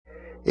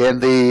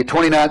In the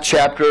 29th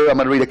chapter, I'm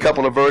going to read a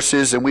couple of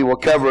verses and we will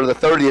cover the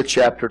 30th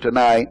chapter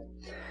tonight.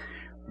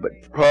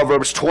 But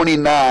Proverbs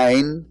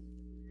 29,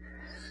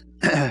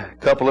 a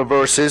couple of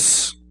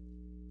verses.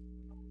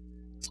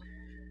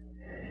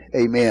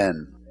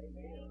 Amen.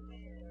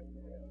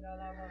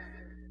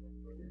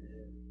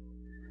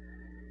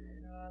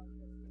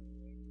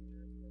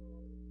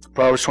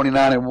 Proverbs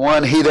 29 and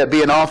 1, He that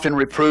being often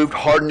reproved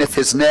hardeneth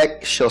his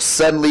neck shall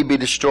suddenly be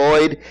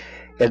destroyed,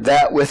 and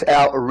that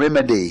without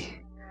remedy.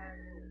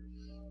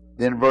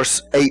 Then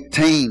verse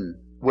 18,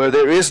 where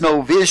there is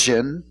no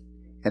vision,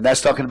 and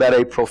that's talking about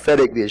a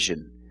prophetic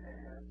vision.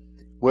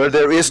 Where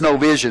there is no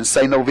vision,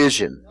 say no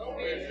vision. No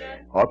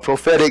vision. Or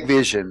prophetic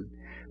vision.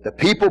 The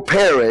people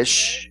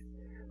perish,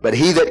 but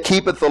he that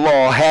keepeth the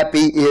law,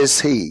 happy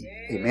is he.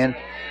 Amen.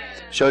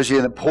 Shows you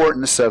the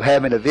importance of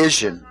having a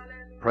vision.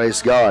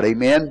 Praise God.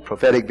 Amen.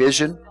 Prophetic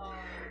vision.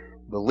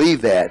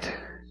 Believe that.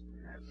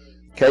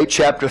 Okay,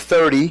 chapter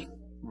 30,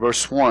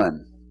 verse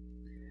 1.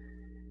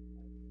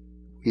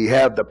 You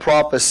have the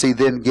prophecy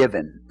then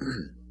given.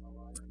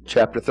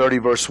 Chapter 30,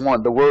 verse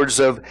 1. The words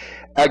of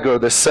Agur,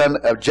 the son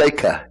of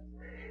Jacob,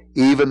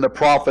 even the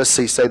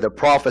prophecy, say the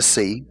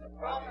prophecy.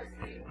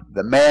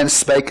 The man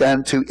spake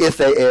unto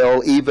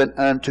Ithael, even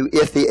unto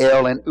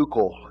Ithael and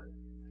Ukal.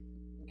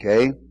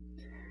 Okay?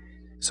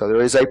 So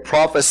there is a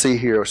prophecy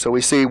here. So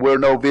we see where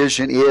no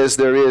vision is,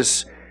 there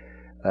is,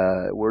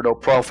 where no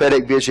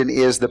prophetic vision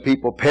is, the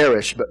people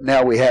perish. But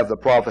now we have the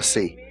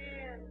prophecy.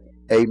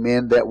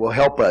 Amen. That will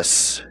help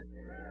us.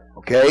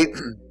 Okay?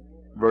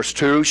 Verse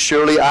 2,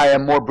 surely I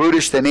am more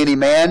brutish than any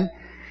man,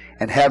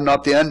 and have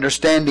not the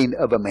understanding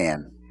of a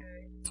man.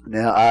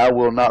 Now I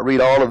will not read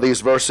all of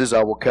these verses.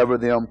 I will cover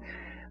them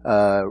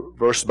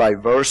verse by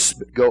verse.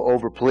 But go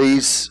over,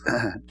 please,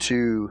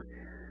 to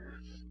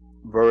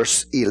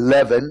verse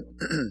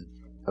 11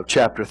 of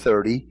chapter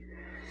 30.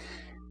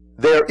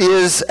 There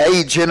is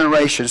a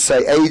generation.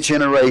 Say a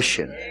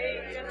generation.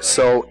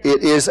 So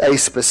it is a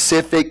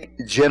specific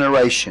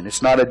generation.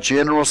 It's not a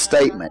general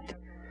statement.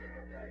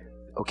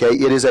 Okay,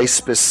 it is a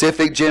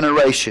specific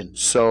generation.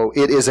 So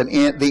it is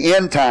the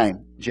end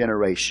time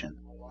generation.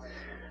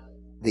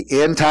 The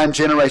end time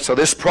generation. So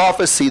this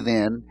prophecy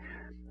then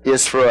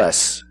is for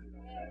us.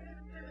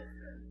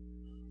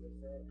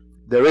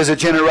 There is a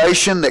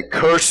generation that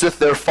curseth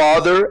their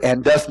father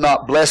and doth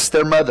not bless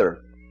their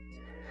mother.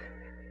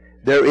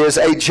 There is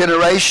a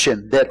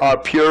generation that are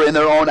pure in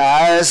their own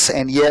eyes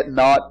and yet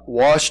not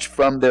washed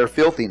from their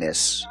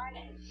filthiness.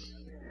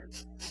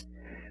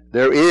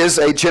 There is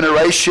a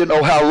generation,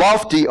 oh how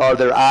lofty are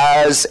their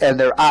eyes, and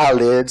their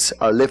eyelids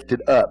are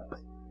lifted up.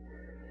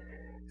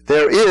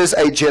 There is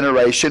a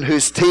generation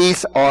whose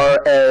teeth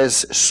are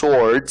as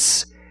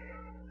swords,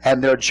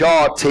 and their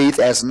jaw teeth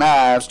as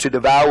knives, to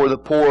devour the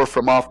poor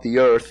from off the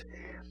earth,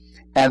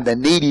 and the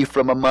needy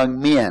from among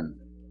men.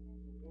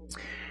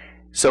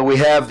 So we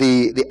have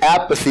the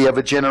apathy of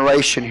a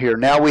generation here.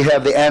 Now we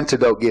have the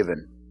antidote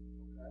given.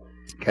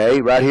 Okay,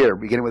 right here,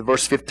 beginning with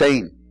verse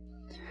 15.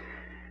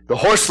 The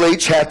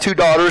horseleech hath two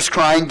daughters,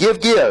 crying, Give,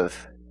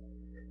 give.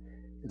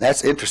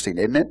 That's interesting,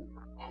 isn't it?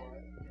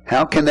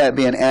 How can that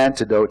be an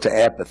antidote to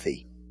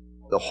apathy?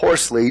 The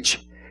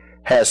horseleech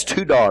has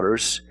two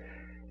daughters,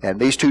 and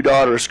these two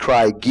daughters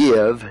cry,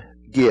 Give,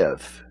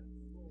 give.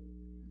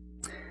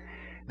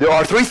 There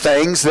are three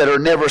things that are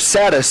never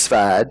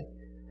satisfied.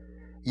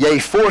 Yea,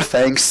 four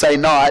things say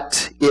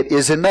not, It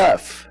is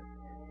enough.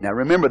 Now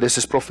remember, this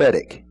is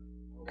prophetic.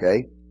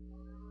 Okay?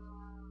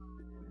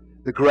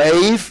 The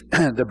grave,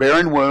 the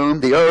barren womb,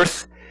 the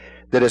earth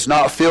that is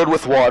not filled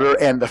with water,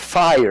 and the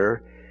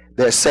fire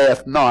that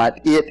saith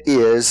not, It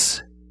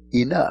is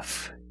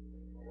enough.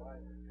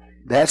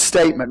 That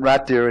statement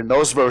right there in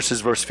those verses,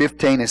 verse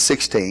 15 and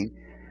 16,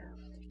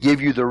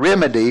 give you the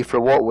remedy for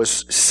what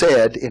was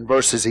said in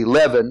verses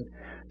 11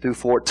 through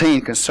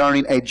 14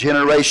 concerning a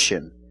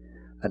generation,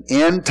 an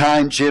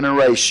end-time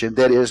generation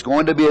that is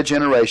going to be a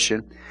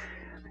generation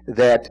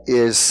that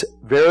is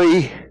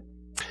very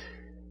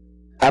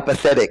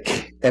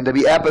apathetic. And to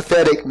be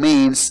apathetic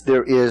means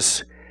there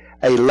is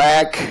a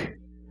lack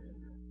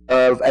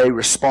of a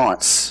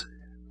response,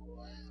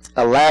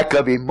 a lack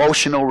of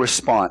emotional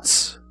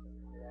response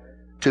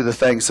to the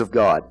things of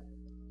God.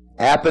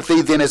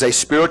 Apathy then is a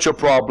spiritual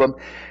problem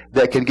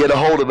that can get a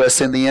hold of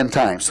us in the end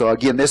time. So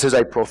again, this is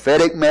a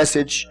prophetic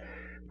message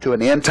to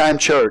an end time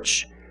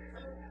church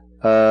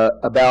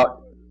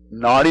about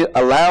not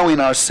allowing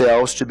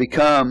ourselves to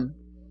become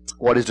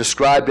what is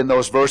described in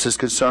those verses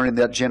concerning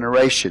that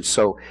generation.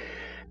 So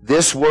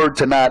this word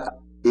tonight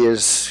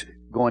is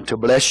going to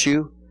bless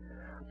you.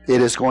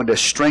 It is going to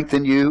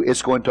strengthen you.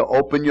 It's going to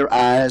open your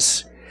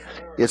eyes.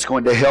 It's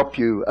going to help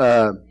you.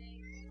 The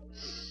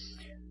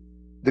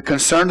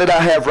concern that I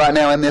have right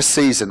now in this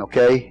season,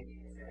 okay,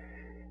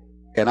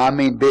 and I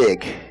mean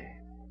big.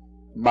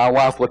 My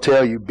wife will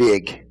tell you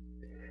big.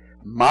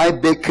 My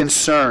big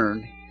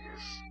concern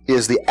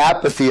is the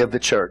apathy of the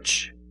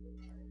church.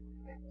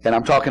 And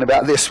I'm talking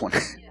about this one.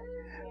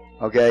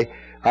 Okay?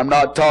 I'm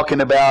not talking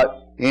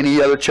about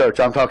any other church.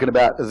 I'm talking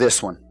about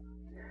this one.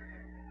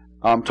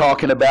 I'm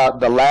talking about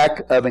the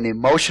lack of an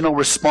emotional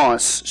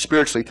response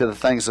spiritually to the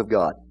things of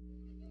God.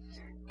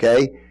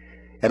 Okay?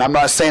 And I'm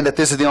not saying that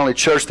this is the only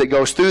church that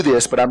goes through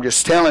this, but I'm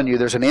just telling you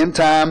there's an end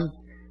time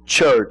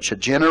church, a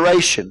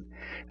generation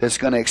that's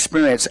going to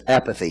experience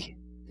apathy.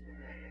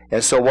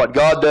 And so what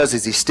God does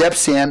is He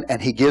steps in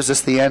and He gives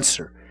us the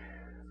answer.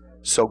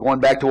 So going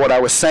back to what I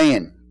was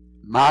saying,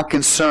 my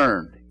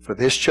concern for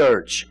this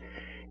church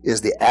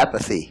is the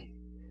apathy,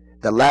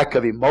 the lack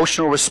of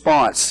emotional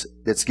response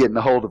that's getting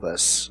a hold of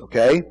us.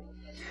 Okay?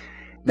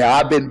 Now,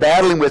 I've been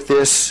battling with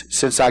this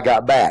since I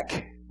got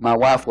back. My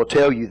wife will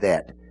tell you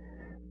that.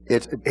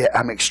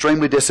 I'm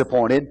extremely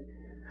disappointed.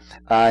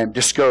 I'm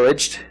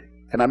discouraged.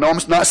 And I know I'm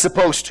not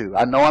supposed to.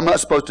 I know I'm not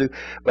supposed to,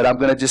 but I'm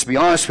going to just be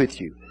honest with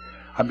you.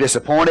 I'm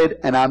disappointed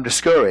and I'm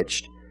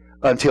discouraged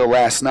until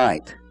last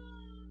night.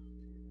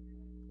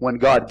 When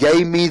God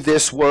gave me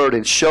this word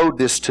and showed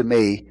this to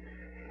me,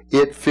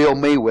 it filled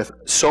me with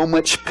so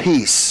much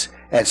peace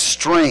and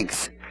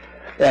strength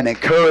and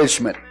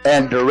encouragement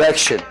and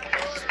direction.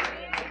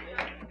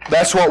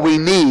 That's what we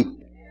need.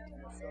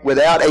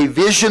 Without a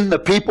vision, the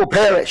people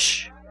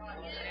perish.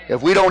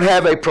 If we don't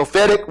have a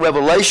prophetic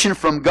revelation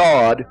from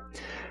God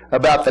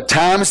about the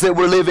times that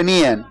we're living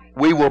in,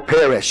 we will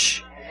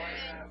perish.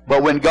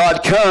 But when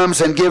God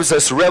comes and gives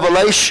us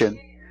revelation,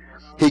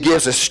 He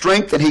gives us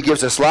strength and He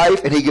gives us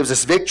life and He gives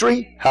us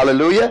victory.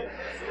 Hallelujah.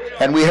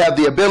 And we have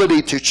the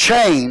ability to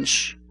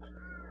change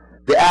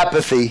the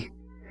apathy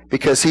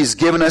because He's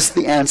given us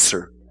the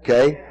answer.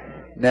 Okay?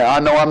 Now, I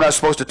know I'm not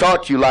supposed to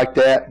talk to you like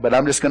that, but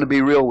I'm just going to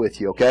be real with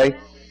you. Okay?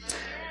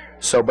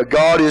 So, but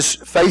God is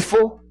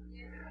faithful.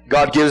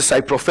 God gives us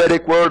a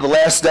prophetic word the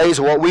last days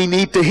of what we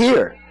need to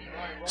hear.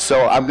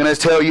 So I'm going to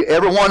tell you,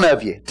 every one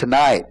of you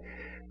tonight,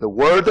 the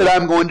word that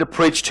I'm going to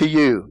preach to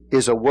you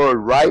is a word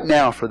right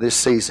now for this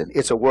season.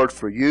 It's a word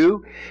for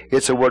you.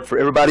 It's a word for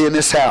everybody in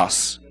this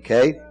house.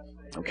 Okay?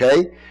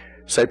 Okay?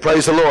 Say,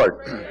 praise the Lord.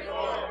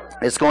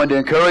 It's going to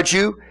encourage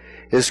you.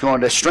 It's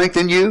going to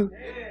strengthen you.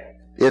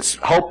 It's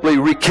hopefully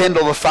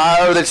rekindle the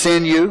fire that's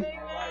in you.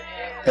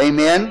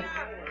 Amen.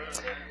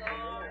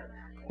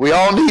 We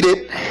all need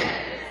it.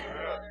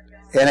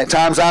 And at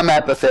times I'm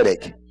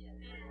apathetic.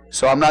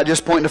 So I'm not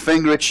just pointing a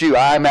finger at you.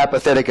 I'm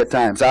apathetic at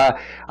times. I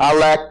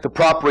lack the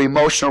proper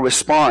emotional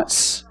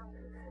response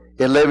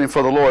in living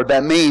for the Lord.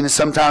 That means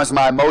sometimes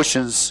my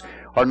emotions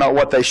are not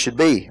what they should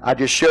be. I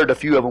just shared a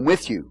few of them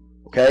with you.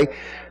 Okay?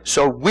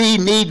 So we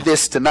need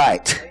this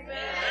tonight.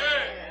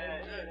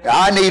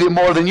 I need it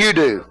more than you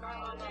do.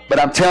 But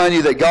I'm telling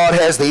you that God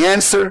has the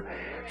answer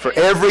for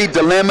every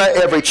dilemma,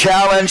 every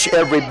challenge,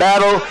 every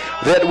battle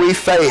that we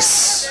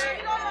face.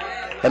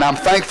 And I'm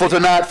thankful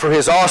tonight for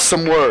His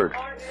awesome word.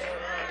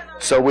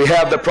 So we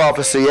have the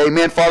prophecy.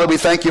 Amen. Father, we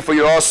thank You for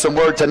Your awesome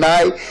word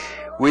tonight.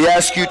 We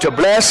ask You to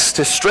bless,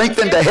 to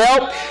strengthen, to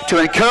help, to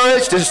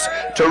encourage,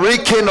 to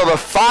rekindle the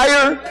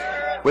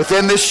fire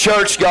within this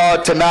church,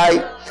 God,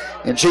 tonight.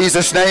 In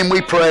Jesus' name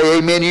we pray.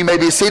 Amen. You may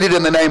be seated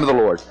in the name of the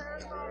Lord.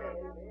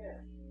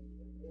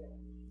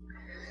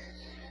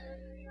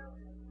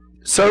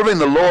 Serving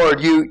the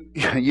Lord,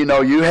 you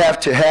know, you have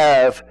to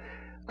have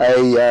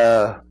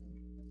a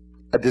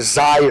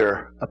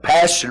desire, a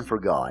passion for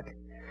God.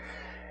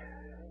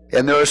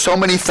 And there are so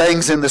many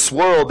things in this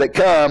world that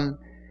come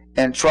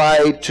and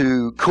try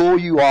to cool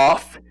you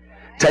off,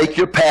 take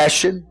your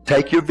passion,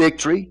 take your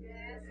victory,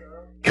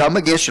 come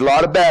against a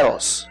lot of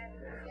battles.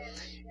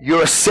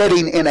 You're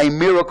sitting in a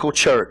miracle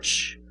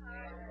church.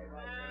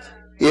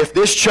 If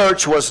this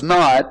church was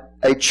not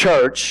a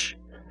church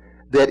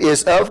that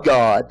is of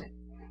God,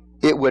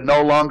 it would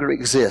no longer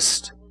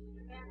exist.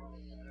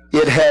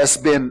 It has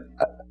been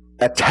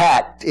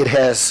attacked. It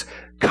has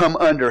come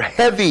under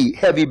heavy,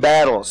 heavy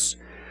battles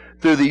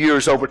through the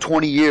years, over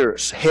 20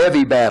 years.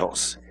 Heavy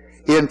battles.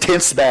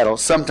 Intense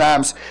battles.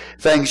 Sometimes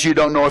things you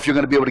don't know if you're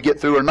going to be able to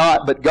get through or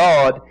not. But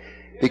God,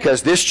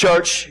 because this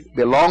church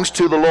belongs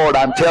to the Lord,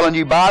 I'm telling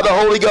you by the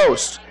Holy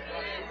Ghost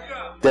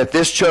that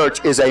this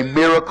church is a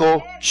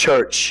miracle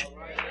church.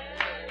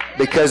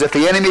 Because if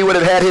the enemy would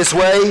have had his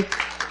way,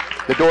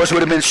 the doors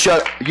would have been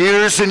shut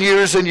years and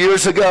years and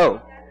years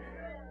ago.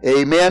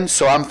 Amen.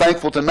 So I'm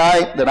thankful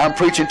tonight that I'm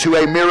preaching to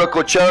a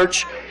miracle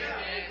church.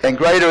 And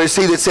greater is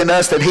He that's in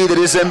us than he that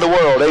is in the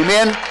world.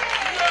 Amen.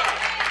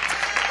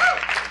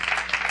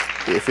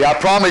 I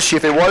promise you,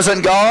 if it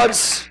wasn't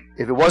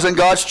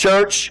God's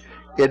church,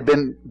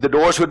 the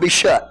doors would be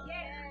shut.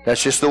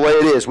 That's just the way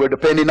it is. We're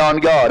depending on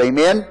God.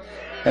 Amen.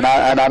 And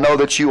I know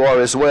that you are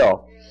as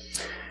well.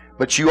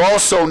 But you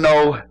also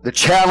know the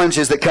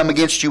challenges that come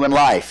against you in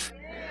life.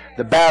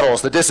 The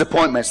battles, the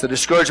disappointments, the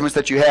discouragements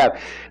that you have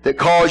that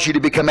cause you to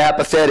become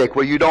apathetic,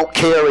 where you don't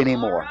care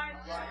anymore,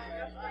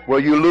 where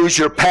you lose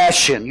your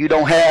passion. You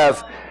don't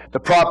have the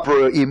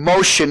proper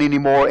emotion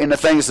anymore in the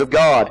things of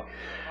God.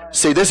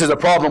 See, this is a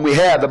problem we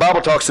have. The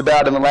Bible talks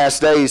about in the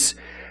last days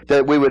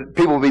that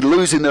people would be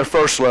losing their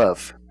first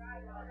love.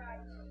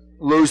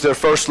 Lose their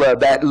first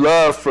love, that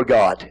love for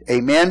God.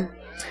 Amen?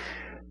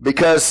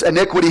 Because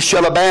iniquity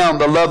shall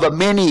abound, the love of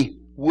many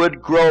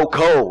would grow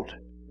cold.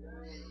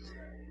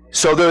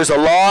 So there's a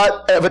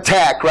lot of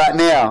attack right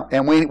now.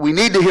 And we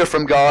need to hear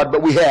from God,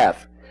 but we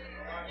have.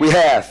 We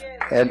have.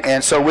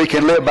 And so we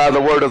can live by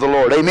the word of the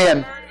Lord.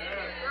 Amen.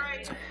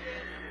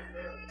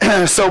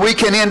 So we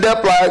can end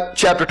up like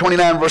chapter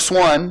 29, verse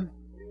 1.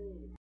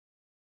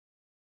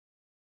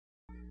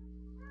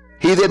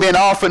 He that been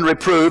often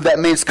reproved, that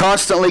means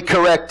constantly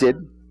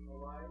corrected.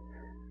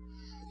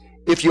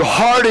 If you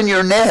harden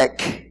your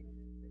neck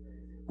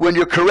when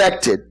you're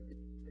corrected,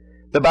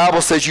 the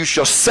Bible says you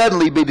shall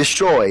suddenly be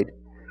destroyed,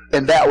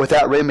 and that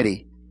without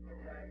remedy.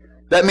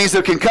 That means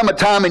there can come a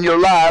time in your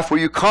life where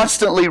you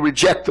constantly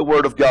reject the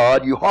Word of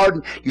God, you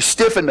harden, you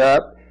stiffen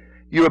up,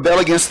 you rebel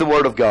against the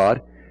Word of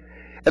God.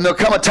 And there'll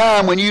come a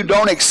time when you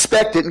don't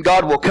expect it, and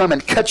God will come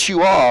and cut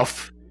you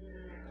off,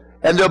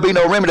 and there'll be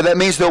no remedy. That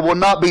means there will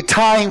not be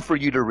time for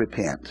you to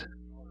repent.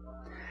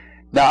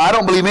 Now, I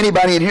don't believe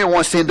anybody in here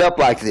wants to end up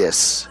like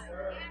this.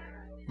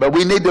 But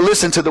we need to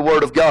listen to the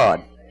Word of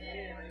God.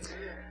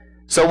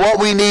 So what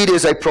we need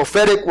is a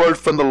prophetic word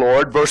from the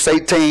Lord. Verse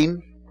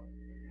 18,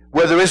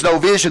 where there is no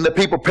vision, the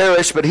people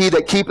perish, but he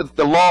that keepeth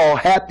the law,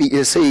 happy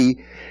is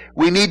he.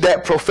 We need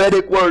that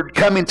prophetic word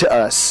coming to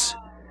us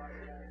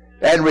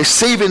and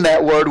receiving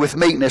that word with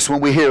meekness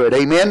when we hear it.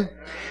 Amen?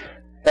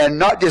 And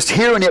not just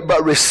hearing it,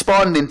 but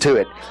responding to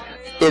it.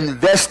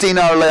 Investing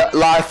our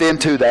life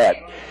into that.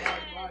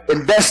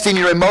 Investing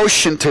your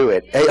emotion to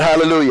it. Hey,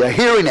 hallelujah.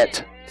 Hearing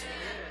it.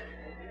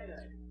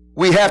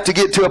 We have to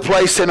get to a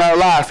place in our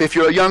life, if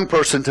you're a young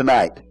person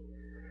tonight,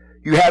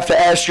 you have to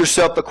ask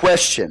yourself the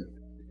question,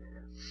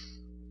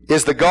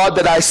 is the God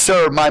that I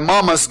serve my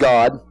mama's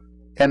God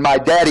and my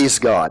daddy's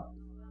God?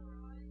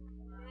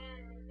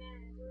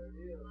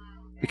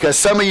 Because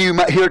some of you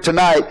here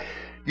tonight,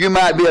 you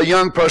might be a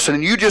young person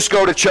and you just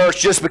go to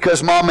church just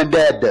because mom and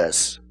dad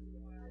does.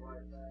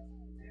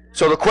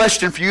 So the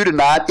question for you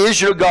tonight,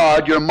 is your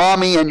God your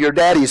mommy and your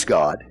daddy's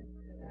God?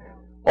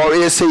 Or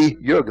is he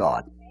your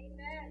God?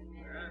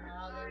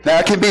 Now,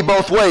 it can be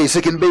both ways.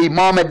 It can be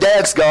mom and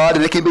dad's God,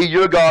 and it can be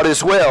your God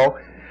as well.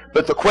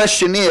 But the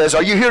question is,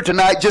 are you here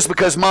tonight just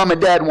because mom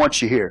and dad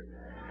want you here?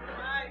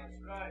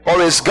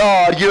 Or is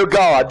God your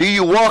God? Do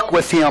you walk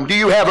with him? Do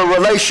you have a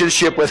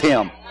relationship with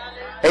him?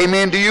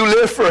 Amen. Do you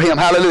live for him?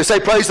 Hallelujah. Say,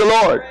 praise the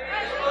Lord.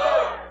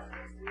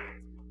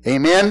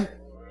 Amen.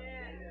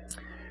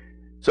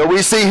 So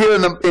we see here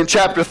in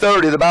chapter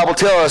 30, the Bible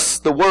tells us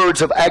the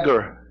words of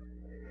Agur.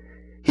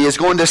 He is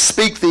going to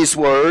speak these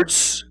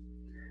words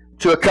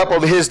to a couple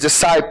of his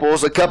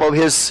disciples, a couple of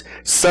his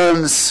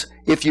sons,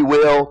 if you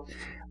will,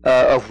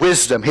 of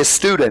wisdom, his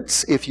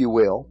students, if you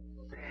will.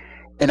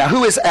 And now,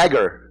 who is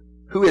Agur?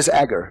 Who is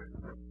Agur?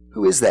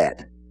 Who is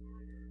that?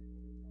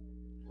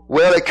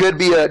 Well, it could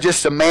be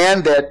just a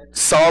man that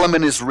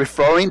Solomon is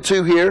referring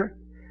to here,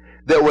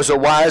 that was a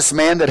wise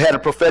man that had a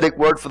prophetic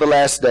word for the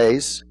last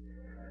days.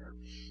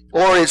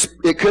 Or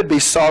it could be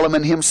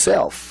Solomon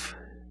himself.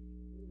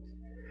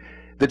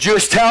 The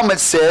Jewish Talmud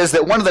says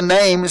that one of the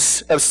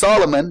names of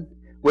Solomon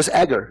was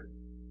Agur.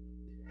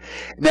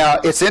 Now,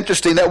 it's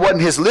interesting, that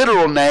wasn't his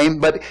literal name,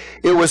 but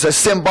it was a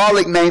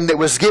symbolic name that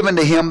was given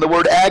to him. The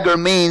word Agur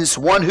means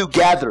one who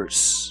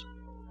gathers.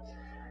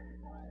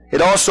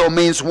 It also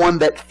means one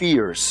that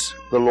fears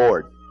the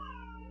Lord.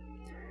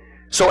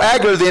 So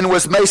Agur then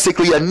was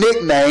basically a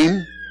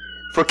nickname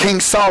for King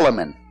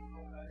Solomon,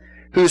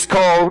 who's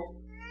called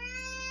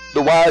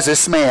the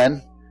wisest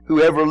man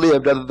who ever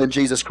lived other than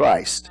Jesus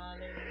Christ.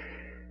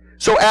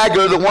 So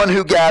Agur, the one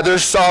who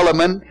gathers,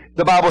 Solomon,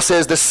 the Bible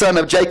says the son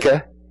of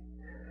Jacob.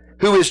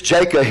 Who is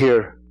Jacob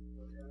here?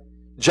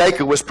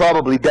 Jacob was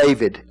probably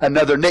David,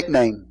 another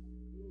nickname.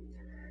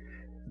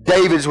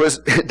 David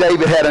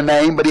had a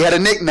name, but he had a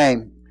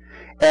nickname.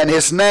 And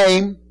his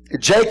name,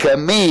 Jacob,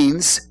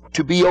 means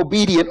to be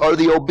obedient, or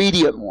the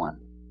obedient one.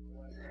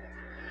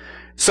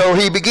 So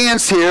he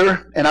begins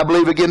here, and I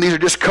believe again these are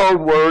just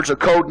code words or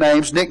code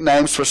names,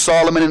 nicknames for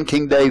Solomon and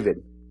King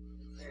David.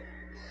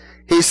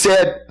 He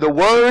said, the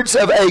words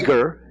of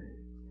Agur,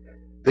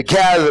 the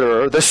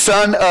gatherer, the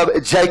son of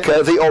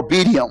Jacob, the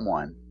obedient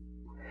one.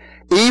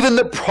 Even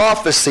the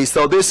prophecy,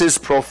 so this is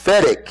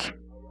prophetic.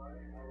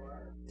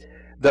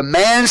 The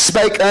man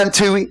spake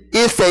unto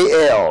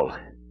Ithiel,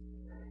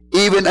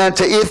 even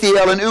unto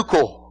Ithiel and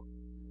Ukal.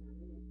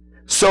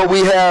 So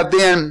we have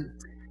then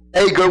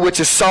Agur, which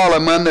is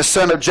Solomon, the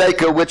son of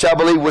Jacob, which I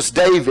believe was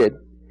David.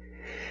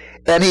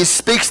 And he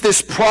speaks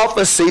this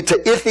prophecy to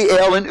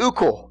Ithiel and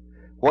Ukal.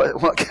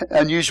 What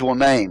unusual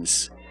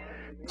names.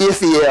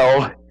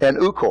 Ithiel and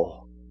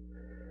Ukal.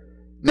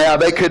 Now,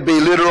 they could be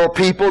literal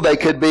people. They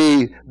could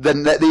be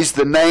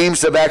the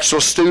names of actual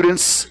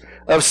students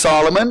of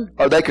Solomon,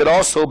 or they could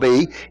also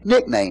be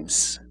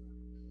nicknames.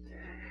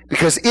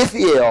 Because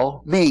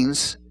Ithiel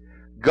means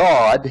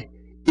God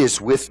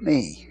is with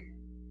me.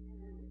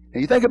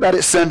 Now, you think about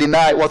it Sunday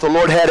night, what the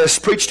Lord had us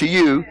preach to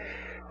you,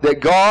 that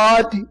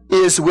God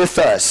is with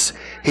us.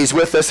 He's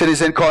with us in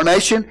His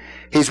incarnation.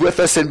 He's with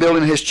us in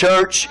building His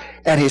church.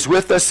 And He's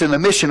with us in the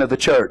mission of the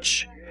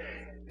church.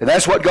 And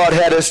that's what God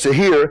had us to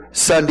hear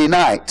Sunday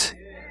night.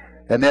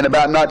 And then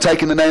about not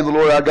taking the name of the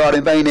Lord our God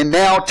in vain. And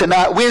now,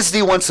 tonight,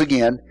 Wednesday, once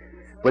again,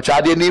 which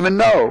I didn't even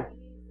know.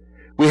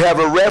 We have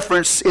a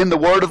reference in the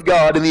Word of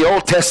God in the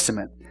Old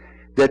Testament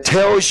that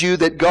tells you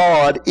that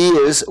God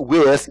is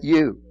with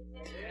you.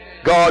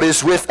 God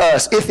is with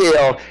us.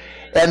 Ithiel,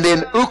 and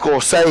then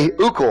Ukal. Say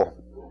Ukal.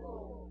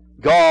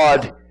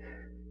 God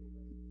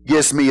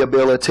gives me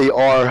ability,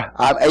 or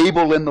I'm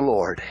able in the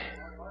Lord.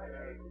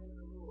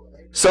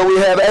 So we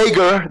have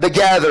Agur, the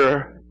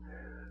gatherer,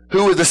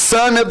 who is the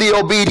son of the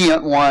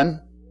obedient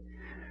one,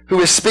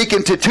 who is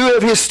speaking to two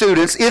of his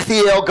students.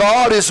 Ithiel,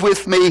 God is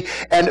with me,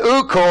 and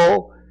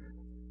Ukal,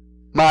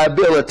 my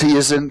ability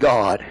is in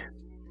God.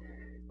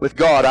 With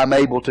God, I'm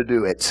able to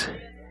do it.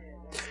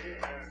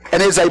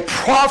 And it's a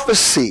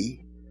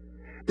prophecy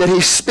that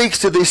he speaks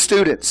to these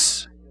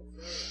students.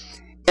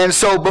 And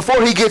so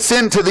before he gets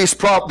into this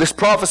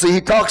prophecy,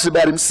 he talks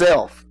about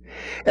himself.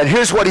 And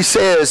here's what he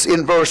says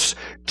in verse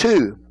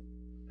 2.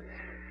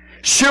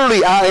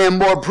 Surely I am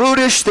more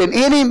brutish than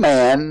any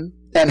man,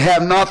 and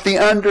have not the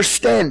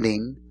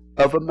understanding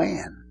of a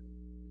man.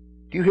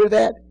 Do you hear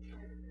that?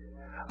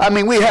 I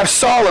mean, we have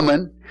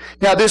Solomon.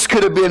 Now, this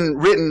could have been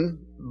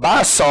written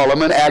by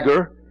Solomon,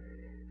 Agur,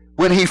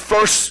 when he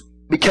first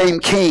became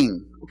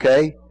king,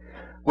 okay?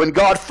 When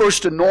God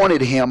first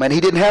anointed him, and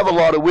he didn't have a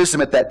lot of wisdom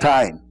at that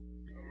time.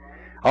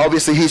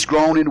 Obviously, he's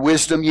grown in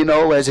wisdom,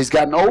 as he's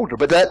gotten older.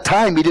 But at that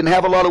time, he didn't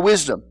have a lot of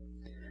wisdom.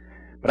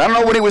 But I don't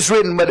know when it was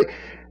written, but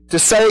to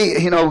say,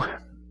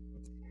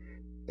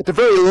 at the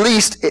very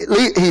least,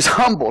 he's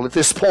humble at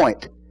this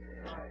point.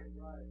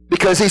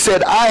 Because he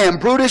said, I am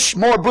brutish,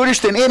 more brutish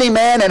than any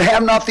man, and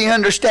have not the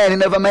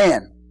understanding of a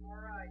man.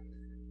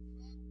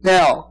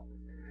 Now,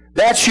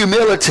 that's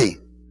humility.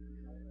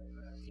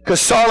 Because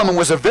Solomon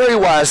was a very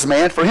wise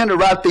man. For him to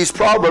write these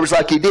Proverbs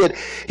like he did,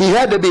 he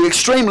had to be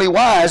extremely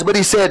wise, but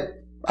he said,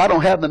 I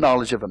don't have the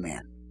knowledge of a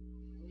man.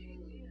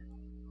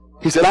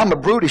 He said, I'm a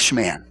brutish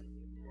man.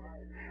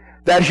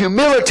 That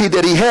humility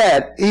that he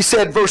had, he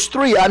said, verse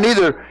 3, I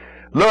neither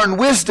learn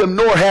wisdom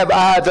nor have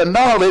I the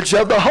knowledge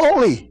of the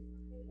holy.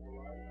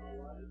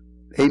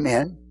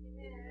 Amen.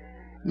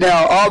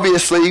 Now,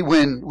 obviously,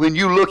 when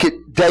you look at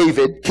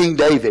David, King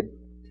David,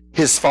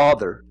 his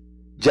father,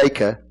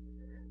 Jacob,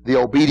 the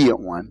obedient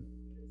one,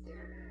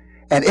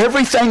 and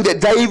everything that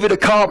David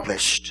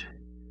accomplished,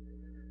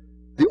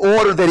 the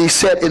order that he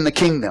set in the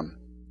kingdom,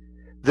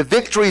 the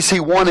victories he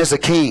won as a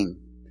king,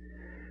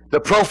 the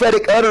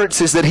prophetic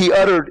utterances that he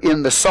uttered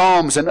in the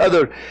Psalms and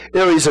other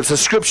areas of the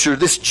Scripture,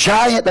 this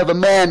giant of a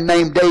man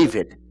named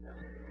David.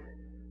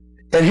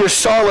 And here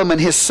Solomon,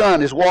 his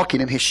son, is walking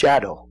in his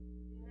shadow.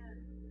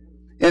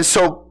 And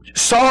so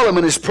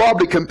Solomon is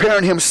probably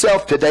comparing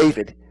himself to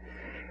David.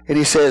 And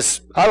he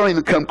says, I don't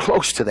even come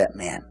close to that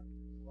man.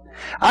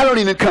 I don't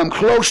even come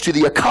close to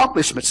the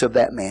accomplishments of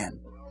that man.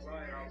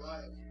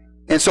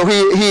 And so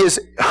he's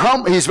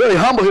very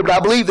humble here, but I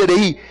believe that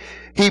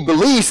he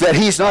believes that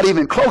he's not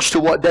even close to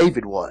what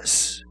David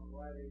was.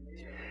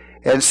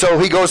 And so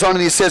he goes on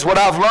and he says, what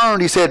I've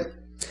learned, he said,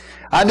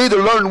 I neither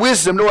learn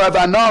wisdom nor have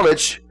I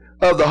knowledge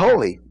of the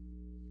holy.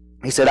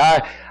 He said,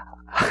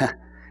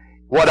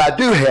 what I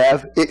do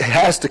have, it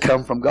has to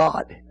come from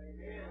God.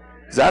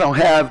 He said, I don't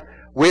have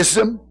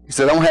wisdom. He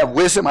said, I don't have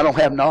wisdom, I don't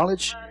have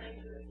knowledge.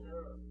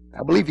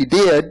 I believe he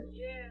did,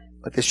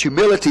 but this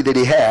humility that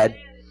he had,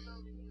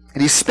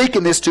 and he's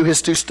speaking this to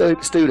his two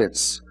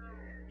students.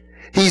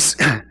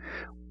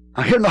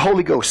 I'm hearing the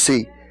Holy Ghost.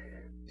 See,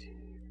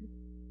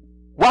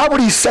 why would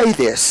he say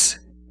this?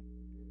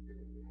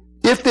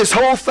 If this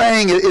whole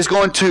thing is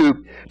going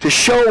to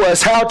show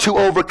us how to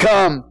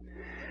overcome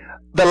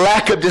the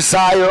lack of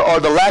desire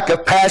or the lack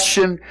of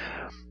passion,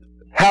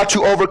 how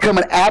to overcome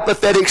an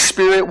apathetic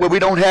spirit where we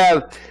don't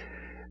have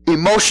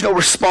emotional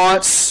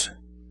response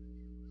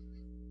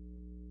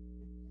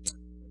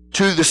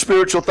to the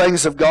spiritual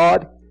things of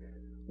God,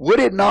 would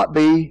it not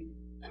be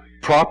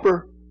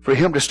proper for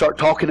him to start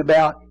talking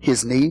about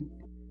his need?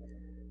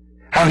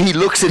 How he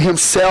looks at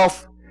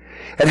himself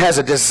and has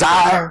a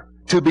desire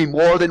to be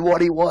more than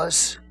what he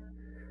was.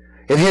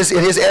 In his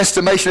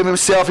estimation of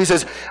himself, he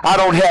says, I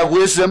don't have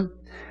wisdom.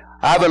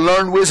 I haven't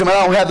learned wisdom. I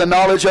don't have the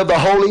knowledge of the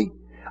holy.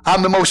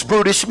 I'm the most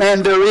brutish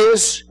man there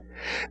is.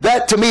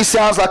 That to me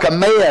sounds like a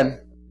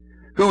man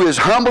who is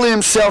humbling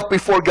himself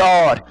before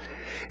God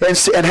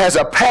and has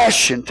a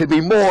passion to be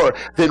more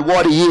than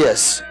what he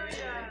is.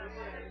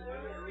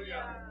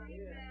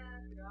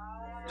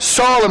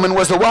 Solomon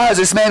was the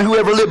wisest man who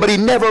ever lived, but he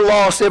never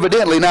lost,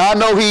 evidently. Now, I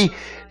know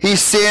he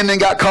sinned and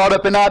got caught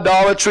up in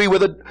idolatry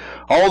with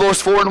all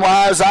those foreign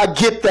wives. I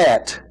get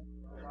that.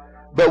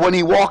 But when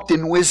he walked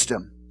in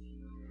wisdom,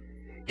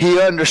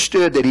 he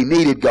understood that he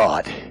needed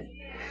God.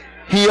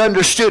 He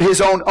understood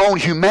his own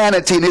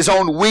humanity and his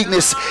own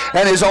weakness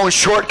and his own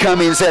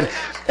shortcomings.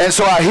 And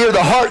so I hear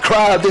the heart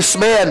cry of this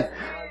man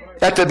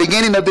at the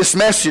beginning of this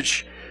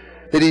message,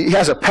 that he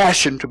has a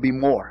passion to be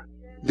more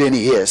than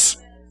he is.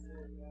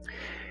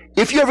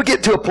 If you ever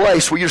get to a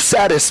place where you're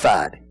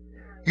satisfied,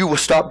 you will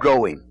stop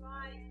growing.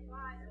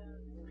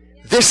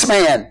 This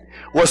man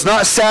was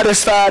not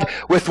satisfied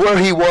with where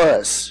he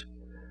was.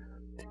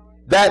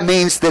 That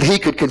means that he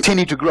could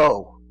continue to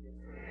grow.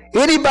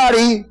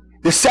 Anybody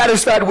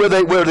dissatisfied where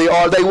they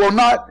are, they will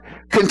not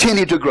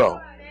continue to grow.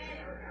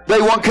 They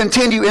won't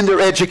continue in their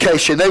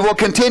education. They won't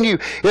continue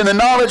in the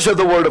knowledge of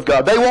the Word of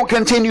God. They won't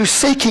continue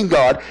seeking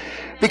God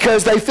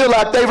because they feel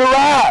like they've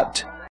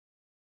arrived.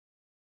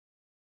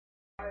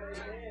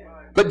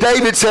 But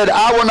David said,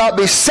 I will not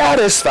be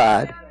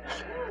satisfied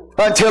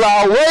until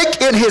I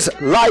awake in His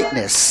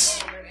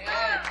likeness.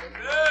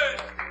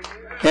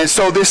 And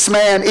so this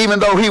man, even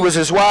though he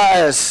was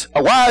wise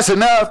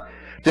enough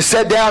to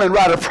sit down and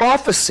write a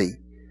prophecy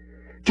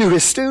to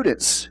his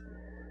students,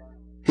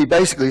 he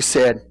basically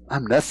said,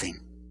 I'm nothing.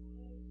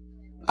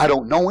 I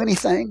don't know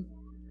anything.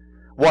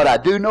 What I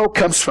do know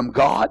comes from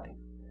God.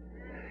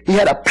 He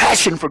had a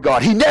passion for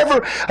God. He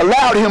never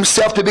allowed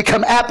himself to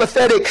become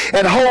apathetic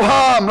and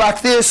ho-hum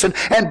like this and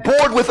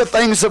bored with the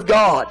things of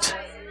God.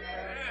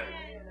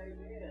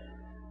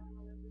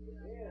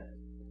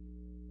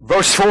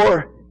 Verse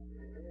 4,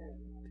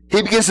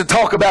 he begins to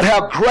talk about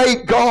how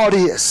great God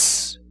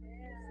is.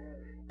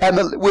 And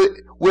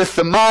with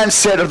the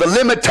mindset of the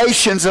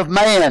limitations of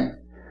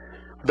man,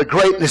 the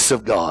greatness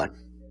of God.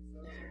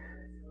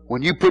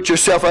 When you put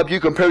yourself up, you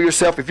compare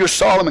yourself, if you're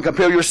Solomon,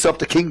 compare yourself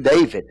to King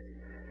David.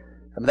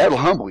 I mean, that'll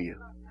humble you.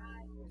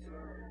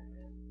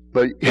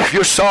 But if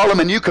you're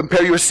Solomon, you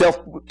compare yourself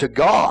to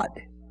God.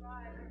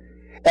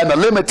 And the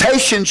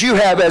limitations you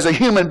have as a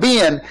human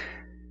being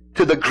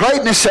to the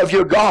greatness of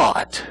your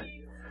God.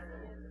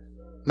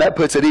 That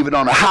puts it even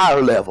on a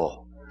higher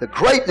level. The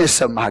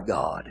greatness of my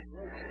God.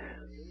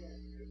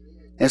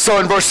 And so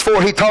in verse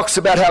 4, he talks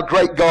about how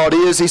great God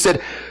is. He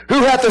said, who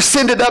hath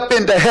ascended up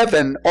into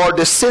heaven or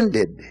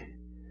descended?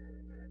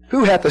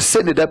 Who hath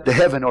ascended up to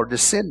heaven or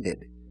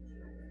descended?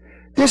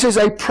 This is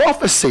a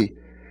prophecy.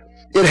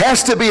 It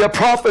has to be a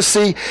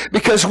prophecy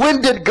because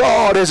when did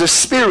God as a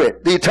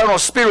spirit, the eternal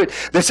spirit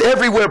that's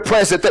everywhere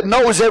present, that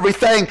knows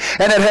everything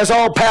and that has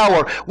all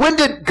power, when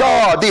did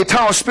God, the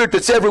eternal spirit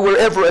that's everywhere,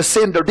 ever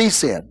ascend or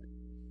descend?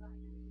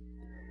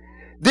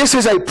 This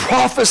is a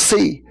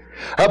prophecy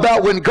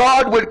about when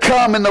God would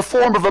come in the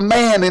form of a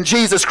man in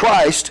Jesus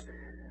Christ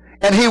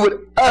and He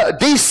would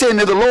descend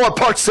to the lower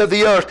parts of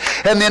the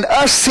earth and then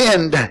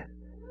ascend,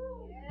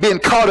 being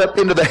caught up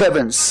into the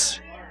heavens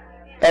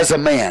as a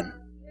man.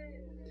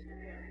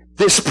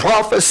 This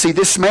prophecy,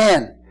 this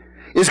man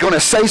is going to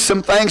say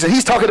some things, and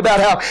he's talking about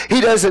how he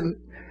doesn't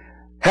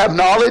have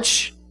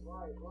knowledge.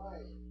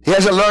 He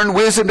hasn't learned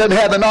wisdom, doesn't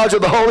have the knowledge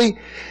of the holy.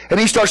 And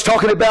he starts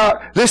talking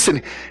about,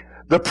 listen,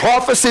 the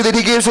prophecy that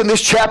he gives in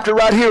this chapter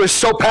right here is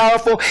so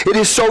powerful. It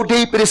is so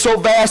deep. It is so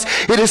vast.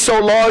 It is so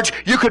large.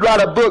 You could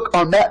write a book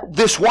on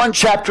this one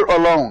chapter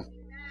alone.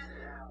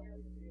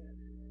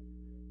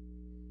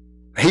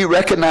 He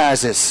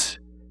recognizes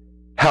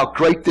how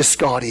great this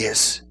God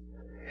is.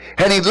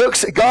 And he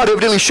looks at God,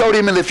 evidently showed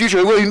him in the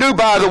future. Well, he knew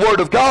by the word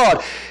of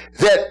God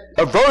that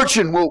a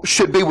virgin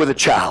should be with a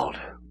child.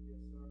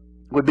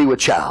 Would be with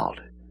child.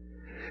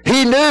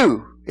 He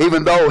knew,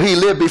 even though he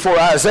lived before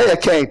Isaiah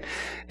came,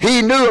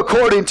 he knew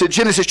according to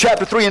Genesis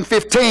chapter 3 and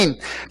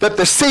 15 that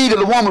the seed of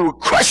the woman would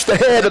crush the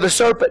head of the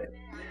serpent.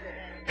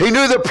 He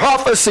knew the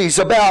prophecies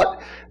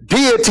about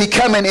deity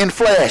coming in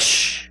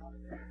flesh.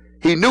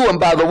 He knew them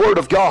by the word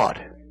of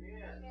God.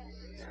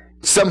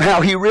 Somehow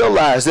he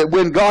realized that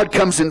when God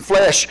comes in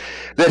flesh,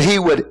 that He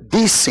would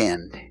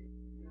descend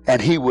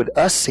and He would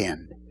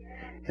ascend.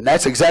 And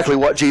that's exactly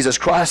what Jesus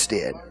Christ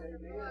did.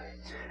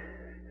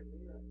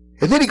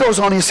 And then he goes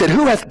on and he said,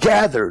 who hath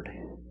gathered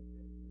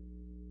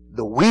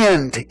the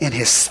wind in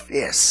his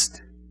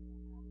fist?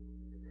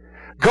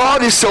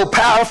 God is so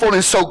powerful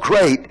and so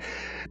great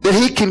that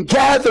He can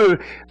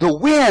gather the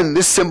wind,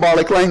 this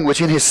symbolic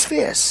language, in His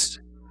fist.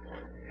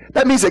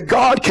 That means that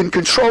God can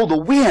control the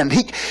wind.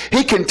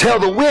 He can tell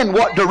the wind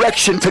what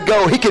direction to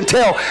go. He can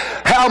tell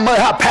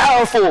how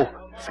powerful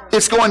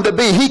it's going to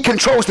be. He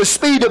controls the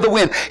speed of the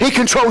wind. He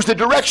controls the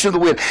direction of the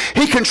wind.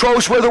 He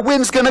controls where the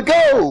wind's going to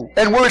go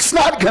and where it's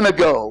not going to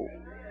go.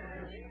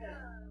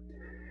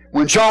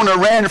 When Jonah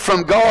ran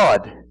from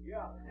God,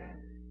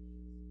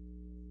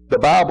 the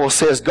Bible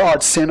says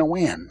God sent a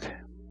wind.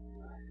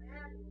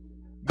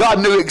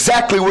 God knew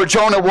exactly where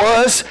Jonah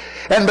was,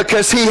 and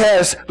because He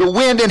has the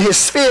wind in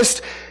His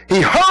fist,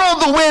 He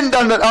hurled the wind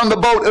on the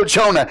boat of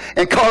Jonah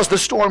and caused the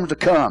storm to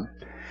come.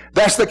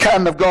 That's the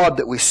kind of God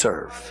that we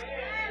serve.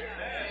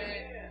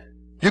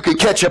 You can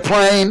catch a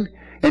plane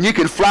and you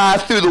can fly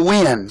through the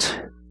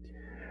wind.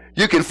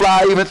 You can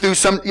fly even through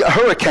a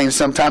hurricane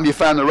sometime. You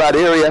find the right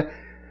area,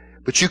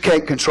 but you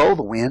can't control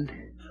the wind.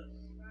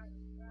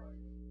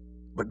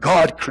 But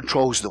God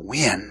controls the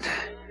wind.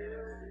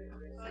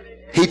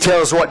 He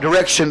tells what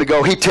direction to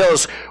go. He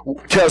tells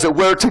it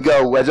where to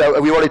go. As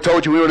we already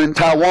told you, we were in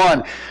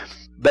Taiwan.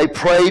 They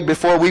prayed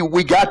before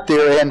we got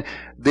there, and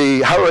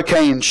the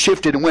hurricane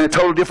shifted and went a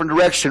total different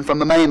direction from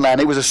the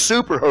mainland. It was a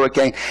super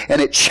hurricane, and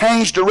it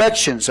changed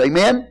directions.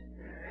 Amen?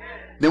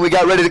 Then we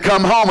got ready to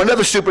come home.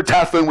 Another super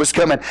typhoon was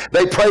coming.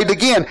 They prayed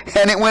again,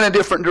 and it went a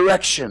different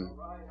direction.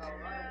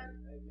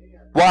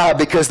 Why?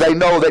 Because they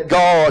know that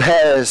God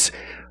has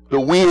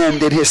the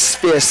wind in His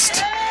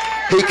fist.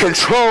 He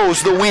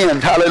controls the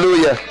wind.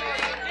 Hallelujah.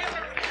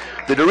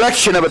 the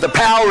direction of it, the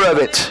power of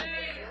it.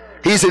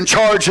 He's in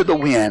charge of the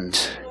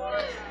wind.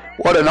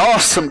 What an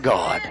awesome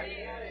God,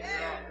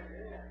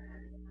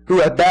 who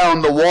hath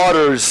bound the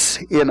waters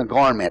in a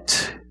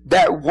garment.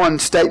 That one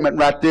statement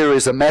right there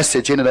is a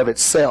message in and of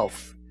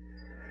itself.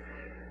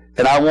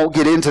 And I won't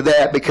get into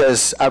that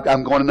because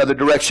I'm going another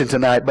direction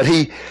tonight. But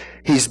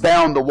He's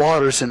bound the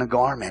waters in a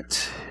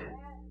garment.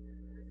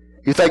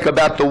 You think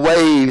about the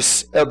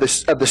waves of the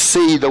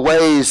sea, the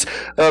waves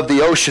of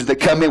the ocean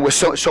that come in with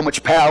so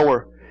much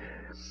power.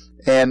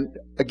 And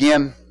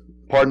again,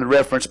 pardon the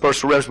reference,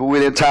 personal reference, but we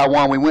were in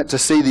Taiwan, we went to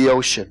see the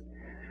ocean.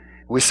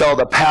 We saw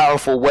the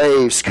powerful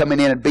waves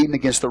coming in and beating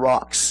against the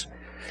rocks.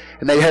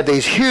 And they had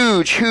these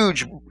huge,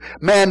 huge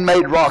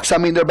man-made rocks. I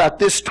mean, they're about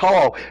this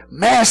tall,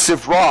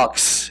 massive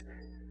rocks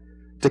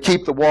to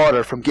keep the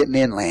water from getting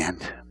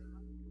inland.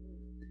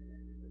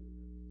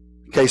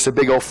 In case a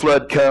big old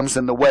flood comes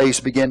and the waves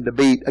begin to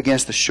beat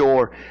against the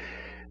shore,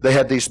 they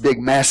have these big,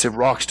 massive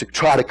rocks to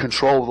try to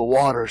control the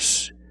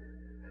waters.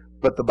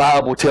 But the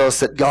Bible tells us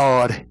that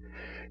God,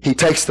 He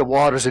takes the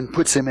waters and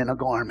puts them in a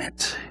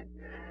garment.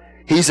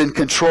 He's in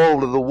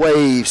control of the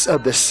waves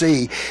of the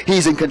sea.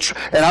 He's in control.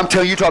 And I'm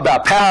telling you, talk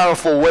about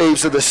powerful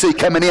waves of the sea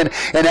coming in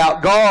and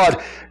out.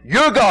 God,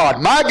 your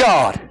God, my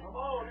God,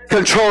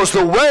 controls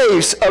the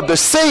waves of the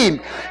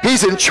sea.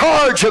 He's in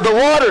charge of the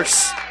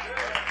waters.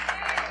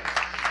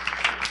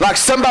 Like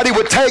somebody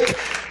would take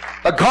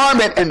a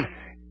garment and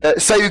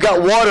say you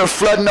got water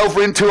flooding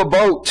over into a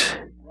boat.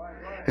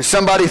 And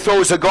somebody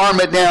throws a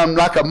garment down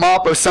like a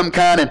mop of some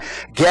kind and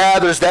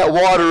gathers that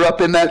water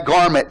up in that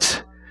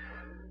garment.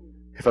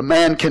 If a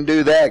man can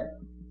do that,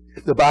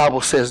 the Bible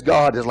says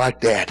God is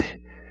like that.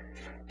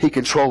 He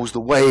controls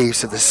the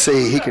waves of the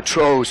sea. He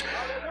controls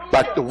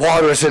like the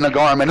waters in a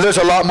garment. There's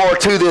a lot more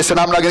to this, and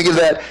I'm not going to get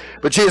to that.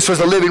 But Jesus was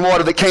the living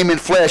water that came in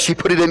flesh. He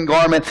put it in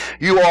garment.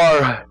 You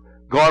are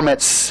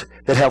garments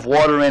that have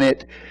water in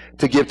it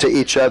to give to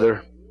each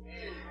other.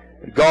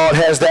 God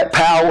has that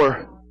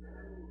power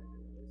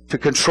to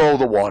control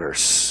the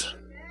waters.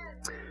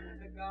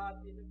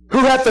 Who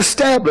hath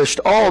established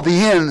all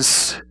the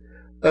ends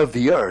of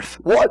the earth?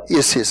 What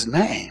is His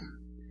name?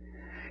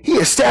 He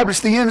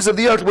established the ends of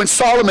the earth. When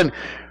Solomon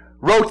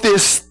wrote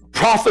this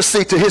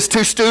prophecy to his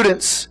two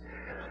students,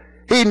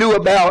 he knew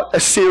about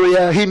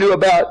Assyria. He knew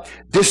about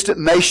distant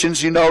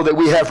nations, that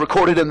we have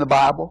recorded in the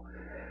Bible.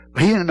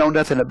 But he didn't know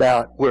nothing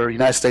about where the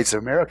United States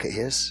of America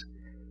is.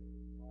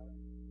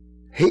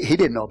 He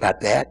didn't know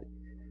about that.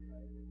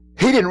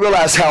 He didn't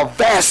realize how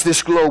vast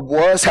this globe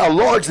was, how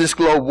large this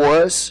globe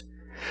was.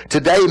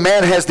 Today,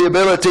 man has the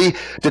ability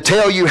to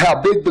tell you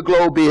how big the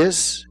globe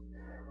is,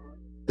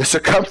 the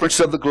circumference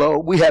of the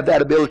globe. We have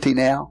that ability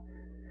now.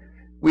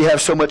 We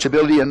have so much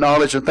ability and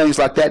knowledge and things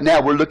like that.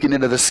 Now we're looking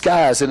into the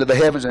skies, into the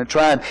heavens, and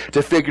trying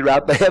to figure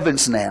out the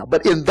heavens now.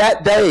 But in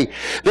that day,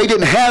 they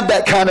didn't have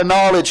that kind of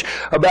knowledge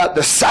about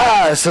the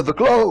size of the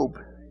globe.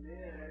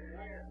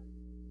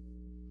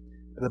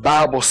 The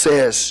Bible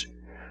says,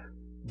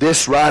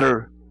 this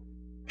writer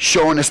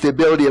showing us the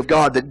ability of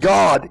God, that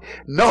God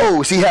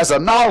knows, He has a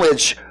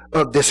knowledge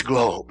of this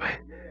globe.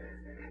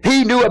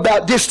 He knew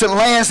about distant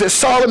lands that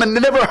Solomon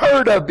never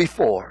heard of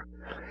before.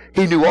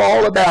 He knew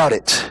all about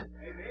it.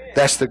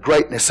 That's the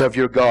greatness of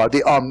your God,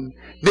 the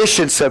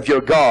omniscience of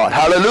your God.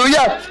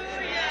 Hallelujah!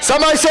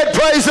 Somebody said,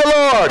 praise the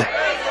Lord!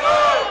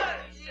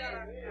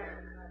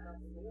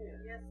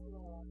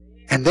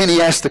 And then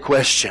he asked the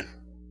question,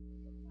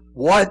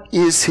 what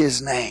is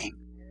His name?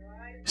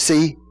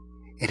 See,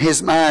 in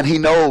his mind, he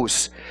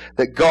knows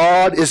that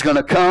God is going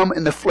to come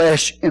in the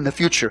flesh in the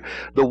future.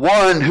 The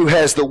one who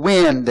has the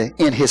wind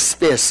in His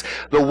fist.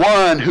 The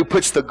one who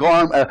puts the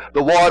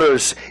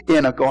waters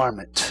in a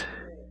garment.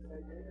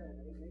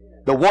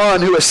 The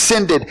one who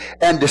ascended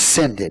and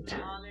descended.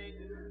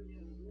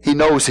 He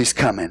knows He's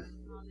coming.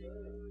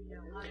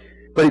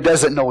 But he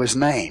doesn't know His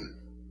name.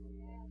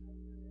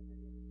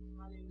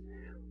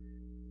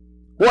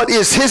 What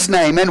is His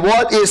name and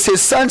what is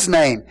His Son's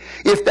name,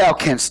 if thou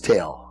canst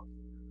tell?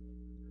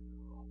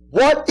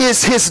 What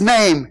is His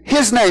name?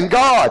 His name,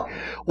 God.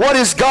 What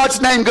is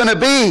God's name going to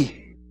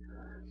be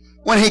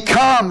when He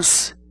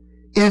comes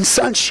in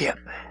sonship?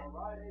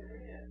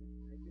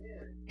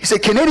 He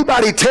said, can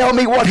anybody tell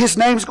me what His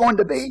name's going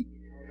to be?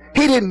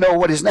 He didn't know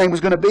what His name was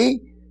going to be.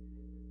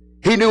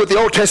 He knew what the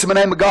Old Testament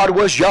name of God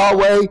was,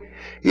 Yahweh,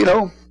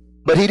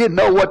 but he didn't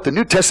know what the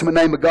New Testament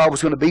name of God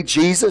was going to be,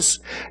 Jesus,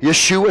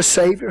 Yeshua,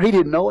 Savior. He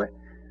didn't know it.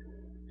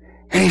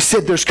 And he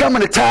said, there's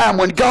coming a time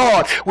when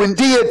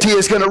deity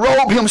is going to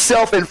robe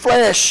Himself in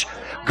flesh,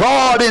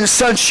 God in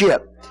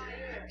sonship.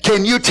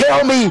 Can you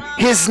tell me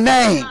His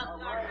name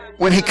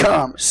when He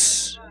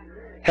comes?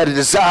 Had a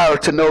desire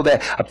to know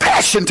that, a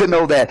passion to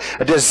know that,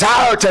 a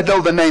desire to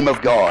know the name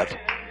of God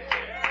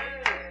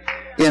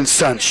in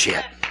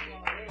sonship.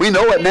 We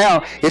know it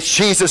now. It's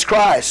Jesus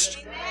Christ.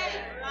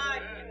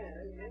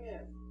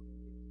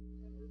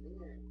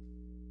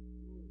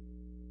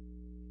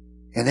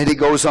 And then he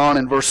goes on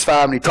in verse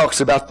 5 and he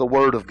talks about the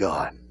Word of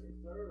God.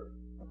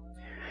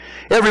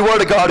 Every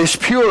word of God is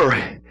pure.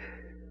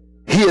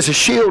 He is a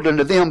shield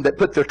unto them that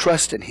put their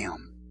trust in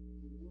Him.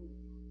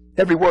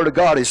 Every word of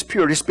God is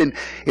pure. It's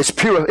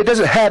pure. It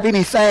doesn't have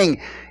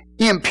anything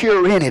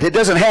impure in it. It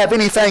doesn't have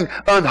anything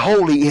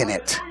unholy in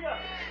it.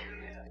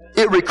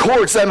 It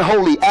records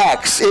unholy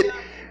acts.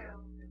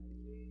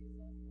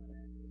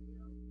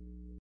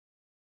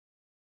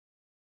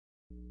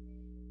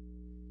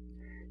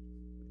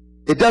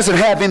 It doesn't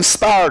have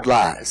inspired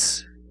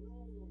lies.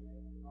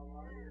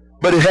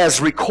 But it has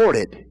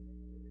recorded,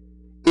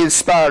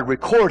 inspired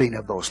recording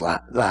of those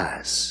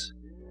lies.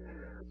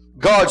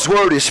 God's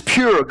Word is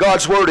pure.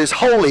 God's Word is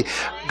holy.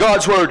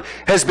 God's Word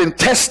has been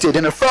tested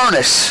in a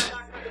furnace.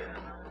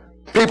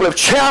 People have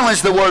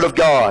challenged the Word of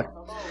God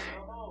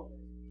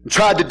and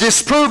tried to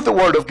disprove the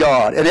Word of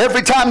God. And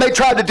every time they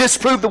tried to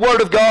disprove the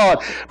Word of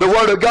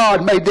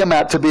God made them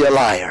out to be a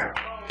liar.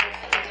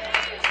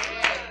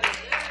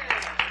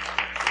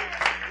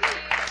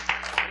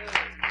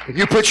 If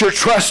you put your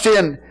trust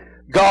in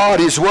God,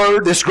 His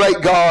Word, this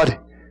great God,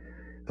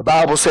 the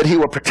Bible said He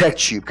will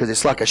protect you because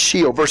it's like a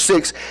shield. Verse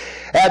 6,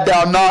 add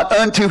thou not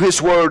unto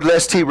His Word,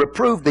 lest He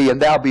reprove thee,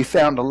 and thou be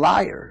found a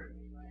liar.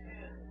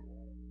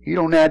 You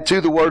don't add to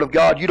the Word of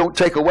God. You don't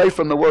take away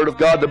from the Word of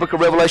God. The book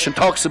of Revelation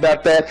talks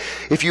about that.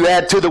 If you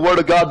add to the Word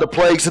of God, the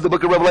plagues of the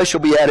book of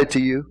Revelation will be added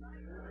to you.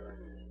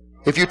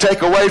 If you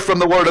take away from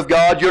the Word of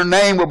God, your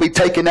name will be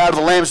taken out of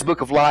the Lamb's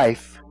book of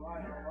life.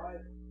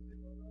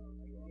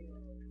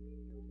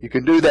 You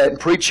can do that in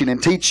preaching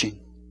and teaching.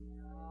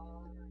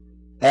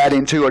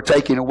 Adding to or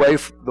taking away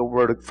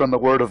from the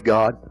Word of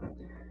God.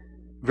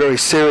 Very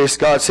serious.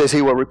 God says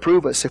He will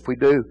reprove us if we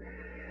do.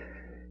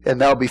 And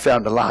thou be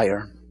found a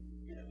liar.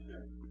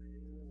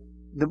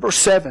 Then verse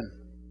 7.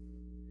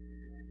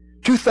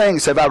 2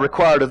 things have I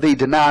required of thee,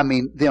 deny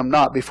me them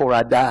not before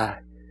I die.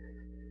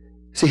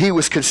 See, he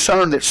was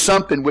concerned that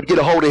something would get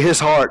a hold of his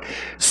heart.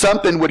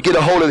 Something would get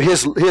a hold of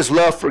his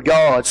love for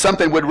God.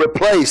 Something would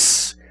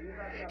replace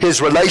his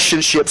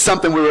relationship.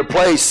 Something would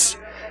replace,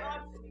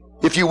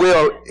 if you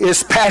will,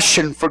 his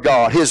passion for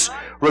God, his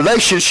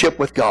relationship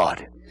with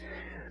God.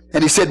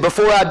 And he said,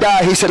 before I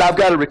die, he said, I've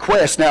got a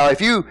request. Now,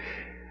 if you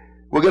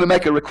were going to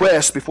make a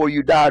request before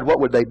you died, what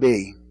would they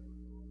be?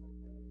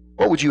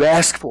 What would you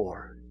ask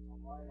for?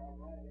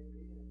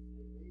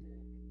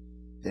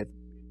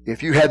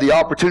 If you had the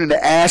opportunity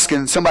to ask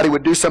and somebody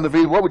would do something for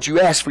you, what would you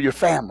ask for your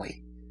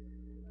family?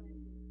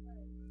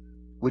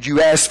 Would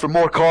you ask for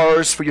more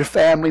cars for your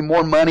family,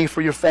 more money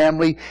for your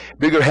family,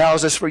 bigger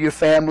houses for your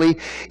family?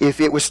 If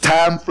it was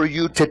time for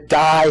you to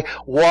die,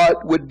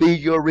 what would be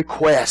your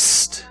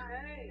request?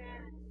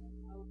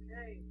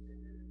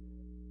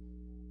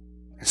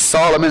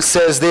 Solomon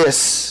says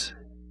this,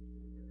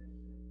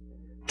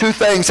 2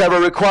 things have I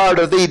required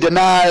of thee,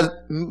 deny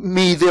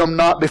me them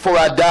not before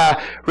I die.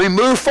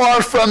 Remove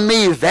far from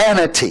me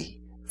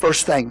vanity.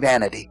 First thing,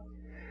 vanity.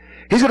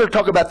 He's going to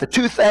talk about the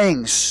 2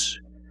 things,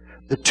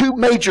 the 2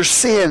 major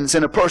sins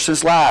in a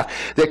person's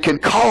life that can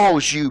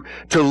cause you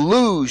to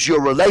lose your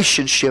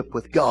relationship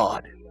with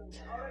God.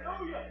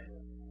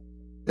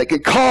 That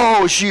can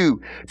cause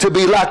you to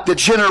be like the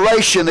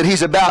generation that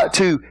he's about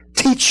to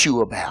teach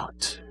you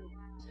about.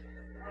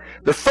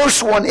 The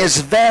first one is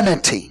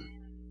vanity.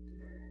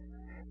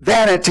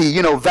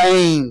 Vanity,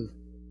 vain.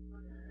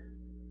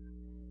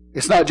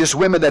 It's not just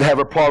women that have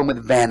a problem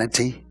with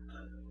vanity.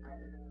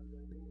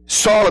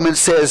 Solomon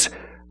says,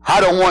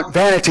 I don't want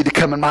vanity to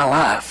come in my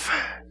life.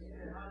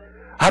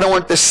 I don't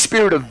want the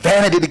spirit of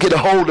vanity to get a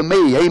hold of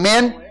me.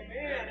 Amen?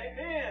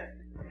 Amen.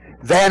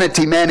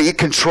 Vanity, man, it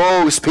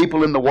controls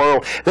people in the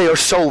world. They are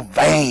so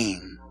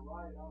vain.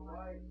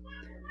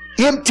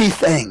 Empty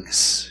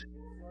things.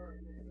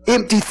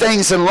 Empty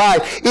things in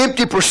life.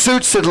 Empty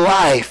pursuits in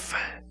life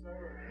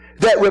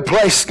that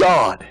replace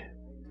God.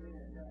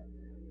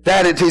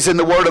 Vanities in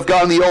the Word of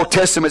God in the Old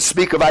Testament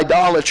speak of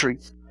idolatry.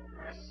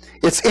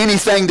 It's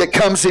anything that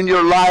comes in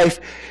your life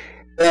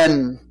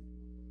and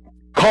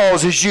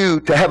causes you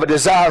to have a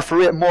desire for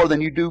it more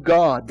than you do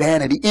God.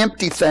 Vanity,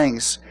 empty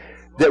things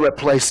that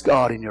replace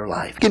God in your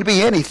life. It can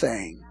be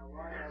anything.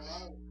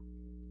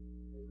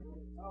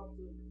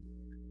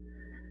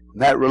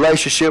 And that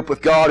relationship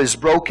with God is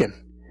broken.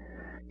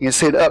 You can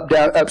see an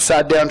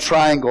upside down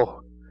triangle.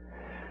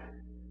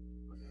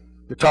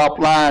 The top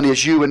line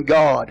is you and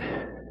God.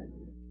 And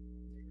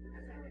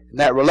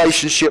that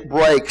relationship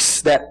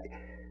breaks. That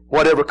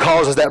whatever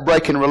causes that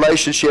break in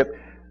relationship,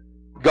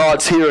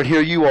 God's here and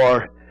here you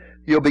are.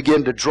 You'll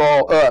begin to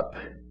draw up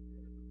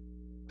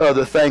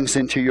other things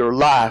into your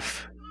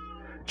life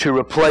to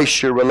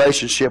replace your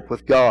relationship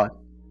with God.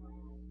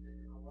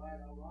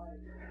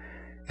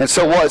 And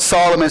so what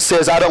Solomon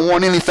says, I don't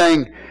want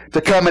anything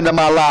to come into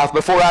my life.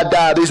 Before I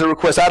die, these are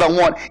requests. I don't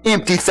want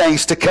empty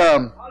things to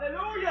come.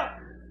 Hallelujah.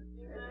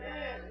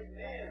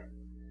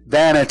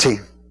 Vanity.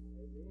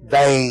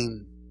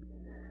 Vain.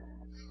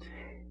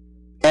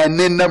 And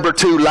then number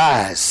 2,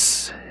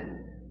 lies.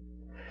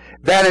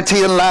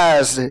 Vanity and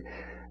lies.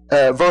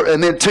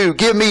 And then 2,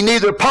 give me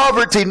neither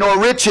poverty nor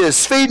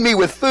riches. Feed me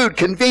with food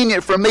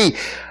convenient for me,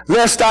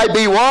 lest I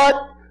be what?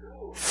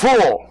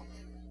 Full.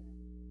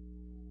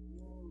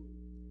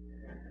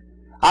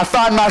 I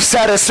find my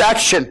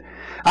satisfaction.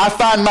 I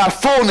find my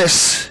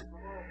fullness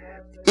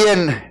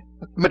in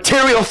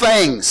material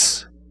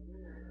things.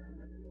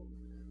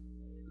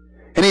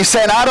 And he's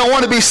saying, I don't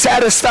want to be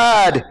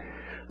satisfied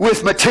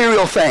with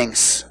material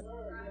things.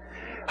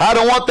 I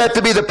don't want that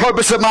to be the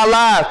purpose of my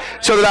life,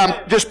 so that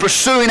I'm just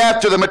pursuing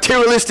after the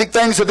materialistic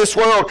things of this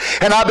world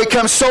and I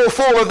become so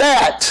full of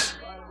that.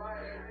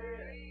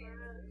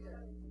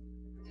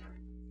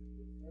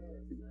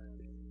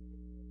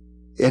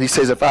 And he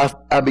says, if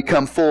I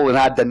become full and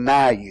I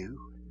deny you,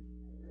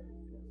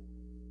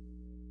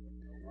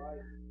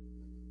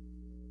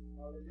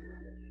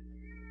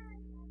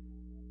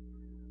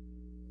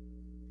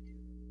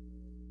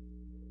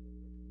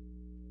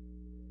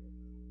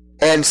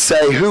 and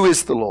say, who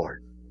is the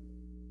Lord?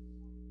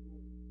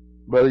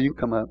 Brother, you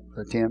come up.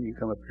 Tim, you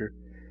come up here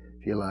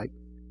if you like.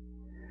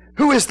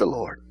 Who is the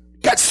Lord?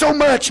 Got so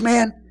much,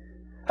 man.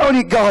 I don't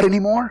need God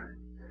anymore.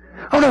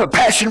 I don't have a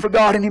passion for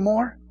God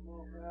anymore.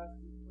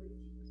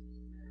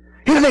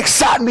 He doesn't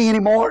excite me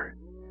anymore.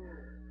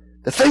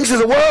 The things of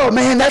the world,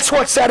 man, that's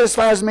what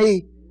satisfies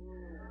me.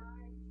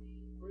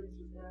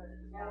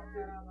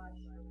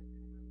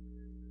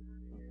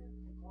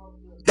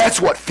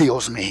 That's what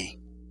fills me.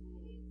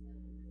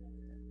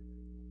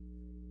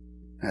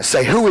 And I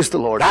say, who is the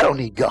Lord? I don't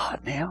need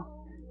God now.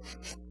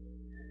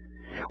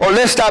 Or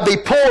lest I be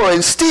poor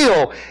and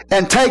steal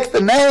and take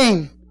the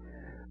name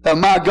of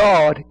my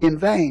God in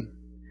vain.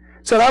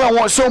 So I don't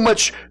want so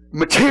much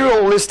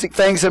materialistic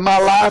things in my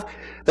life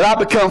that I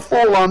become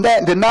full on that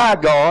and deny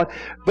God.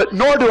 But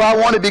nor do I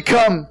want to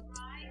become,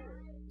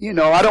 I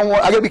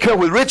got to be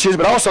careful with riches,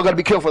 but also got to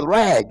be careful with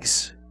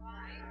rags.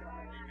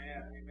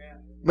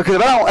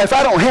 Because if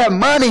I don't have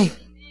money,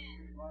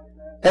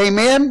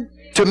 amen,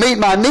 to meet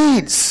my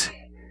needs.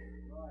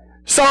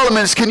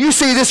 Can you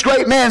see this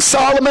great man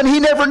Solomon? He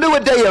never knew a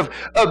day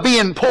of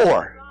being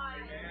poor.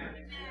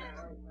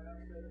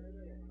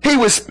 He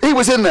was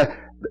in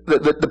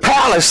the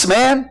palace,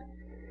 man.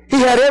 He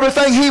had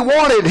everything he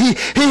wanted.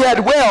 He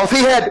had wealth.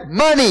 He had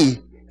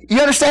money. You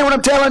understand what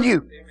I'm telling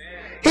you?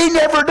 He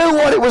never knew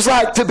what it was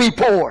like to be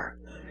poor.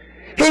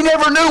 He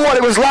never knew what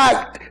it was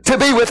like to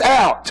be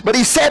without. But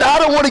he said, I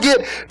don't want to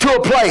get to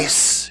a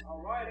place.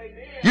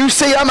 You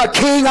see, I'm a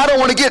king. I don't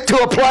want to get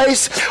to a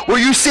place where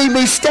you see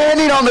me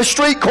standing on the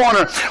street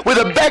corner with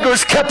a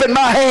beggar's cup in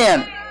my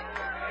hand.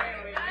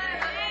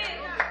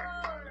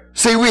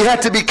 See, we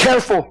have to be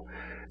careful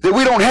that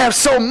we don't have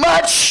so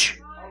much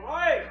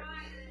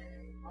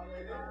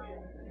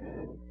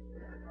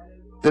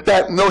that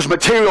those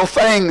material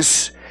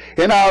things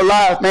in our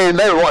life, man,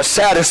 they're what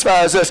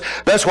satisfies us.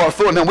 That's what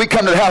for. And then we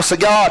come to the house of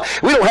God.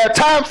 We don't have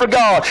time for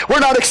God. We're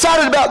not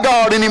excited about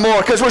God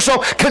anymore because we're so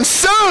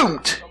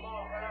consumed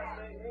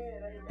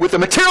with the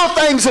material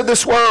things of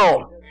this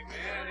world.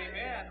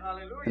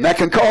 And that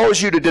can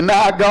cause you to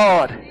deny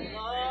God.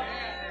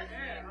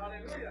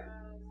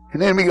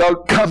 And then we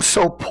become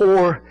so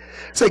poor.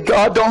 Say,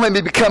 God, don't let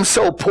me become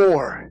so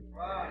poor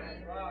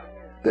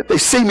that they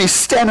see me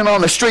standing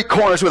on the street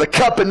corners with a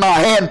cup in my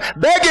hand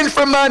begging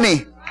for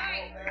money.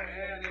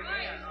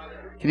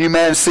 Can you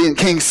imagine seeing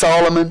King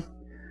Solomon?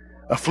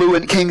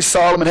 Affluent King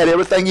Solomon had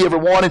everything he ever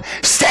wanted,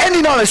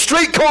 standing on a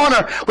street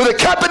corner with a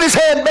cup in his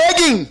hand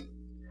begging.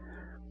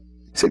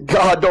 He said,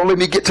 God, don't let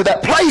me get to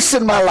that place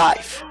in my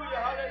life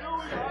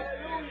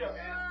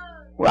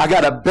where I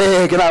got to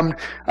beg and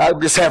I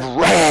just have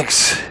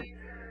rags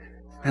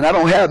and I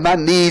don't have my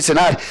needs and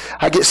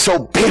I get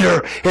so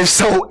bitter and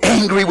so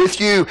angry with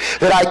you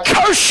that I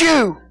curse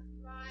you.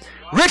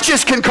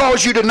 Riches can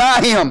cause you to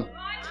deny Him.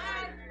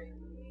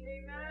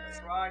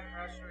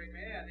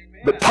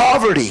 But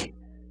poverty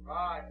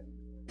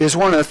is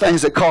one of the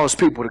things that cause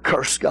people to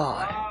curse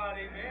God.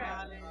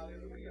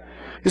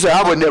 You say,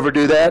 I would never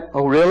do that.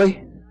 Oh,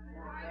 really?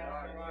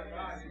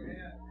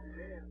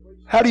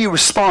 How do you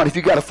respond if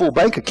you got a full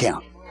bank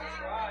account?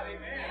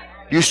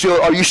 Are you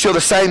still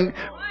the same?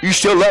 You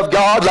still love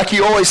God like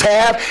you always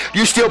have?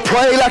 You still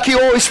pray like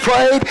you always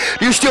prayed?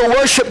 You still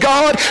worship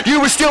God? You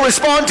would still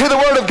respond to the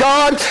Word of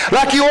God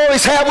like you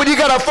always have when you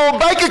got a full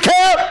bank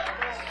account?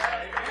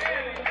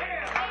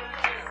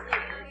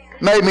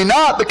 Maybe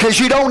not, because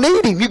you don't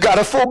need Him. You got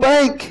a full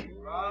bank.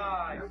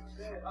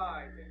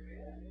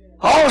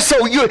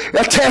 Also,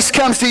 a test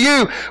comes to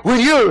you when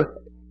you're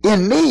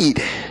in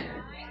need.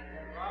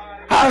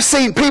 I've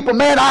seen people,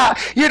 man,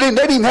 they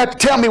didn't have to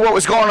tell me what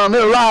was going on in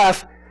their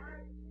life,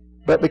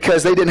 but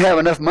because they didn't have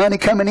enough money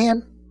coming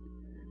in,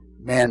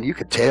 man, you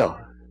could tell.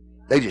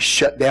 They just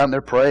shut down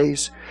their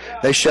praise.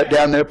 They shut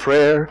down their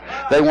prayer.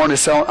 They weren't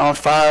as on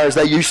fire as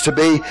they used to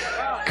be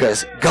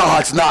because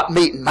God's not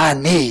meeting my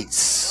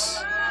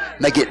needs.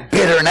 And they get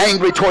bitter and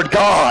angry toward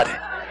God.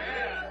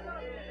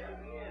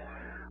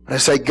 I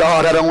say,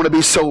 God, I don't want to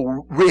be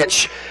so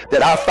rich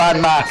that I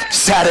find my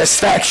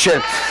satisfaction,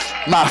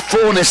 my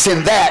fullness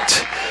in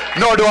that.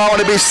 Nor do I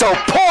want to be so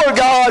poor,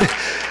 God,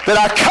 that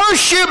I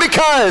curse you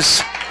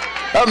because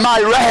of my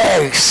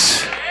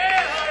rags.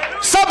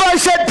 Somebody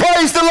said,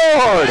 praise the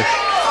Lord.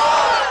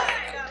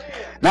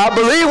 Now, I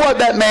believe what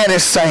that man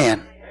is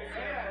saying.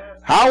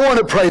 I want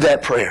to pray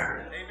that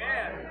prayer.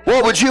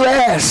 What would you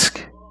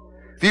ask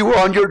if you were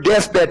on your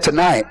deathbed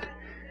tonight?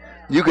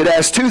 You could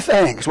ask two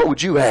things. What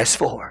would you ask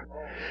for?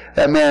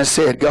 That man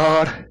said,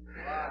 God,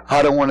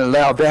 I don't want to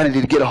allow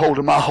vanity to get a hold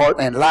of my heart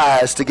and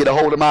lies to get a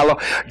hold of my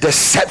life.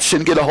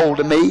 Deception get a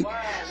hold of me.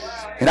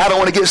 And I don't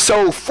want to get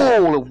so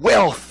full of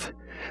wealth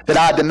that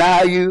I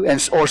deny you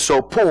or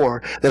so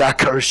poor that I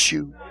curse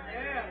you.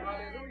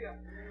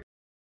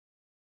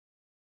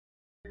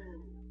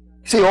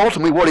 See,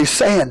 ultimately what he's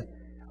saying,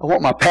 I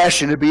want my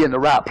passion to be in the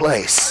right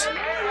place.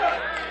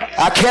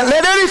 I can't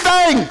let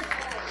anything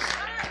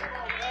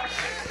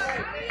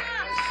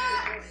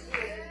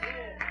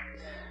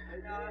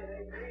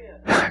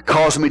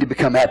cause me to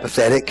become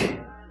apathetic.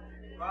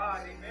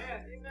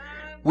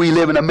 We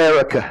live in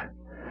America.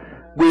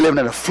 We live in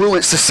an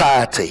affluent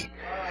society.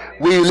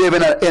 We live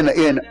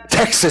in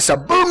Texas, a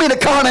booming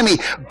economy,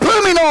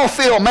 booming oil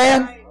field,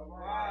 man.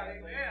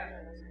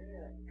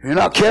 If you're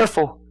not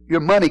careful, your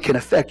money can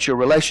affect your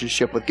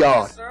relationship with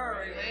God.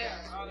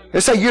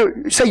 Let's say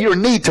you're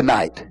in need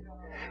tonight.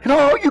 You know,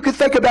 all you can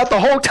think about the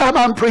whole time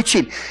I'm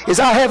preaching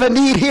is I have a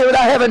need here and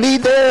I have a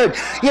need there.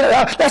 You know,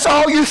 that's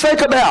all you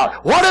think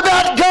about. What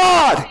about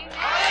God?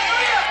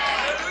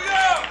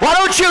 Why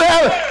don't you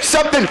have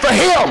something for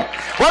Him?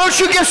 Why don't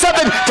you give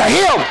something to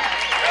Him?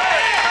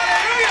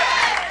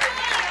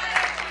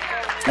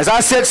 As I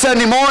said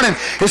Sunday morning,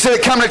 instead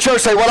of coming to church,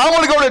 say, well, I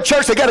want to go to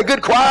church. They got a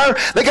good choir.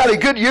 They got a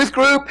good youth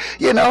group,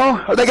 you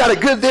know, or they got a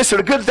good this or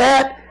a good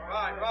that.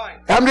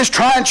 I'm just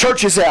trying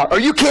churches out. Are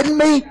you kidding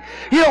me?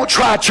 You don't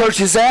try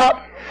churches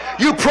out.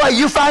 You pray.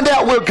 You find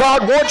out where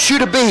God wants you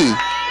to be.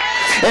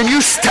 And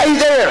you stay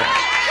there.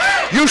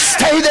 You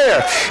stay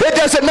there. It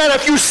doesn't matter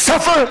if you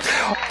suffer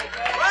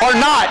or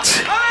not.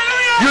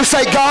 You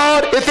say,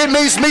 God, if it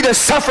means me to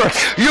suffer,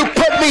 you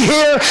put me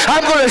here.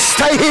 I'm going to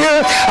stay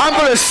here. I'm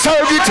going to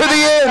serve you to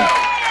the end.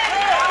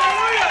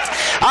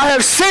 I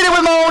have seen it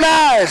with my own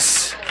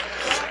eyes.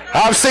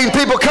 I've seen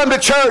people come to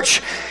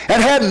church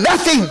and had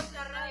nothing.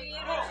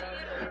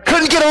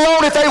 Couldn't get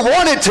along if they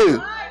wanted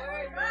to.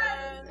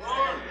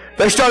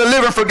 They started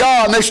living for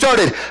God and they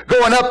started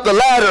going up the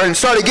ladder and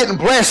started getting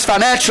blessed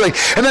financially.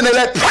 And then they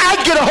let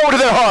pride get a hold of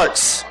their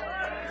hearts.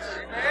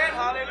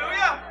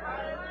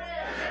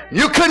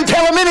 You couldn't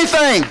tell them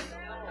anything.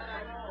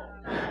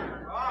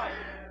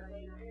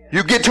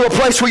 You get to a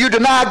place where you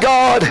deny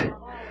God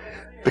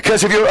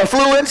because of your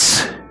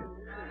affluence.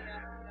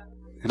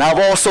 And I've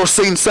also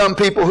seen some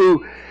people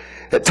who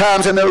at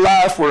times in their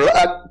life were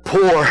like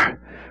poor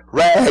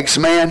rags,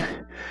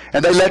 man,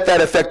 and they let that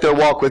affect their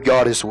walk with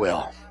God as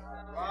well.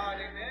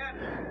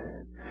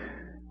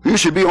 You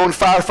should be on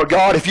fire for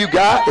God if you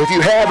have or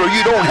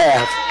you don't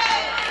have.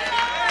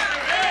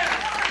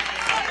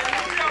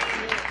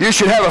 You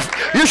should have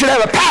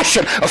a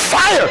passion, a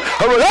fire,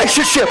 a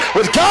relationship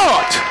with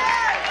God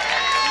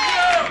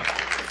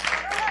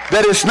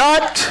that is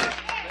not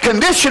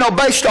conditional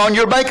based on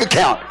your bank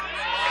account.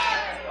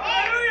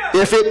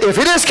 If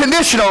it is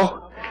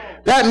conditional,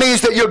 that means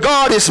that your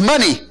God is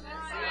money.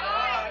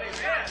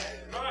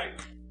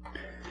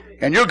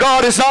 And your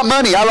God is not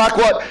money. I like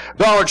what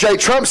Donald J.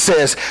 Trump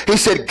says. He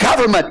said,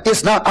 government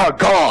is not our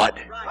God.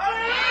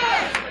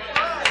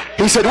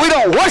 He said, we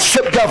don't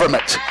worship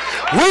government.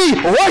 We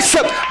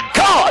worship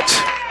God.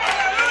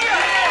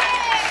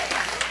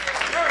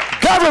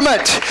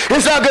 Government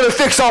is not going to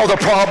fix all the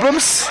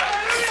problems.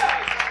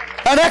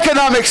 An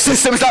economic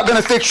system is not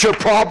going to fix your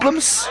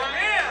problems.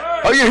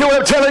 Are you hear what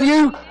I'm telling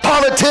you?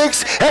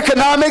 Politics,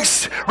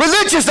 economics,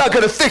 religion's not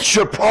going to fix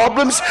your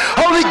problems.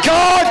 Only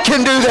God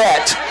can do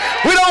that.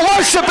 We don't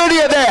worship any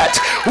of that.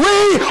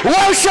 We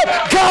worship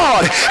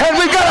God, and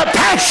we've got a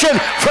passion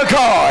for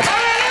God.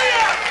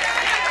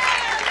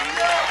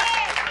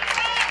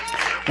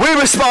 We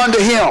respond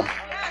to Him.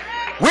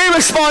 We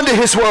respond to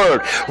His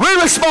Word. We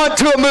respond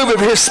to a move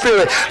of His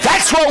Spirit.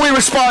 That's what we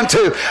respond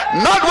to,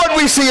 not what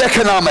we see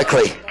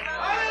economically.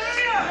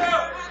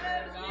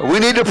 We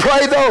need to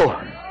pray,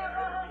 though.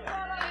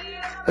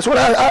 That's what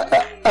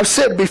I've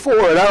said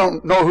before, and I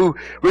don't know who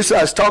recently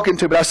I was talking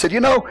to, but I said,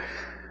 you know,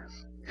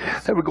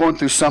 they were going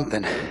through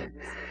something.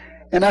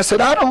 And I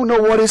said, I don't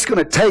know what it's going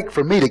to take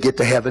for me to get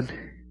to heaven.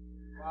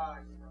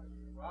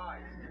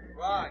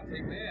 Right.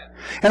 Amen.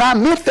 And I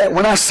meant that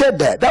when I said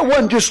that. That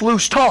wasn't just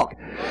loose talk.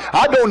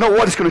 I don't know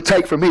what it's going to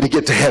take for me to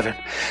get to heaven.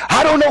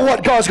 I don't know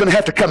what God's going to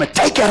have to come and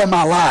take out of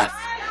my life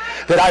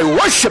that I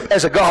worship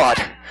as a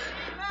God.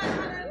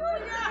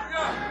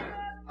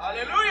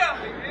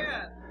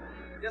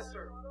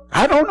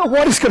 I don't know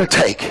what it's going to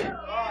take.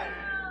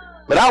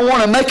 But I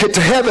want to make it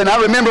to heaven. I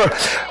remember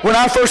when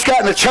I first got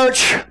in the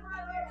church,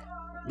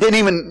 didn't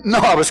even know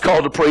I was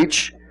called to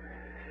preach.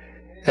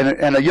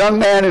 And a young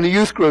man in a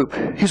youth group,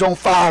 he's on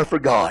fire for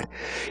God.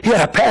 He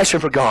had a passion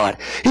for God.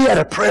 He had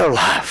a prayer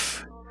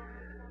life.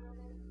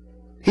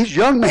 He's a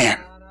young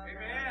man.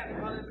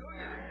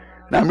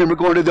 And I remember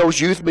going to those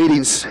youth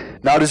meetings,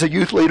 not as a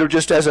youth leader,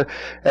 just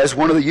as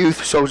one of the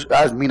youth. So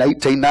I mean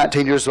 18,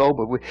 19 years old,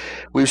 but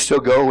we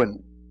still go.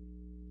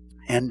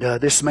 And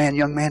this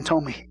young man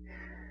told me,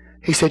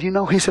 he said,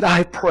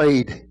 I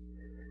prayed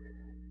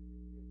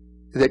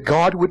that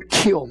God would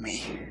kill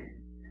me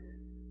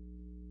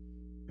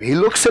He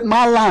looks at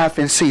my life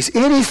and sees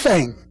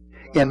anything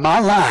in my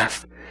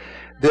life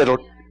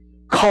that'll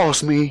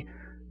cause me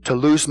to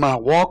lose my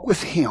walk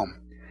with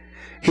Him.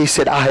 He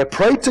said, I have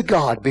prayed to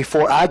God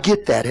before I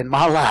get that in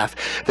my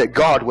life that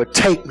God would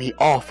take me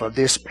off of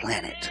this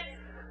planet.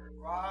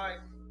 Right.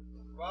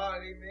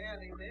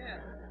 Amen.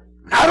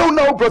 I don't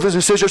know, brothers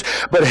and sisters,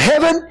 but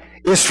heaven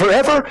is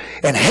forever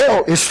and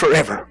hell is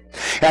forever.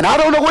 And I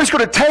don't know what it's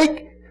going to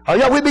take. Are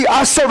y'all with me?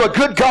 I serve a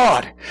good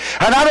God.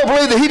 And I don't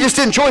believe that He just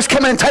enjoys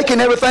coming and taking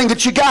everything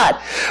that you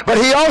got. But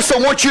He also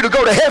wants you to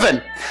go to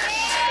heaven.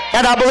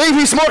 And I believe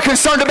He's more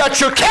concerned about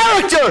your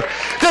character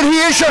than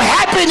He is your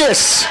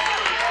happiness.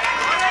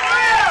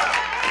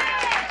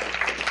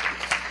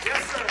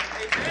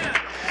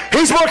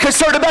 He's more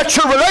concerned about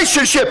your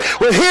relationship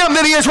with Him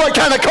than He is what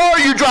kind of car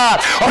you drive,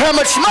 or how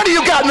much money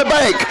you got in the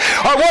bank,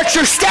 or what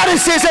your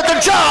status is at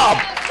the job.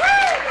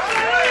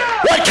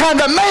 What kind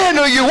of man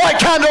are you? What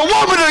kind of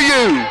woman are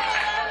you?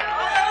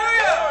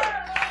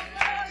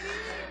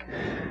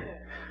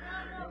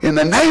 In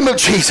the name of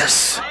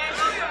Jesus.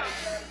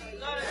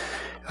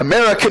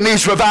 America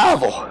needs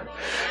revival.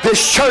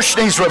 This church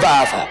needs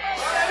revival.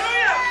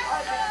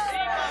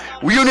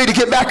 You need to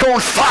get back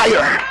on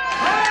fire.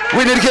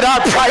 We need to get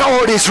our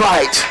priorities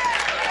right.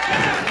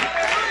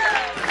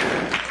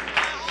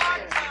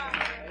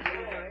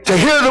 To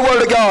hear the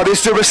Word of God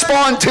is to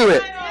respond to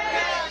it,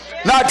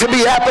 not to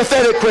be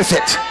apathetic with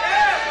it.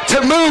 To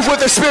move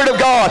with the Spirit of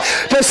God.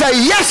 To say,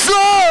 yes,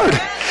 Lord,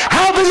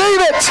 I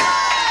believe it.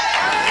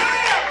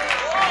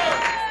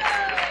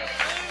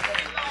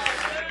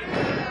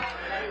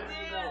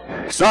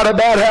 It's not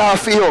about how I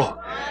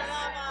feel.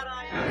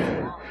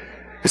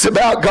 It's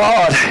about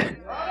God.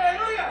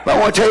 But I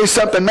want to tell you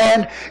something,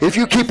 man. If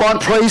you keep on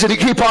praising, you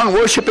keep on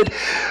worshiping,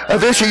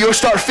 eventually you'll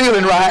start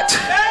feeling right.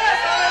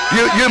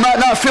 You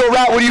might not feel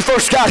right when you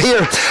first got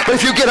here, but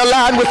if you get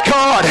aligned with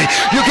God,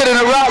 you get in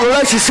a right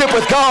relationship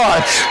with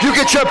God, you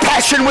get your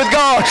passion with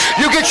God,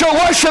 you get your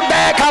worship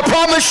back, I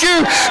promise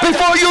you,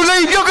 before you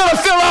leave, you're going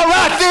to feel all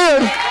right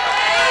then.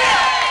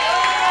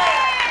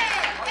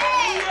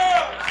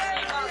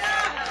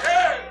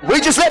 We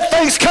just let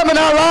things come in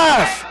our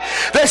life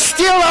that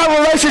steal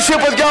our relationship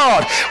with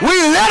God. We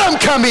let them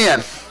come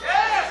in.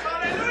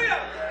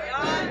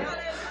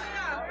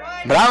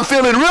 But I'm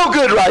feeling real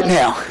good right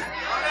now.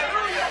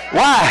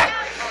 Why?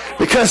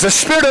 Because the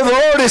Spirit of the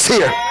Lord is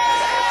here.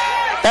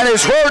 And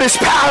His Word is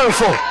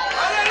powerful.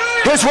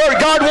 His Word,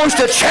 God wants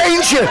to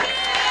change you.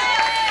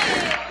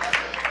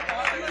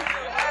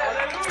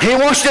 He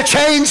wants to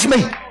change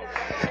me.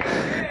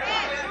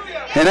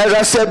 And as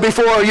I said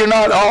before, you're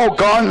not all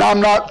gone.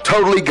 I'm not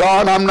totally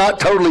gone. I'm not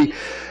totally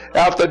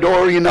out the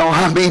door,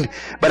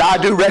 but I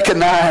do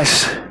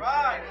recognize.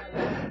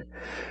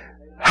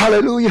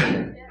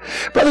 Hallelujah.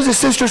 Brothers and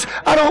sisters,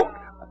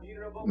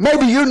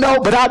 maybe you know,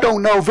 but I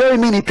don't know very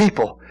many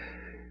people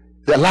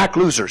that like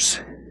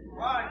losers.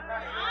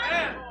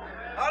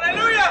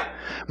 Hallelujah.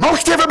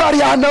 Most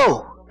everybody I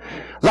know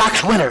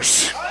likes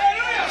winners.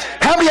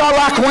 How many of y'all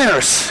like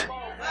winners?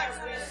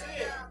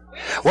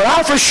 Well,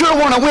 I for sure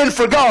want to win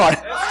for God.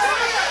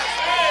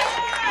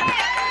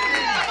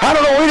 I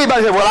don't know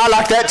anybody that, well, I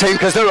like that team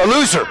because they're a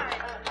loser.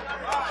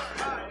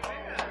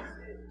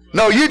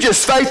 No, you're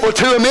just faithful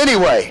to them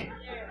anyway.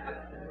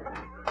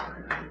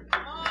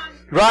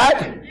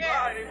 Right?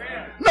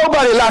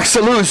 Nobody likes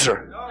a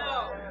loser.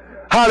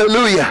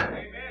 Hallelujah.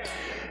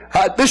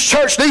 This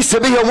church needs to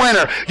be a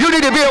winner. You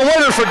need to be a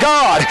winner for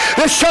God.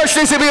 This church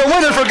needs to be a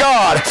winner for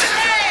God.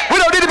 We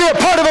don't need to be a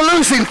part of a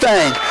losing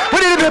thing. We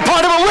need to be a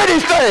part of a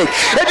winning thing.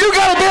 And you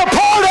got to be a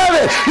part of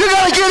it. You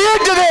got to get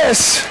into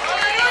this.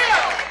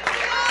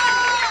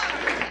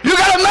 You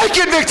got to make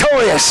it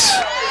victorious.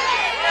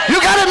 You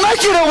got to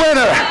make it a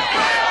winner.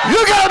 You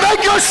got to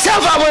make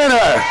yourself a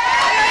winner.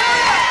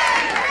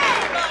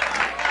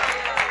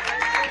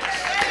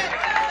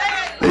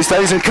 These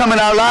things that come in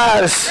our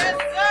lives,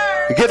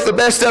 it gets the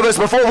best of us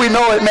before we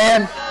know it,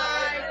 man.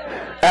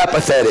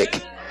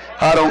 Apathetic.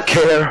 I don't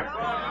care.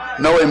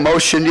 No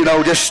emotion,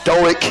 just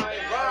stoic.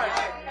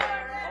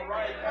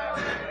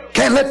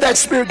 Can't let that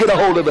spirit get a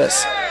hold of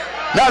us.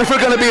 Not if we're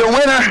going to be a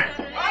winner.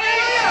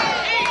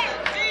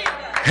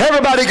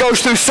 Everybody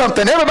goes through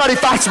something. Everybody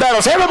fights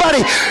battles.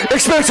 Everybody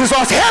experiences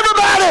loss.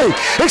 Everybody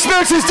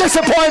experiences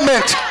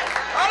disappointment.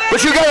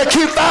 But you got to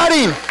keep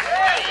fighting.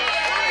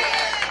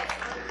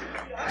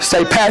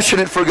 Stay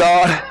passionate for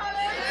God.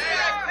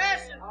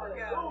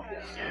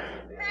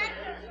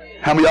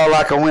 How many of y'all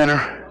like a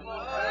winner?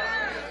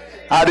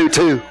 I do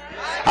too.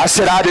 I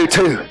said I do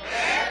too.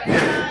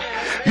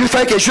 You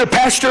think as your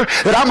pastor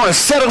that I'm going to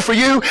settle for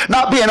you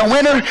not being a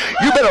winner?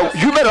 You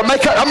better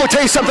make up. I'm going to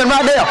tell you something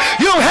right now.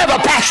 You don't have a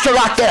pastor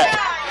like that.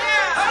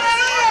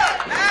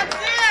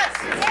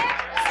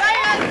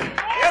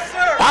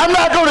 I'm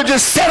not going to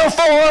just settle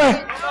for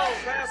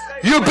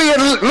you being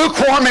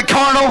lukewarm and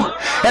carnal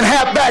and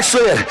half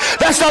backslid.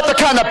 That's not the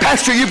kind of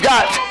pastor you've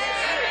got.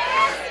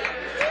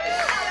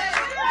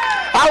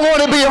 I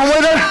want to be a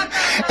winner.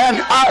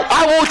 And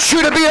I want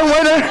you to be a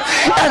winner.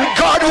 And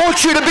God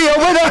wants you to be a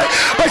winner.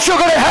 But you're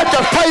going to have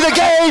to play the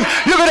game.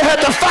 You're going to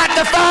have to fight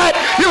the fight.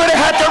 You're going to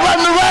have to run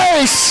the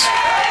race.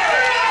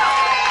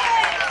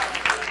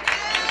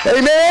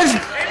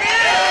 Amen.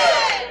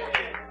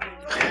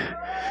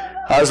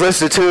 I was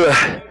listening to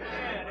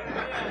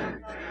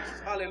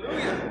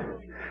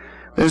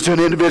an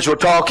individual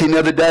talking the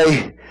other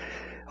day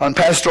on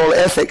pastoral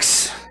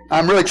ethics.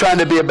 I'm really trying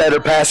to be a better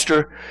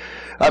pastor.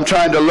 I'm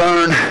trying to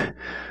learn.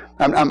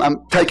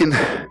 I'm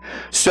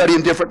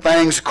studying different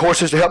things,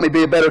 courses to help me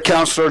be a better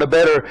counselor and a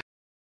better,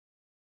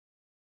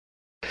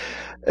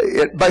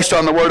 based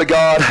on the Word of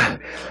God,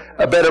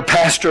 a better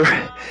pastor.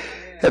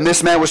 And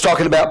this man was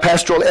talking about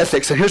pastoral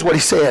ethics, and here's what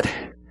he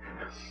said.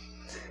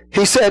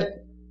 He said,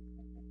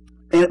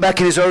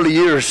 back in his early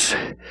years,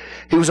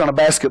 he was on a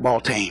basketball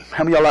team.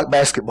 How many of y'all like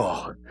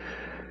basketball?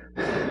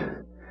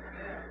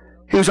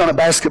 He was on a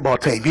basketball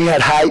team. He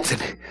had height,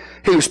 and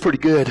he was pretty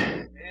good.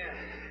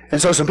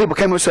 And so some people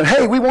came up and said,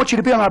 hey, we want you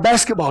to be on our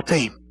basketball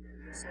team.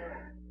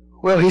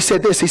 Well, he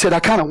said this. He said,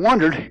 I kind of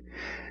wondered.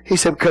 He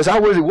said, because I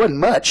really wasn't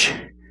much.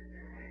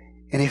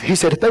 And he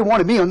said, if they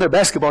wanted me on their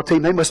basketball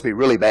team, they must be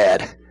really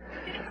bad.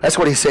 That's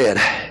what he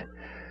said.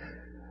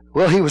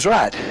 Well, he was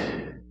right.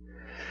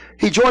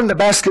 He joined the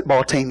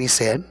basketball team, he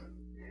said.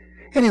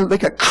 And they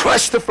got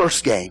crushed the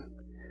first game.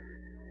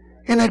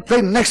 And they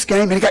played the next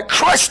game, and he got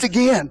crushed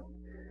again.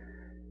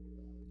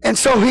 And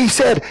so he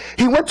said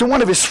he went to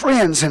one of his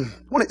friends, and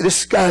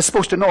this guy is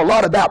supposed to know a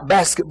lot about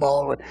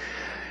basketball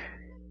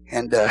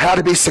and how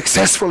to be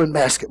successful in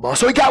basketball.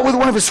 So he got with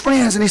one of his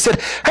friends, and he said,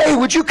 hey,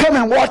 would you come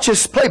and watch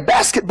us play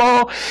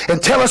basketball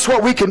and tell us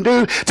what we can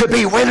do to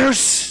be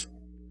winners?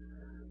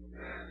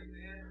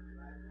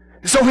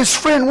 So his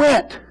friend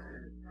went,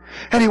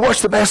 and he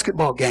watched the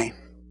basketball game.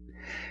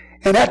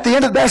 And at the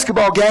end of the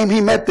basketball game, he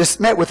met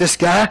with this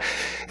guy,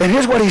 and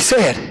here's what he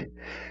said.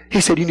 He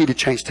said, you need to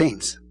change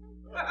teams.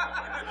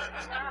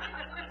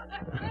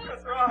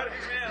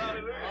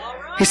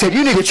 He said,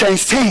 you need to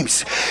change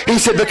teams. He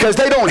said, because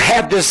they don't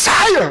have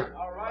desire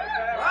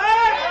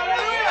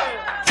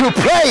to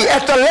play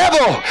at the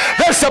level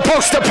they're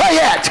supposed to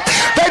play at.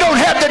 They don't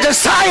have the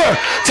desire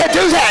to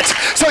do that.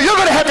 So you're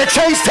going to have to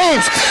change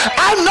teams.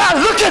 I'm not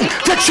looking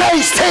to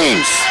change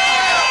teams.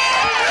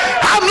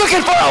 I'm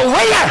looking for a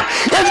winner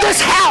in this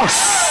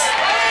house.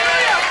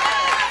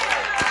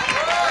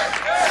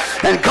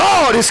 And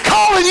God is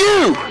calling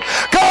you.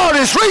 God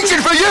is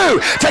reaching for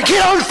you to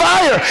get on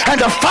fire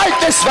and to fight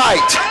this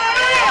fight.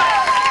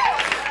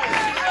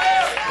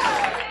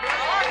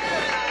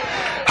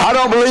 I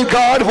don't believe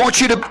God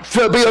wants you to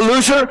be a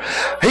loser.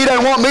 He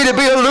doesn't want me to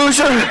be a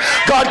loser.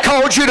 God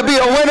called you to be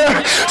a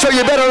winner. So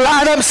you better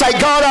line up and say,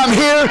 God, I'm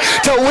here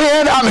to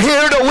win. I'm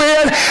here to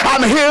win.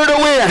 I'm here to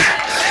win.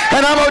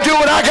 And I'm going to do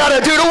what I got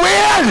to do to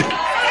win.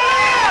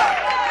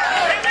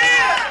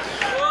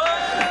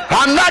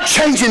 I'm not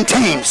changing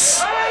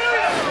teams.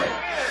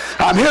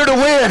 I'm here to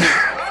win.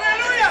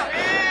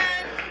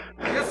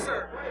 Yes,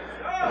 sir.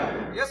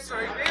 Yes, sir.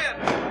 Amen.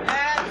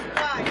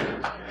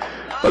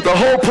 But the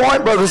whole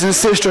point, brothers and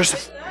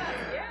sisters,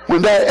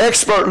 when that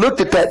expert looked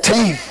at that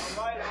team,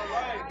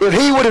 if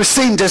he would have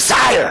seen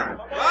desire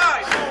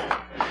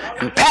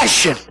and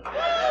passion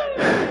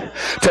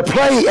to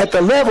play at the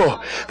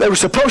level they were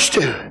supposed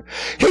to,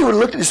 he would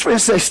have looked at his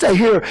friends and say, stay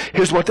here,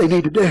 here's what they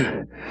need to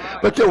do.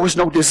 But there was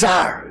no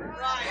desire.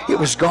 It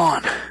was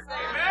gone.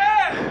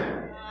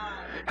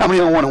 How many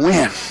of you want to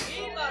win?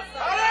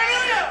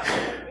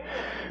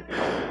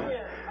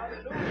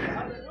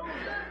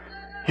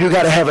 You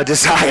got to have a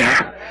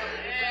desire.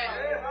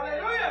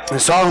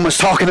 And Solomon's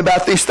talking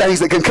about these things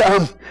that can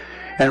come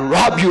and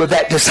rob you of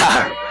that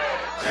desire.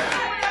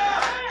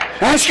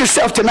 Ask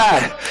yourself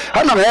tonight.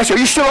 I'm not going to ask you, are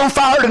you still on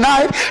fire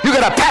tonight? You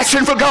got a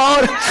passion for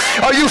God?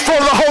 Are you full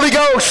of the Holy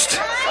Ghost?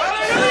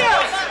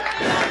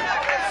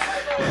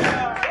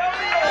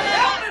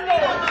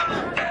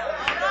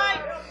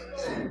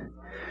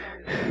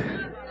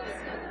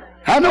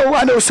 I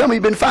know some of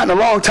you have been fighting a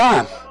long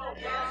time.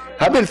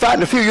 I've been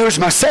fighting a few years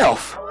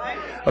myself.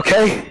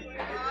 Okay?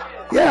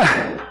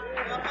 Yeah.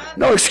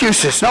 No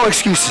excuses. No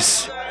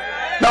excuses.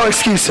 No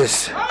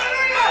excuses.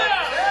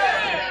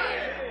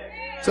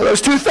 So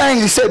those two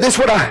things, he said, this is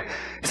what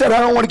he said,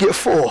 I don't want to get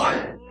full.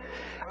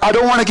 I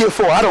don't want to get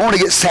full. I don't want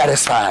to get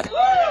satisfied.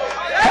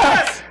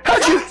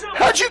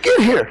 How'd you get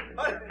here?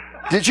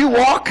 Did you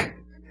walk?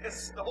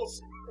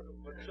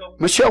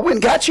 Michelle went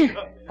and got you?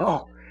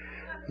 Oh.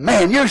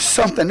 Man, you're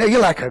something.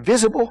 You're like a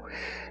visible.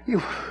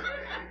 You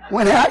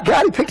went out,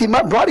 got him, picked him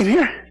up, brought him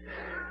here.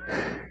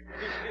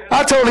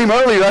 I told him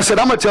earlier, I said,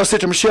 I'm going to tell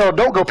Sister Michelle,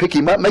 don't go pick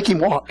him up, make him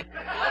walk.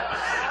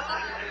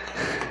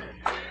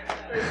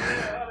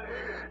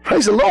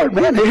 Praise the Lord,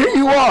 man. Here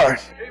you are.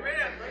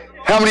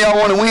 How many of y'all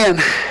want to win?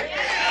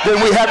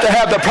 Then we have to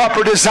have the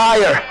proper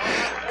desire.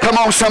 Come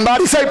on,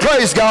 somebody say,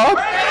 praise God.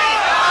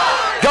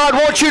 God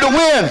wants you to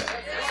win.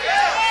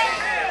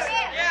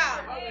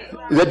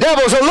 The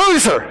devil's a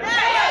loser.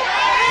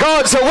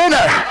 God's a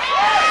winner.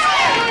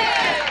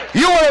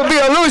 You want to be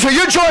a loser,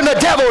 you join the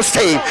devil's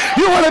team.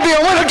 You want to be a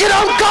winner, get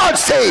on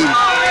God's team.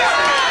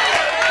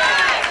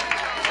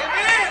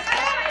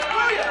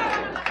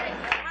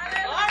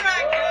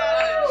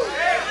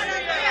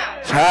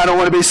 I don't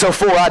want to be so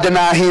poor I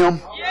deny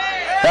him.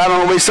 I don't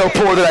want to be so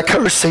poor that I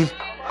curse him.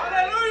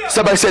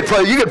 Somebody said,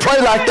 pray. You can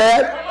pray like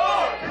that.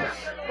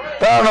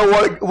 But I don't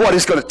know what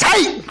it's going to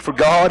take for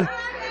God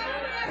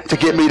to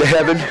get me to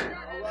heaven.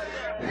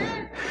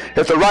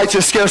 If the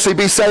righteous scarcely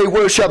be saved,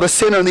 where shall the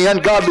sinner and the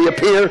ungodly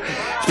appear?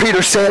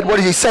 Peter said, what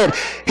did he say?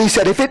 He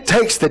said, if it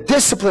takes the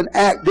disciplined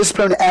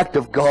act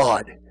of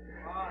God,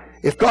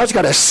 if God's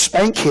got to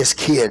spank his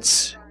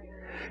kids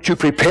to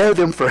prepare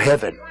them for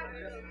heaven,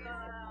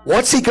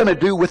 what's he going to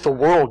do with the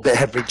world that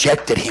have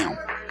rejected him?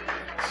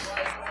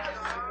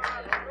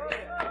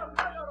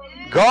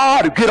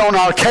 God will get on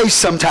our case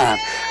sometime.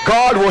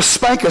 God will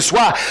spank us.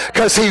 Why?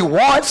 Because he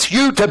wants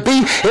you to be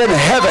in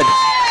heaven.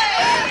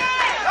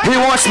 He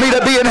wants me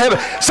to be in heaven.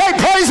 Say,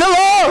 praise the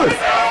Lord.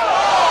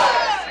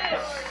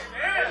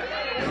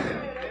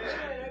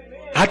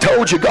 I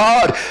told you,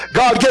 God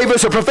gave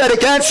us a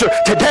prophetic answer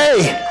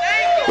today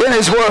in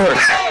his word.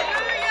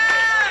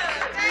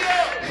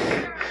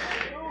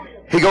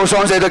 He goes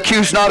on and says,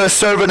 accuse not a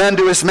servant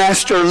unto his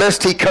master,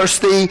 lest he curse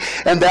thee,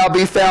 and thou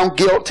be found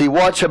guilty.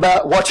 Watch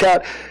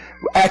out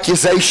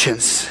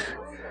accusations.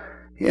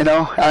 You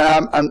know,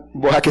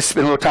 I could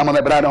spend a little time on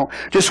that, but I don't.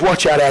 Just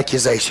watch out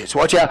accusations.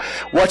 Watch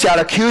out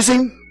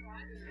accusing.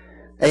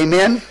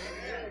 Amen.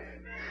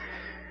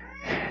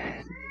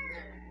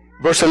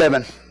 Verse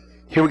 11.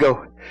 Here we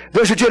go.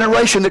 There's a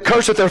generation that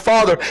curseth their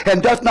father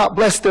and doth not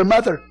bless their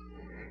mother.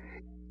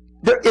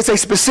 There is a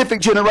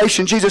specific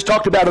generation Jesus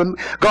talked about in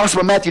the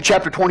Gospel of Matthew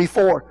chapter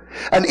 24.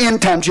 An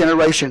end-time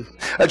generation.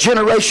 A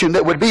generation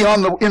that would be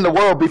in the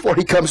world before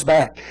he comes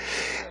back.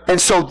 And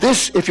so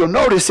this, if you'll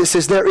notice, it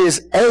says there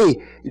is a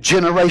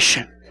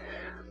generation.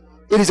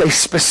 It is a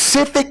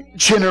specific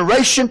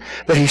generation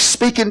that he's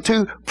speaking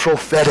to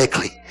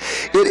prophetically.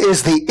 It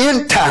is the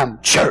end-time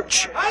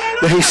church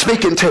that he's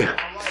speaking to.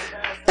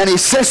 And he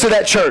says to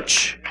that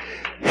church,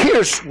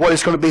 here's what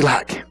it's going to be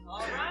like.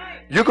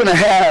 You're going to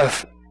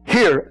have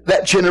here,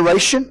 that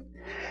generation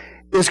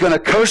is going to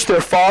curse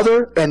their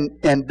father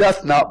and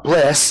doth not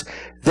bless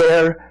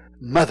their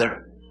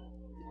mother.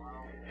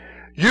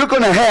 You're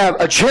going to have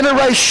a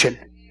generation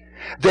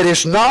that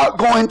is not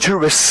going to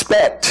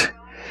respect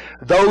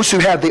those who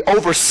have the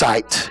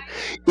oversight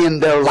in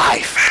their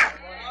life.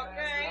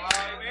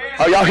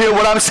 Are y'all hearing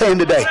what I'm saying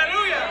today?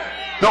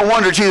 No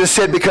wonder Jesus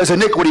said, because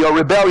iniquity or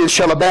rebellion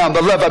shall abound,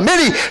 the love of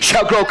many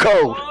shall grow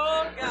cold.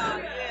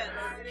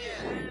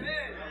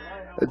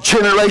 A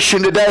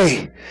generation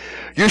today,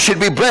 you should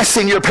be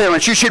blessing your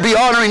parents. You should be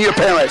honoring your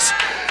parents.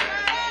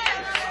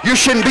 You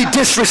shouldn't be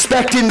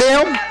disrespecting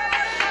them.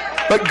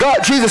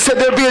 But Jesus said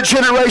there'd be a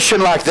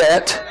generation like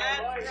that.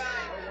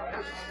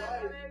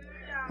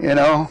 You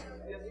know.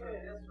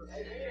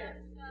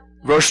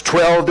 Verse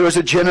 12, there is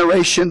a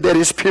generation that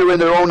is pure in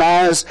their own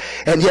eyes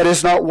and yet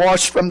is not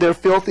washed from their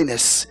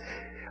filthiness.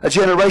 A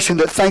generation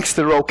that thinks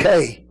they're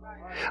okay.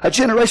 A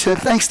generation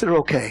that thinks they're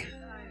okay,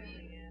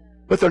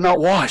 but they're not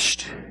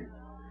washed.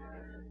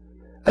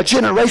 A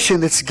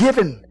generation that's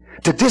given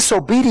to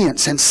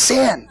disobedience and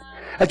sin.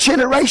 A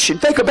generation.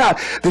 Think about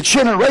the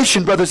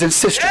generation, brothers and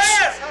sisters.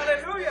 Yes,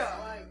 hallelujah.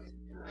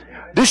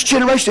 This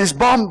generation is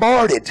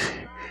bombarded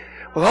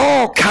with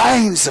all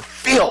kinds of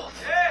filth.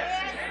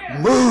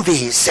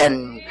 Movies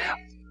and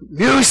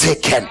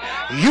music and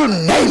you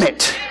name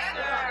it.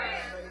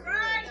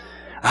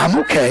 I'm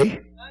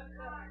okay.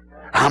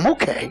 I'm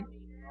okay.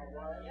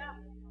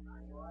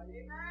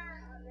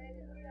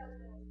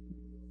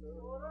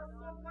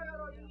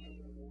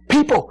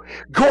 People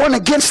going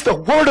against the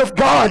Word of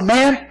God,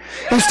 man.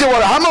 And still,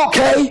 I'm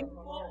okay.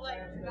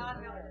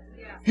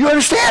 You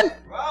understand?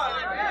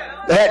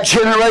 That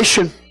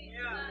generation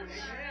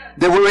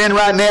that we're in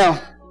right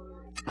now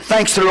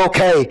thinks they're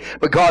okay,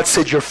 but God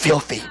said you're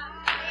filthy.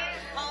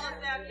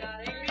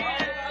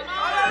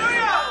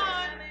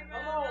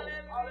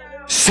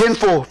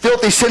 Sinful,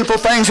 filthy, sinful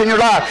things in your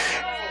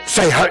life.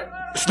 Say,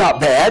 it's not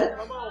bad.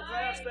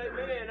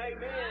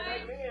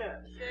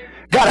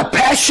 Got a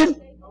passion?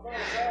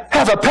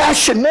 Have a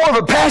passion, more of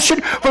a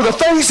passion for the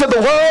things of the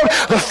world,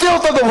 the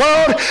filth of the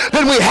world,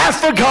 than we have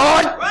for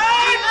God?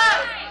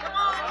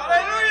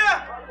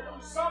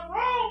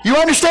 You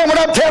understand what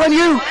I'm telling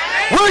you?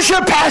 Where's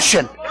your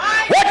passion?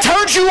 What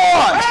turns you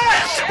on?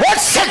 What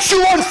sets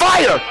you on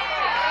fire?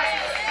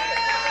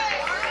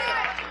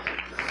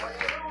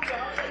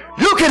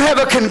 You can have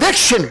a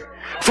conviction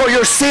for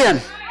your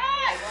sin.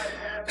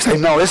 Say,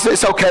 no,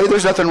 it's okay.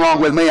 There's nothing wrong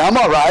with me. I'm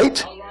all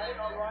right.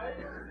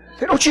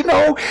 Don't you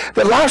know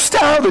the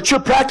lifestyle that you're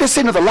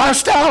practicing, or the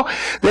lifestyle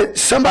that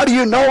somebody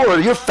you know or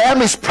your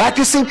family's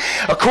practicing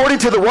according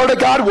to the Word of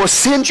God will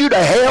send you to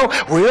hell?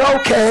 We're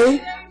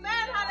okay.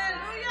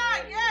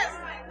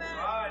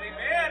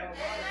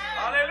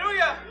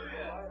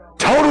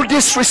 Total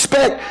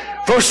disrespect.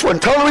 Verse 1.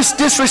 Total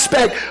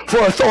disrespect for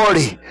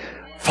authority.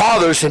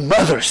 Fathers and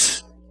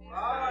mothers.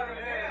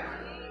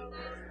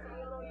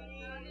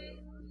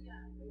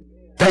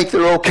 think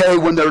they're okay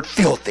when they're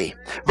filthy.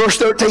 Verse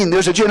 13,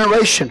 there's a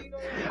generation.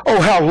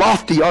 Oh, how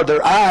lofty are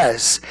their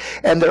eyes,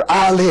 and their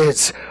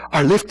eyelids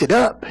are lifted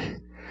up.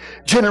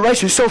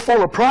 Generation so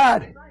full of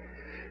pride.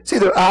 See,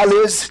 their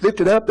eyelids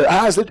lifted up, their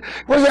eyes lifted.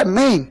 What does that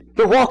mean?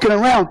 They're walking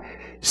around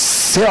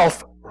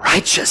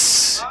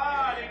self-righteous.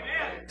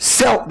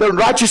 Their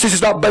righteousness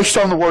is not based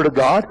on the Word of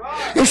God.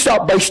 It's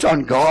not based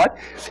on God,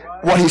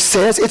 what He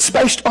says. It's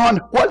based on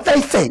what they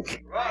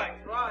think.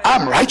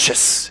 I'm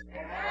righteous.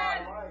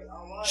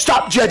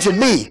 Stop judging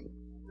me.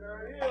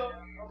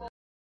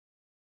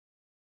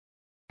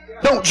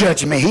 Don't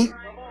judge me.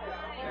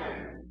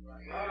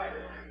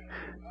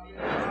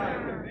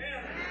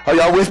 Are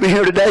y'all with me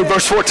here today?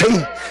 Verse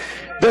 14.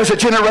 There's a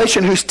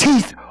generation whose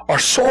teeth are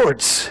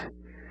swords.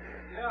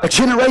 A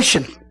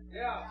generation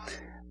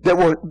that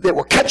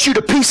will cut you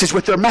to pieces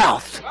with their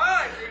mouth.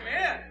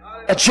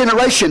 A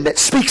generation that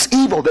speaks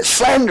evil, that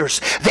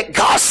slanders, that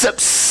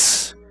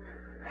gossips,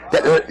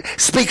 that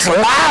speaks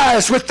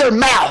lies with their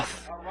mouth.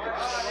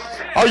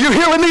 Are you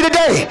hearing me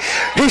today?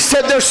 He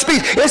said their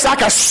speech, it's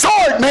like a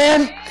sword,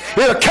 man.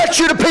 It'll cut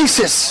you to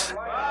pieces.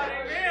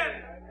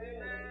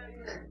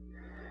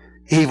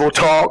 Evil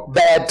talk,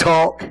 bad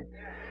talk.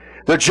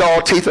 Their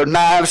jaw teeth are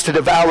knives to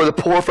devour the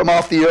poor from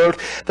off the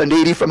earth, the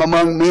needy from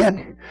among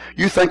men.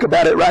 You think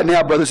about it right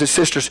now, brothers and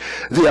sisters.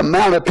 The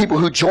amount of people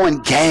who join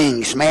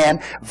gangs,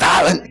 man.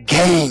 Violent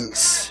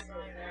gangs.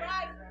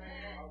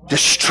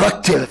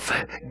 Destructive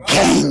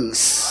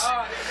gangs.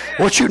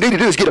 What you need to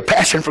do is get a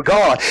passion for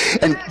God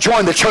and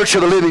join the church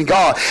of the living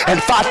God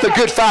and fight the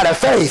good fight of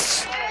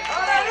faith.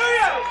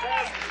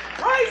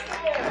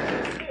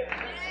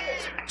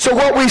 So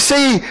what we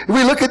see,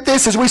 we look at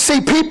this, is we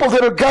see people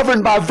that are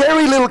governed by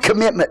very little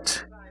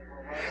commitment.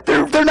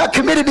 They're not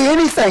committed to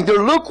anything.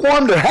 They're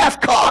lukewarm. They're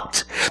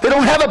half-cocked. They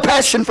don't have a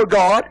passion for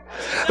God.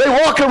 They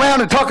walk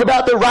around and talk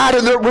about they're right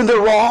and when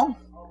they're wrong.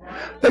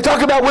 They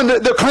talk about when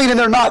they're clean and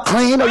they're not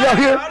clean. Are y'all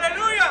here?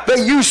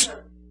 They use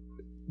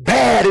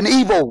bad and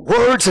evil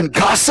words and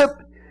gossip.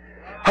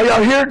 Are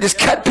y'all here? Just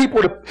cut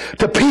people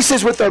to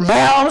pieces with their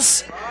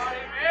mouths.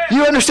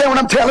 You understand what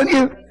I'm telling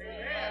you?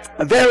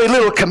 A very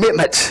little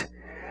commitment.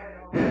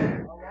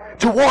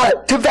 To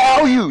what? To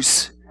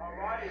values.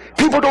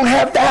 People don't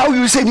have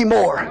values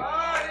anymore.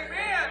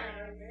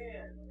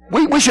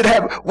 We should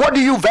have, what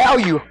do you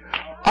value?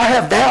 I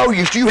have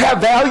values. Do you have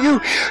value?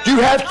 Do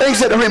you have things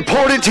that are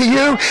important to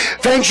you?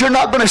 Things you're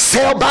not going to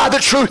sell by the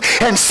truth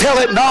and sell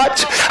it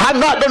not? I'm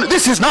not going to,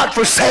 this is not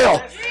for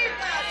sale.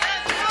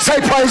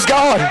 Say praise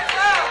God.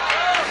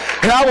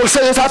 And I will say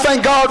this, I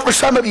thank God for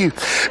some of you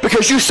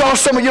because you saw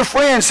some of your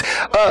friends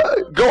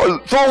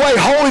throw away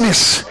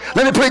holiness.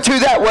 Let me put it to you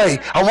that way.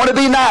 I want to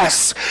be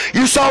nice.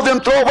 You saw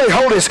them throw away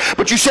holiness,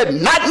 but you said,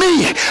 not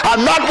me.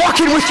 I'm not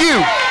walking with you.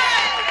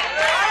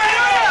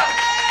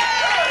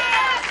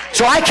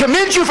 So I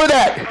commend you for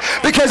that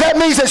because that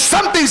means that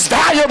something's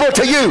valuable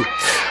to you.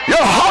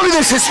 Your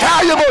holiness is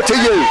valuable to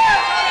you.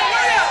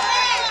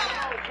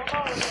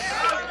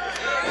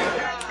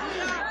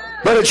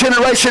 But a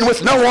generation with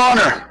no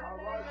honor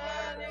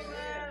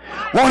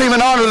won't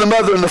even honor the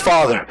mother and the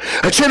father.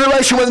 A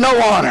generation with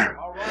no honor.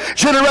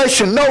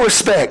 Generation, no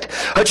respect.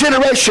 A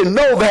generation,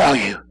 no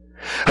value.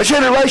 A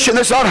generation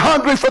that's not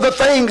hungry for the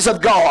things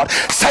of God.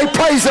 Say,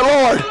 praise the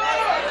Lord.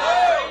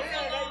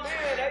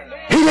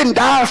 He didn't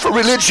die for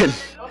religion.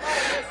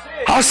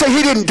 I'll say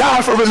He didn't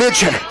die for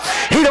religion.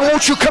 He don't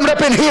want you coming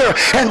up in here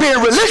and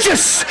being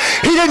religious.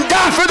 He didn't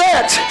die for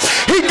that.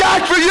 He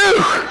died for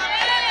you.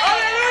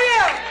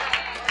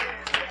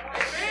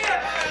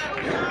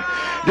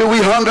 Do we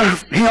hunger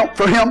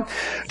for Him?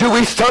 Do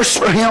we thirst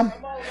for Him?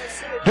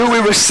 Do we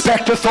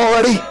respect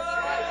authority?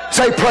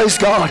 Say, praise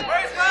God.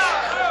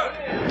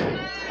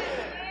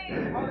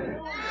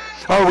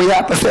 Are we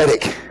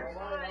apathetic?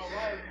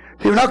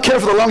 If you're not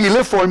careful the longer you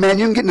live for, man,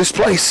 you can get in this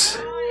place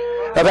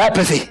of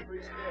apathy.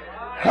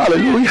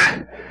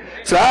 Hallelujah.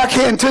 So I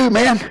can too,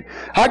 man.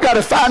 I got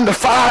to find the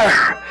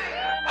fire.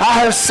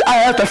 I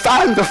have to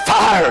find the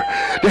fire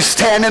to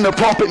stand in the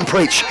pulpit and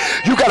preach.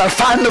 You got to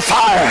find the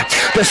fire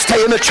to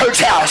stay in the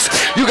church house.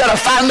 You got to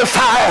find the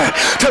fire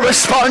to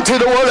respond to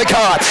the Word of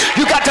God.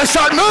 You got to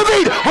start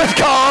moving with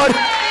God.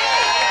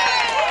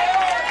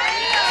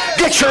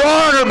 Get your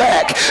honor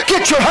back.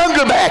 Get your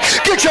hunger back.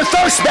 Get your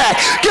thirst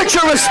back. Get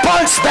your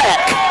response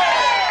back.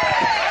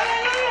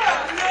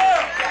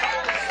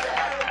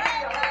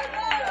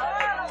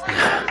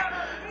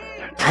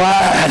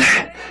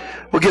 Pride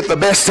will get the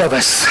best of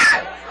us.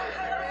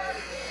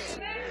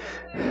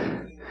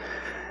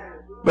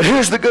 But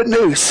here's the good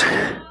news.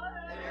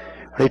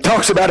 He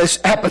talks about his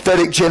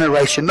apathetic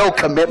generation. No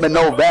commitment,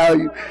 no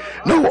value,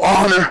 no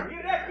honor,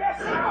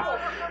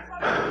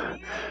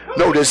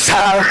 no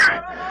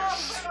desire.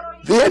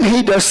 Then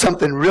he does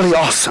something really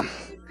awesome.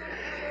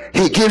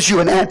 He gives you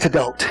an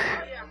antidote.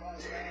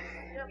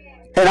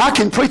 And I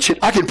can preach it.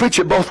 I can preach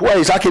it both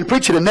ways. I can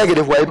preach it a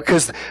negative way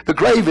because the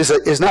grave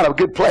is not a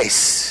good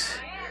place.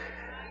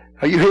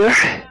 Are you here?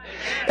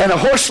 And a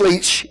horse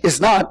leech is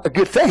not a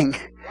good thing.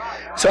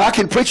 So I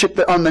can preach it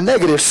on the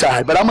negative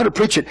side, but I'm going to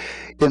preach it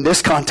in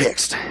this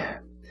context.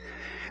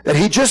 that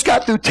he just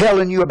got through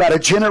telling you about a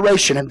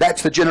generation, and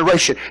that's the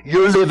generation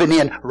you're living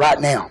in right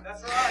now.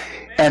 That's right.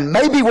 And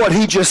maybe what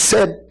he just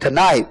said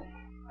tonight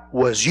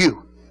was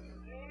you.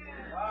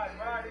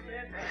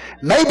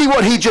 Maybe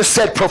what he just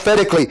said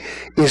prophetically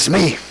is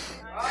me.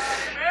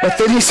 But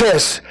then he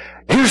says,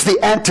 here's the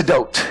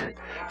antidote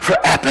for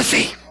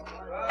apathy.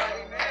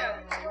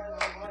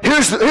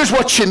 Here's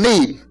what you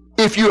need.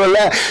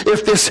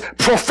 If this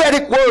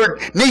prophetic word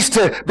needs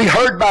to be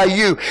heard by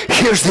you,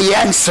 here's the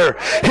answer.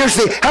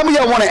 How many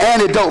of y'all want an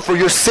antidote for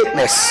your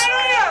sickness?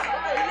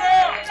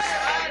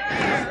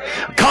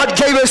 God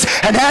gave us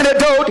an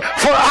antidote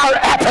for our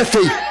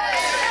apathy.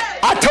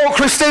 I told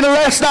Christina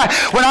last night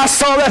when I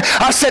saw that,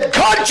 I said,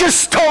 God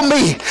just told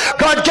me,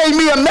 God gave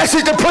me a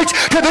message to preach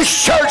to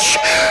this church.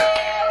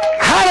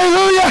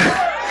 Hallelujah!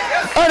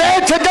 An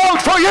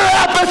antidote for your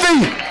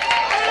apathy.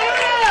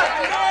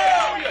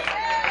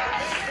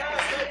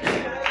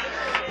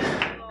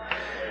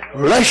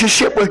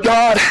 Relationship with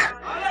God.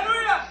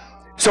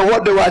 So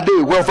what do I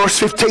do? Well, verse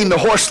 15, the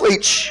horse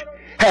leech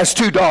has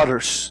 2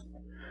 daughters.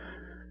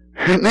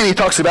 And then he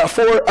talks about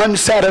 4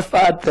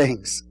 unsatisfied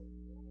things.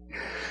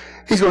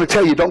 He's going to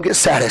tell you, don't get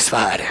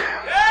satisfied.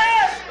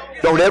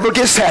 Don't ever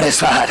get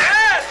satisfied.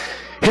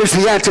 Here's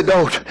the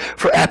antidote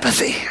for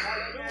apathy.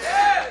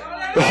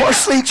 The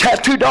horse leech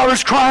had 2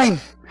 daughters crying,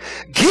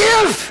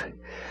 give,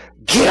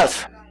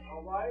 give.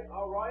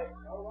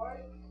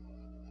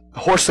 The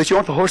horse leech, you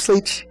know what the horse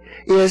leech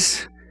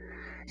is?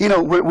 You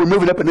know, we're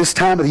moving up in this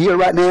time of the year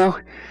right now.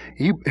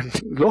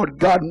 Lord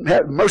God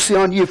have mercy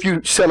on you if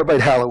you celebrate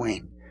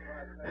Halloween.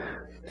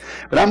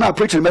 But I'm not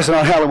preaching a message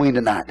on Halloween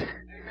tonight.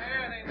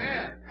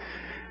 Amen.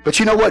 But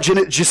you know what?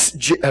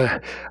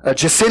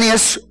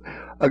 Jacinius,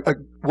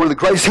 one of the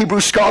greatest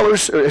Hebrew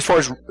scholars, as far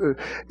as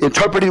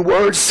interpreting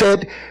words,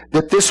 said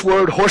that this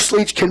word horse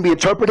leech can be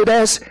interpreted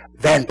as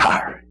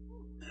vampire.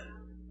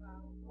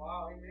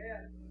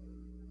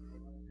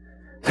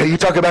 So you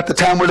talk about the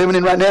time we're living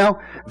in right now?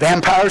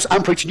 Vampires?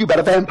 I'm preaching you about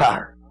a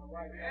vampire.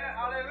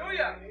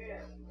 Hallelujah.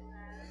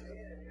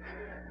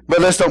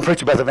 But let's don't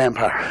preach about the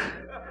vampire.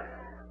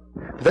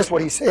 That's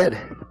what he said.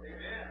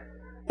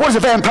 What does a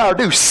vampire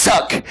do?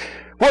 Suck.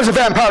 What does a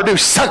vampire do?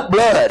 Suck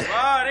blood.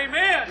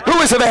 Amen. Who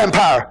is a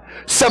vampire?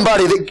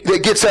 Somebody that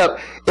gets up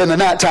in the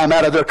nighttime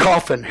out of their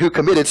coffin who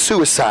committed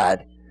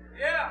suicide.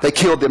 Yeah. They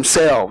killed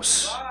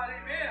themselves.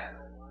 Amen.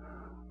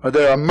 Or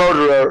they're a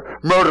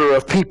murderer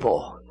of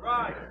people.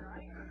 Right.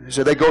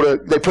 So they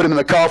put them in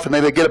the coffin,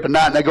 they get up at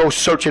night and they go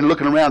searching,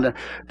 looking around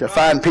to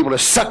find people to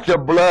suck their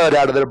blood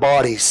out of their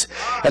bodies.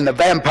 And the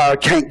vampire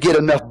can't get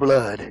enough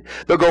blood.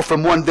 They'll go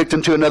from one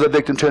victim to another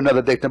victim to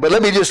another victim. But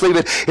let me just leave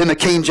it in the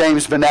King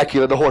James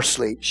vernacular, the horse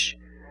leech.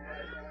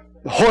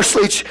 The horse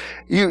leech,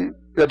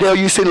 Adele,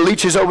 you seen the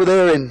leeches over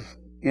there in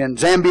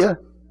Zambia?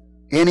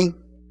 Any?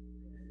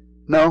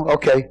 No?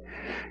 Okay.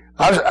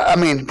 I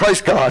mean,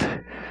 praise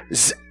God.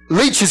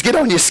 Leeches get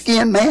on your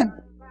skin, man.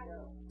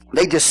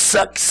 They just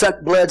suck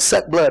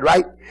blood,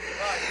 right?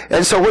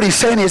 And so what he's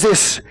saying is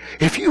this: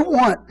 if you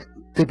want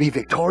to be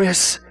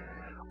victorious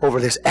over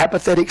this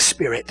apathetic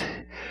spirit,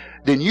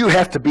 then you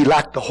have to be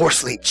like the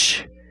horse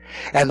leech.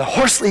 And the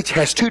horse leech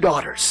has 2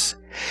 daughters.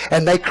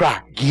 And they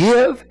cry,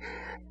 give,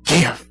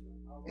 give.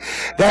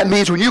 That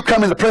means when you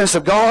come in the presence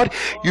of God,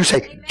 you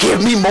say,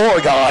 give me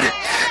more, God.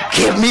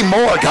 Give me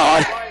more,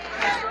 God.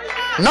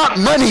 Not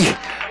money,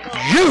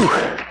 you.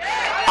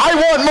 I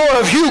want more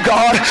of you,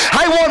 God.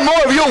 I want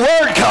more of your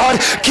word,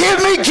 God. Give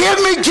me, give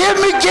me, give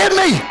me, give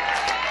me.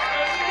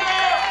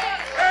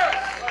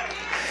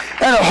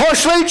 And a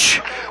horse leech,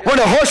 when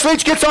a horse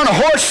leech gets on a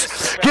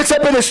horse, gets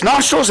up in its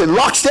nostrils and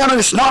locks down in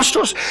its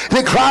nostrils, and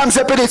it climbs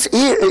up in its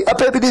ear, up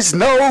in its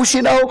nose,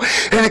 and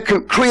it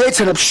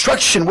creates an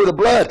obstruction with the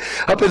blood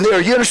up in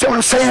there. You understand what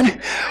I'm saying?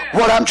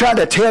 What I'm trying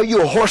to tell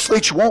you, a horse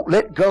leech won't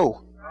let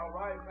go.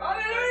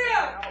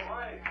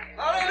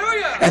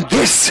 And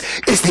this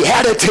is the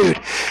attitude.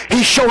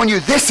 He's showing you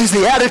this is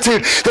the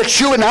attitude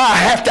that you and I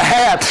have to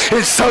have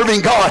in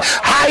serving God.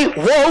 I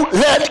won't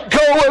let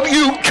go of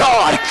you,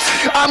 God.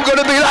 I'm going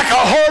to be like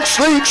a horse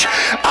leech.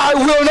 I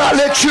will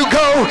not let you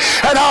go.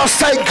 And I'll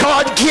say,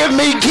 God, give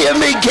me, give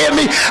me, give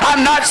me.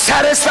 I'm not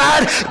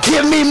satisfied.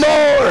 Give me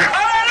more.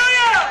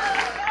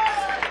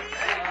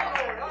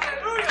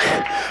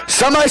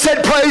 Somebody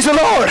said, praise the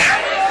Lord.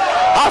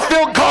 I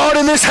feel God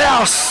in this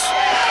house.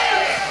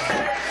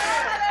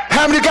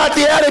 How many got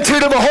the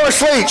attitude of a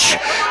horse leech?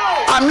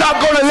 I'm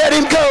not going to let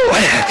him go.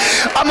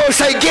 I'm going to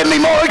say, give me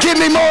more, give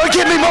me more,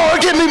 give me more,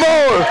 give me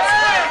more.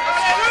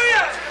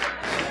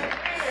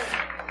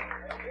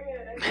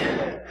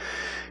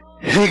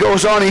 And he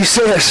goes on, he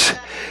says,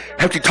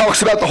 after he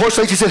talks about the horse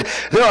leech, he says,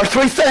 there are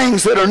 3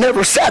 things that are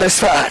never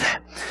satisfied.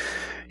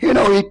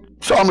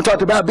 Solomon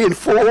talked about being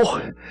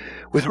full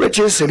with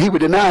riches and he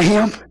would deny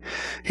him.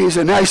 He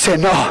said,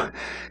 no.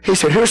 He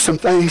said, here's some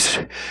things,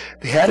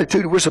 the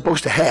attitude we're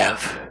supposed to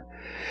have.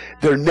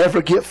 They'll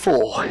never get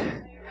full.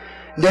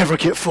 Never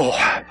get full.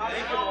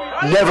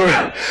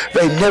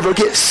 They never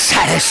get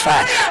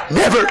satisfied.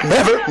 Never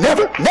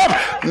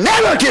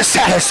get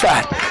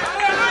satisfied.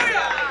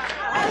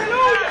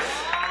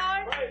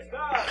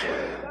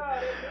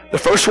 The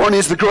first one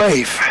is the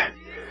grave.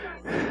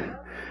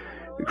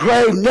 The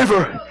grave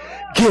never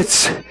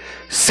gets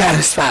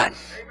satisfied.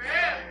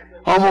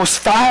 Almost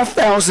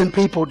 5,000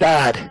 people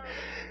died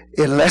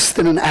in less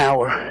than an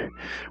hour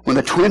when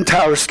the Twin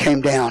Towers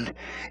came down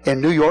in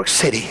New York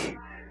City.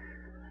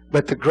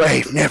 But the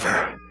grave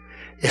never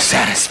is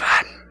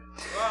satisfied.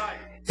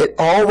 It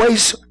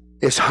always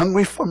is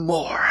hungry for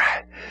more.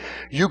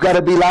 You got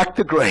to be like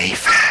the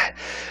grave.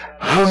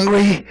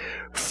 Hungry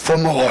for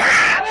more.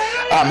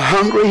 I'm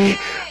hungry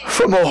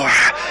for more.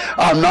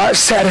 I'm not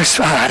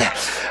satisfied.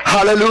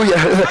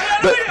 Hallelujah.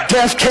 But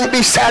death can't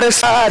be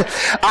satisfied.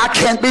 I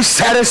can't be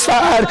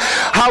satisfied.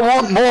 I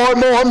want more and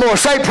more and more.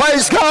 Say,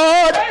 praise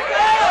God.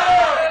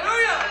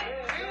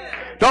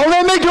 Don't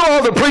let me do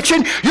all the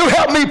preaching. You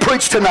help me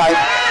preach tonight.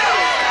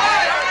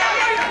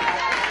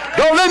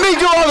 Don't let me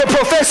do all the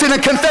professing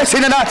and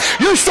confessing tonight.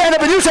 You stand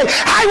up and you say,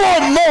 I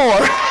want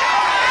more.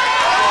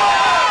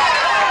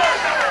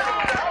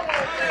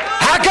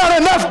 I got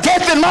enough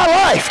death in my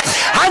life.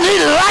 I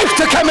need life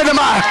to come into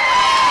my...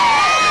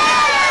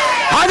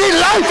 I need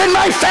life in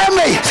my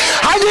family.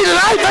 I need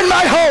life in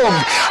my home.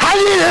 I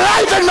need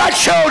life in my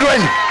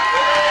children.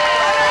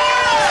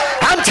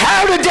 I'm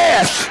tired of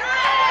death.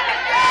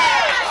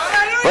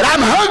 But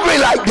I'm hungry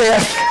like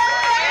death.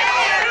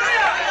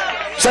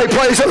 Say,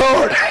 praise the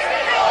Lord.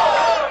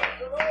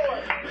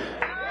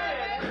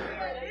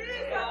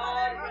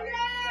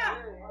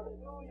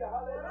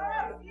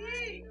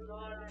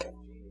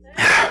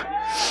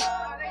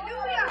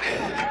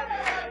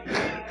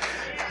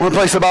 One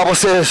place the Bible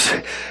says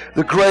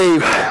the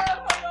grave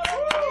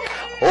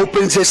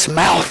opens its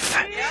mouth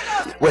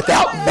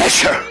without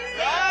measure.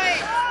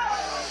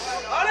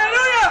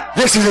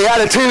 This is the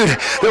attitude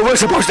that we're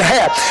supposed to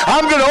have.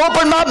 I'm going to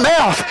open my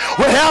mouth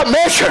without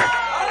measure.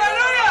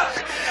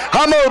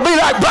 I'm going to be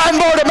like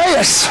blind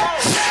Bartimaeus.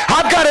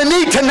 I've got a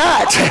need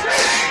tonight,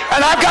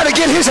 and I've got to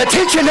get his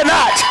attention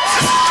tonight.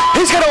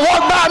 He's going to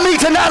walk by me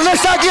tonight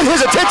unless I get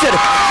his attention.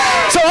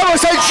 So I'm going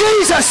to say,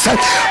 Jesus,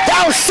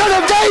 thou son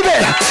of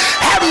David,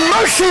 have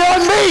mercy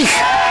on me.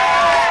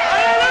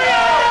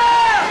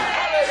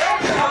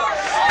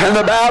 And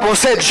the Bible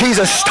said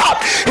Jesus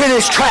stopped in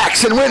his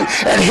tracks and went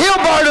and healed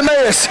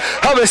Bartimaeus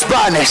of his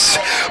blindness.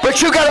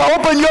 But you got to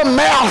open your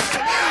mouth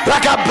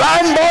like a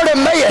blind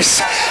Bartimaeus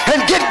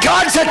and get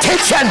God's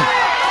attention.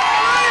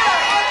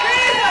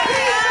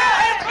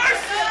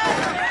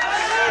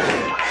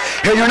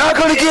 And you're not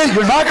going to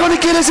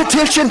get his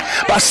attention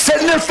by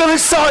sitting there feeling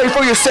sorry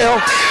for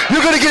yourself.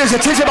 You're going to get his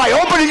attention by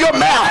opening your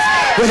mouth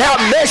without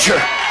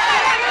measure.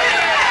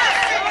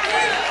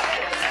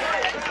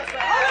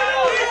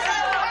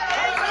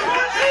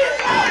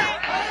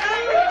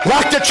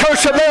 Like the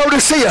church of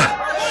Laodicea,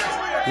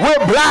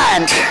 we're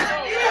blind.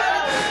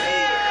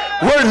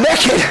 We're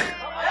naked.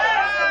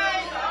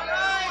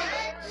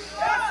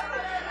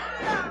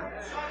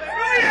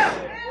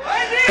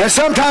 And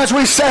sometimes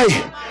we say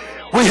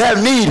we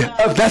have need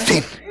of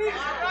nothing.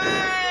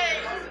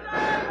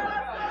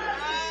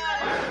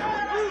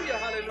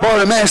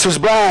 Bartimaeus was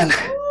blind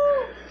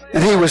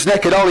and he was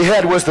naked. All he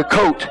had was the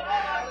coat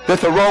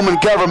that the Roman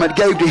government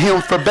gave to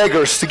him for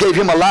beggars, to give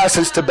him a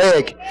license to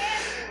beg.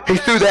 He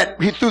threw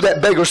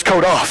that beggar's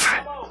coat off.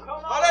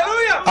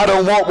 I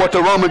don't want what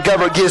the Roman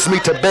government gives me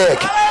to beg.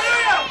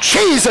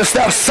 Jesus,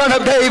 thou son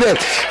of David,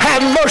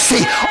 have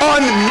mercy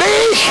on me.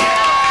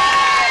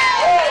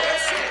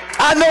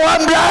 I know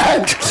I'm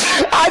blind.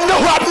 I know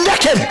I'm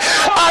naked.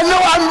 I know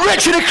I'm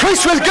rich and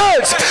increased with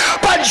goods.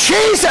 But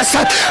Jesus,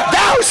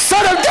 thou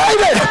son of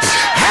David,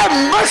 have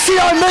mercy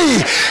on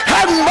me.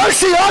 Have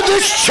mercy on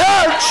this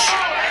church.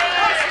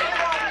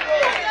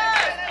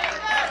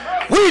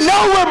 We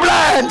know we're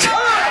blind.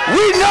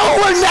 We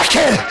know we're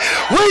naked.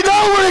 We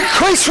know we're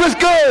increased with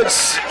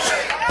goods.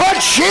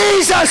 But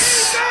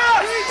Jesus,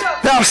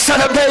 thou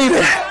son of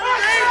David,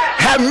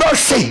 have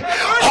mercy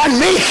on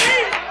me.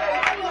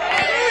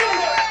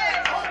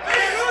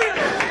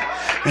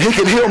 He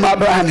can heal my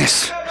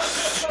blindness.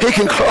 He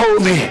can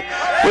clothe me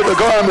with the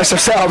garments of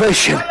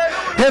salvation.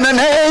 In the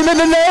name, in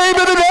the name,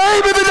 in the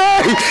name, in the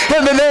name,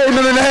 in the name,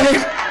 in the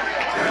name.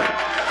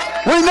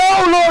 We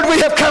know, Lord, we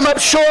have come up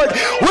short.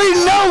 We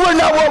know we're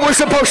not what we're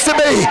supposed to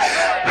be.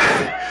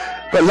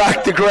 But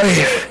like the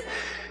grave,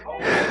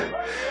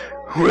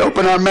 we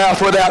open our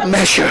mouth without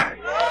measure.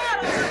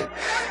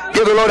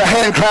 Give the Lord a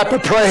hand clap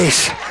of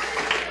praise.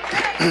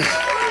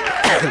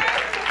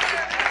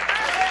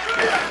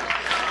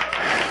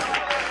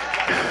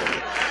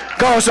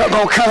 God's not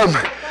going to come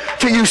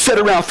till you sit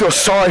around and feel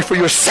sorry for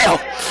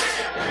yourself.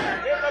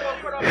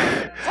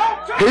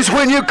 It's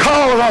when you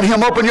call on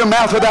him, open your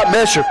mouth without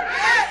measure.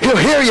 He'll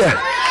hear you.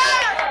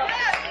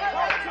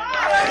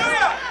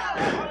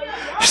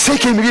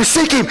 Seek him. If you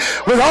seek him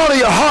with all of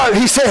your heart,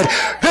 he said,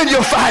 then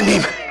you'll find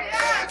him.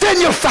 Then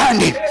you'll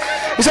find him.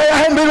 You say, I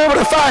haven't been able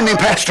to find him,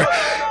 Pastor.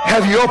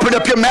 Have you opened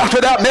up your mouth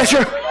without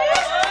measure?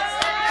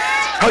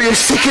 Are you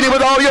seeking him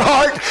with all your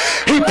heart?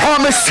 He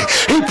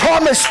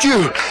promised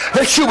you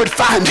that you would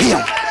find him.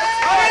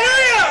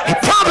 He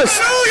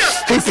promised.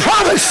 He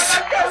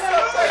promised.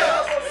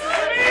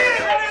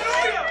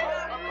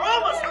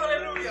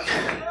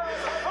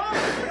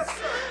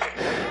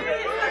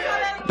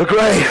 The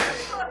grave.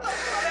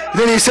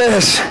 Then he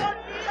says,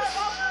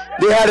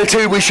 the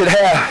attitude we should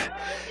have.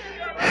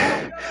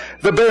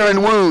 The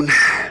barren wound.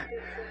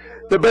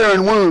 The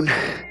barren wound.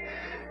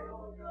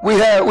 We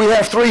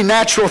have three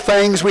natural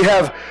things. We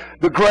have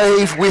the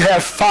grave. We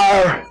have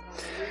fire.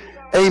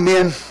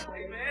 Amen.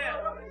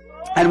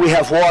 And we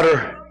have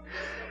water.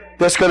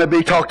 That's going to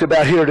be talked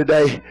about here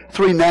today.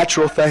 Three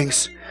natural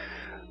things.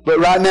 But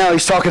right now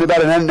he's talking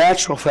about an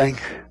unnatural thing.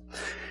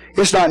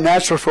 It's not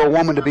natural for a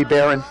woman to be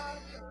barren.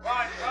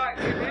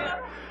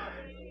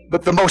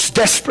 But the most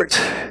desperate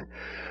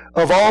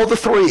of all the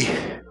three,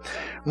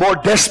 more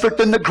desperate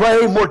than the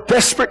grave, more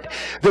desperate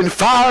than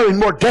fire, and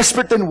more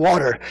desperate than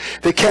water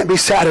that can't be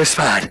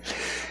satisfied,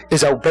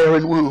 is a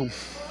barren womb.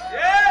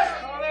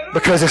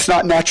 Because it's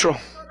not natural.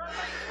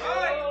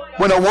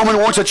 When a woman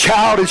wants a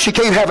child and she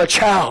can't have a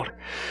child,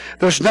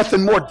 there's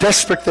nothing more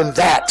desperate than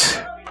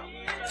that.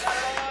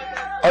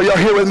 Are y'all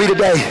here with me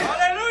today?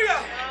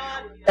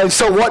 And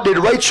so what did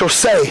Rachel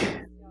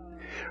say?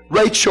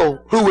 Rachel,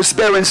 who was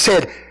barren,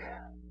 said,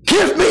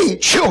 "Give me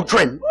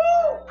children,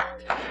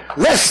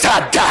 lest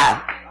I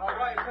die."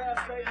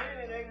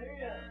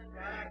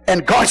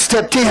 And God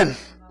stepped in.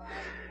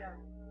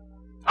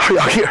 Are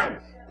y'all here?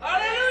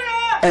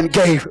 And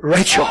gave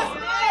Rachel.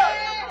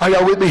 Are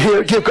y'all with me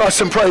here? Give God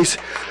some praise.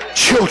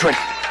 Children.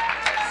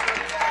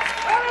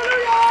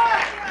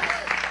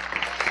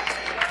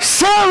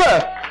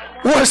 Sarah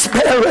was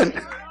barren.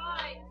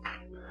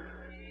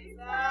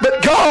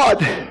 But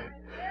God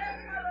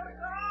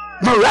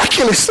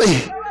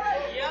miraculously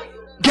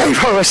gave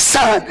her a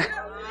son.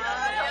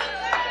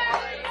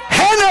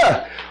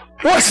 Hannah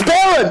was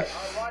barren.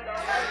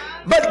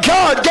 But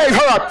God gave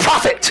her a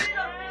prophet.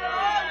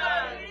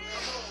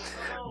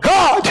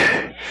 God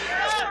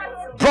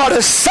brought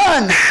a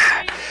son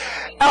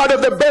out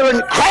of the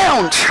barren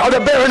ground, or the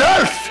barren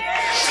earth.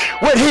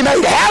 When he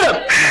made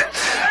Adam,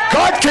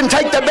 God can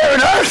take the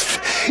barren earth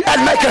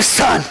and make a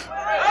son.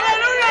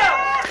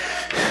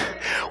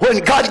 When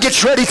God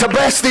gets ready to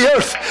bless the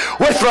earth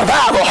with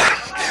revival,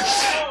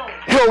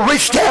 he'll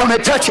reach down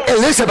and touch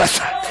Elizabeth,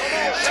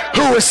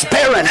 who was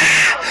barren,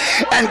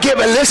 and give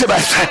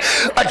Elizabeth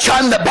a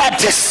John the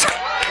Baptist.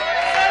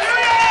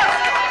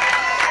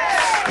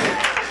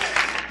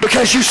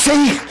 Because you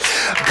see,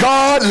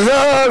 God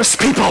loves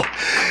people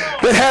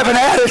that have an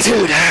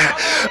attitude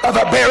of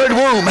a barren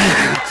womb.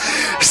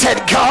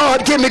 Said,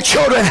 "God, give me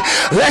children,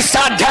 lest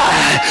I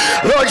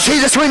die. Lord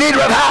Jesus, we need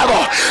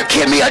revival.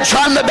 Give me a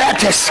John the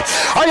Baptist."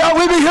 Are y'all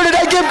with me here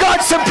today? Give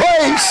God some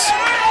praise.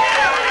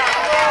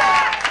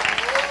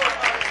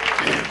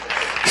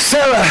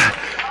 Sarah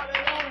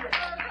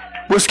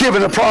was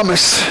given a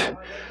promise,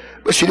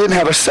 but she didn't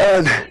have a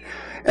son,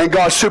 and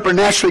God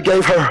supernaturally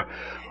gave her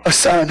a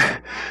son.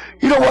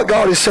 You know what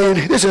God is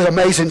saying? This is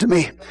amazing to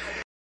me.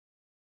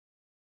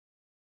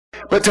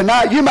 But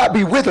tonight you might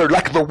be withered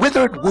like the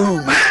withered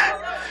womb.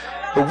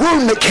 The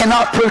womb that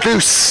cannot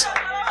produce.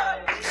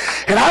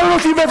 And I don't know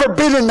if you've ever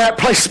been in that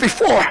place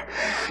before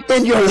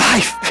in your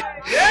life,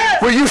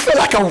 where you feel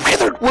like a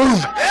withered womb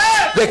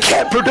that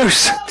can't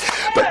produce.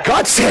 But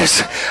God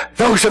says,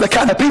 those are the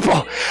kind of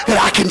people that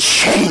I can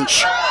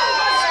change.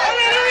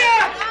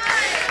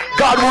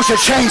 God wants to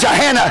change a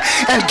Hannah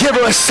and give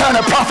her a son,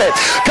 a prophet.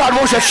 God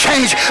wants to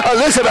change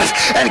Elizabeth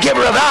and give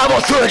her revival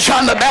through a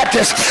John the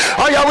Baptist.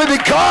 Are y'all with me?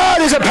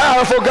 God is a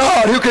powerful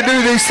God who can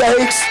do these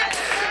things.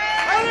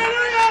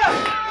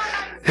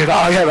 If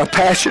I have a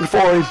passion for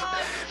him,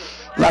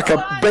 like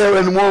a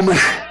barren woman,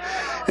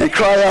 and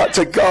cry out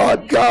to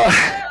God, "God,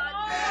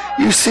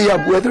 you see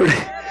I'm withered.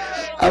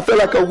 I feel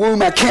like a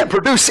womb I can't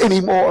produce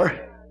anymore.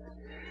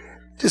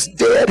 Just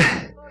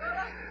dead.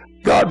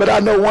 God, but I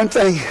know one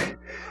thing.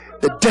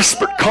 The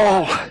desperate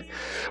call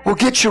will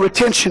get your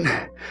attention.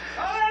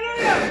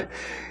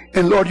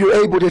 And Lord,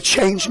 you're able to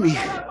change me.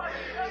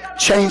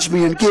 Change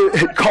me and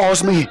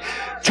cause me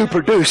to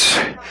produce."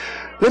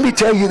 Let me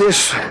tell you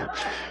this.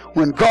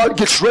 When God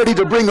gets ready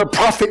to bring a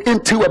prophet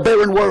into a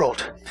barren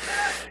world,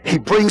 he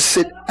brings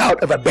it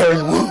out of a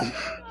barren womb.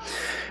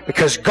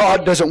 Because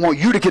God doesn't want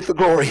you to get the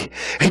glory.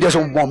 He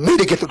doesn't want me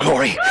to get the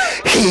glory.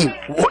 He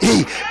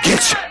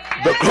gets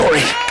the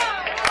glory.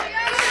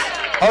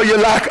 Are you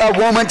like a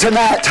woman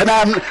tonight?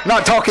 Tonight, I'm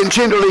not talking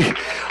generally.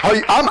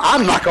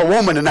 I'm like a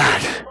woman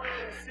tonight.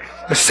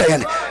 They're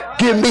saying,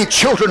 "Give me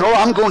children or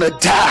I'm going to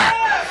die."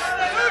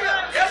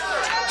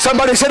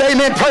 Somebody said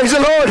amen. Praise the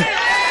Lord.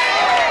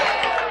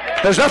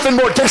 There's nothing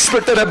more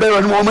desperate than a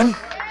barren woman.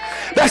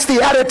 That's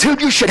the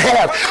attitude you should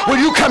have when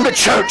you come to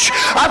church.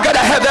 I've got to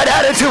have that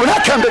attitude when I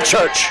come to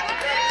church.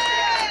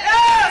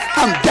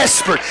 I'm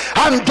desperate.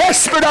 I'm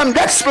desperate. I'm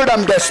desperate.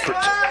 I'm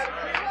desperate.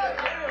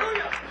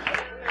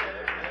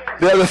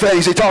 The other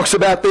things he talks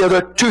about, the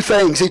other two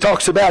things he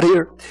talks about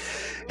here,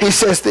 he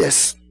says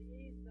this.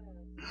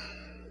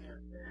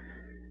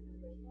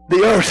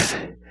 The earth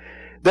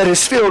that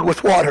is filled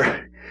with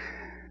water,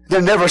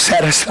 they're never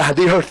satisfied.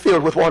 The earth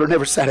filled with water,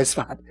 never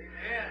satisfied.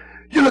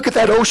 You look at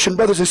that ocean,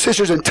 brothers and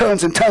sisters, and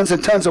tons and tons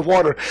and tons of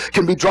water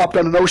can be dropped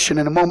on an ocean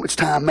in a moment's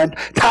time. And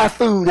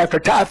typhoon after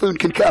typhoon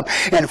can come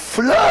and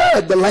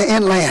flood the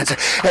inlands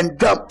and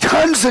dump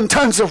tons and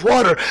tons of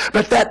water.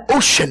 But that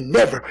ocean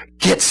never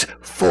gets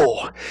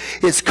full.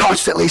 It's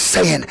constantly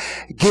saying,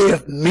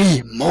 give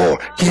me more,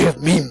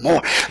 give me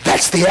more.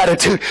 That's the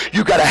attitude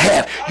you got to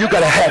have. You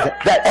got to have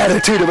that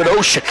attitude of an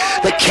ocean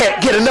that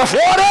can't get enough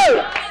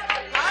water.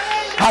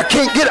 I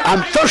can't get it.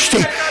 I'm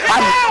thirsty.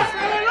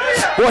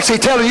 What's he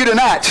telling you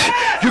tonight?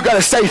 You got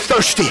to stay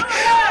thirsty.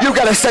 You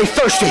got to stay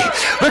thirsty.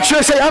 Make sure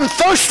you say, I'm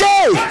thirsty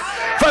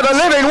for the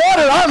living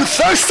water. I'm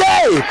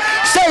thirsty.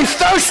 Stay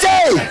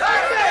thirsty.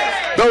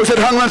 Those that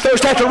hunger and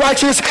thirst after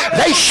righteousness,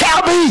 they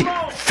shall be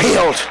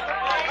filled.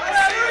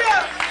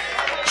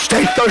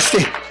 Stay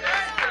thirsty.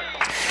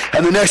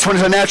 And the next one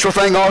is a natural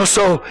thing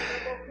also.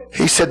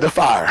 He said the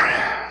fire.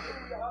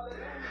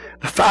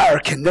 The fire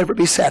can never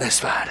be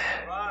satisfied.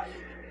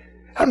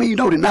 I mean, you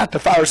know tonight the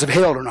fires of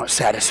hell are not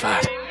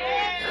satisfied.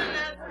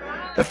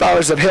 The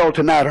fires of hell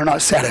tonight are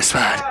not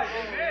satisfied.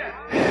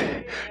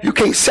 You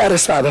can't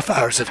satisfy the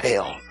fires of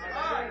hell.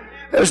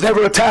 There's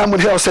never a time when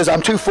hell says,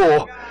 I'm too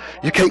full.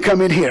 You can't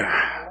come in here.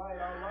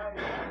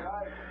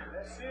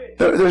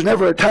 There's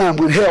never a time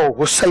when hell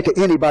will say to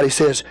anybody,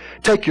 says,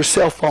 take your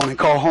cell phone and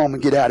call home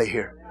and get out of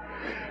here.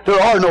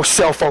 There are no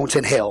cell phones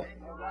in hell.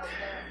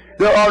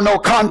 There are no,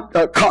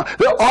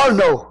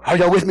 are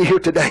y'all with me here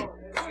today?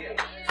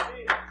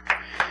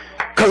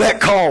 Collect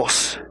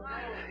calls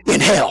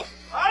in hell.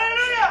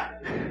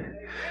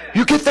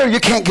 You get there, you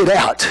can't get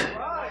out.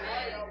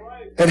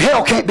 And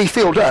hell can't be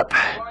filled up.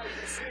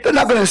 They're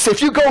not going to say,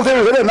 if you go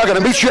there, they're not going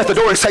to meet you at the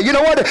door and say, you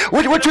know what,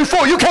 we're too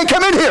full, you can't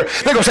come in here.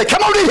 They're going to say,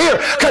 come on in here,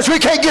 because we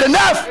can't get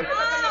enough.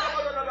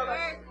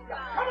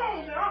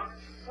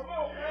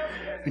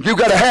 You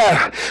got to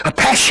have a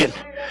passion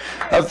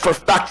for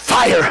like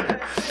fire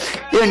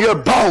in your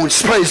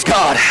bones, praise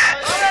God.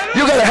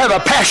 You got to have a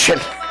passion.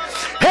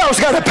 Hell's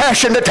got a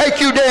passion to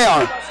take you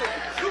down.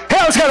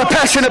 Hell's got a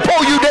passion to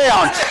pull you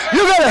down.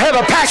 You got to have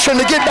a passion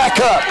to get back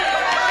up.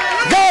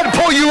 God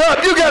pull you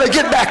up, you got to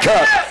get back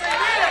up.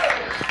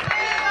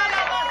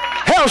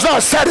 Hell's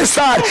not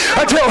satisfied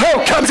until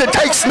hell comes and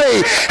takes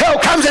me. Hell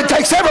comes and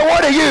takes every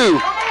one of you.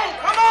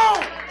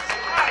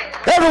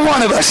 Every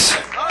one of us.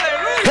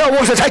 Hell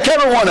wants to take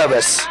every one of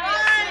us.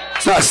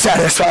 It's not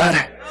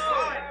satisfied.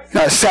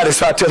 Not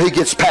satisfied till he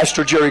gets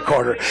Pastor Jerry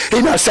Carter.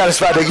 He's not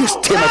satisfied till he gets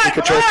Timothy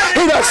Contreras.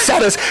 He's not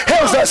satisfied.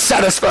 Hell's not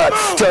satisfied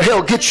till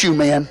hell gets you,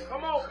 man.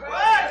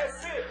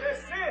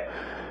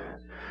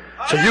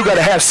 So you got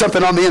to have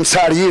something on the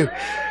inside of you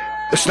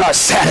that's not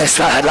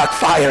satisfied like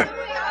fire.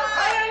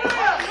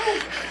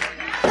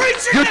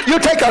 You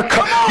take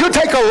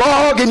a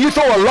log and you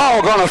throw a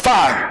log on a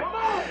fire,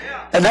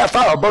 and that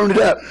fire will burn it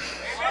up.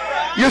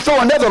 You throw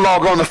another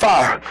log on the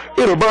fire,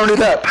 it'll burn it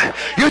up.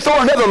 You throw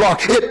another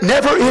log, it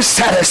never is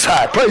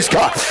satisfied. Praise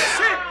God.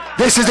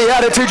 This is the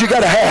attitude you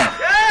got to have.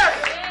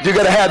 You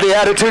got to have the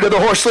attitude of the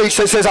horse leech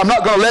that says, I'm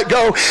not going to let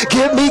go.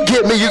 Give me,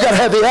 give me. You got to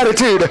have the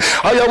attitude.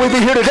 Are y'all with me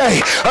here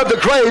today? Of the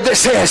grave that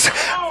says,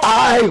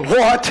 I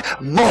want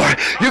more.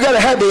 You got to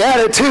have the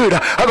attitude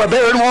of a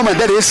barren woman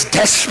that is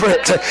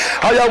desperate.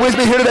 Are y'all with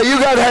me here today?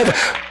 You got to have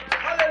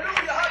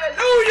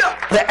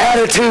the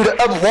attitude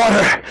of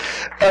water,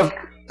 of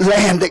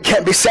land that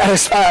can't be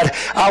satisfied.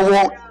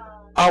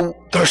 I'm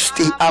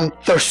thirsty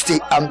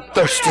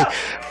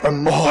for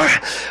more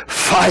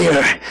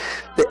fire.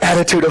 The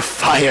attitude of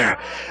fire.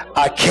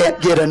 I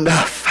can't get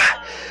enough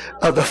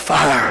of the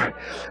fire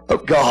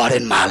of God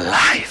in my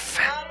life.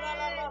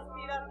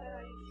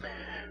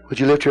 Would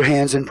you lift your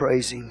hands and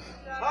praise Him?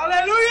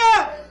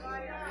 Hallelujah!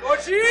 Lord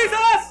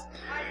Jesus!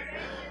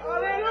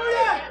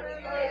 Hallelujah!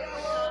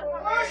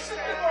 Worship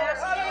you, Lord!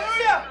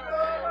 Hallelujah!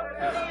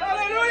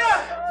 Hallelujah!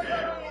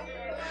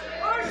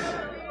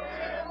 Worship you,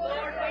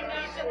 Lord! I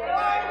need you.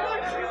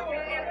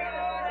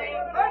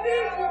 I need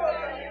you, Lord!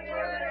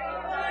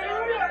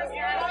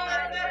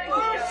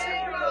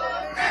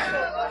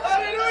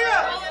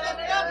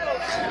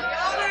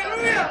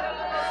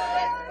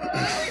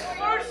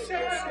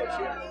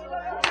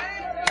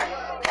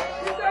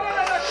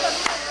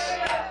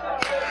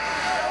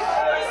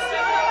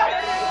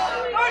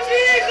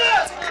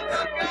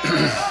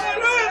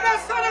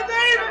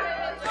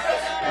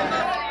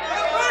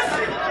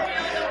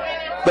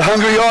 The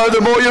hungrier you are,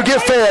 the more you'll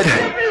get fed.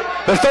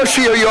 The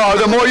thirstier you are,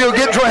 the more you'll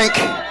get drink.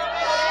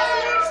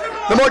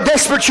 The more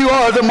desperate you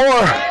are, the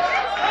more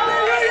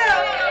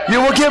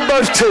you will give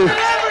birth to.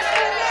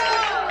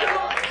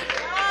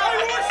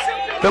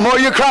 The more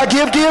you cry,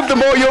 give, give, the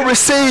more you'll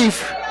receive.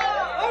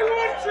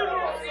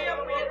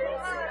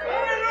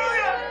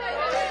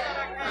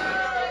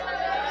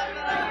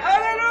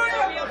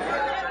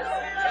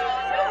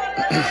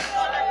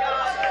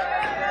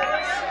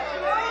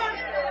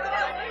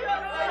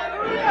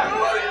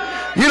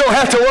 You don't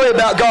have to worry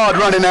about God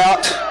running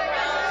out.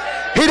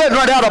 He doesn't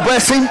run out of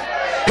blessing.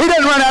 He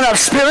doesn't run out of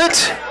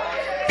spirit.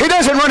 He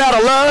doesn't run out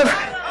of love.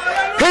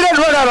 He doesn't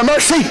run out of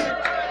mercy.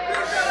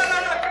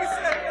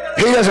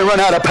 He doesn't run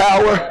out of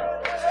power.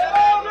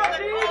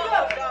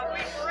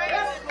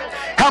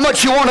 How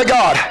much you want of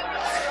God?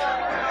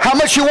 How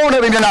much you want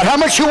of Him tonight? How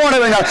much you want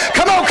of Him tonight?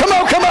 Come on, come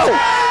on, come on.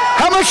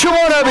 How much you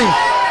want of Him?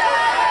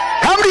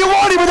 How many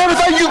want Him with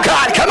everything you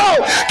got? Come on,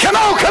 come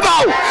on, come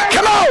on,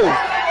 come on.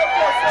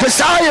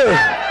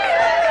 Desire.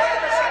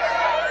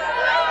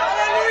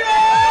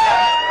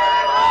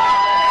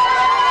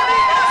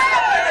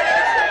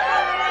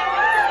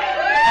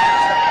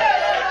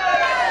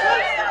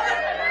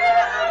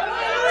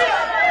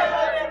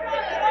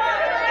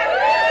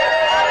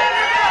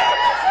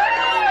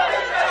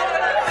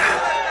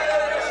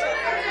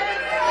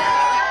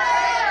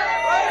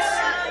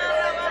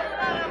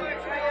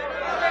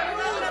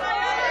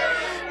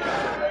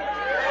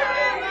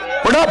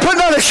 We're not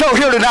putting on a show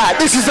here tonight.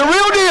 This is the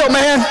real deal,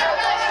 man.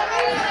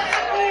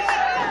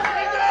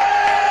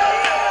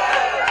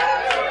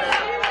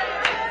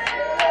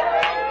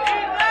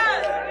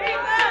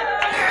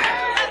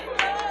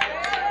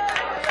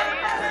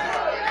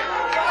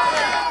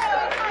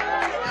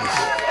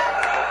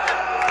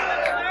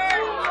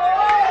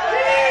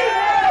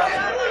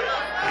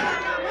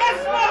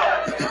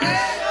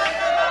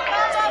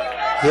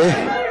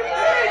 Yeah.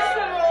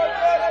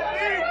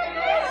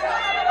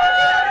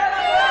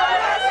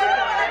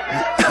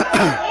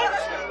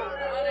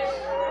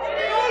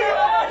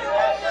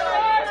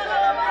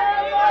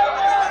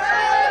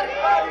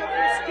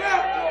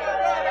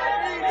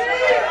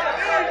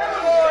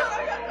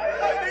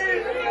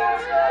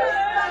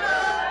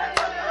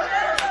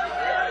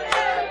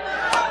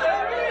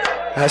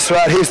 That's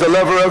right. He's the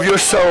lover of your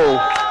soul.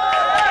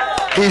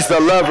 He's the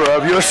lover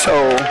of your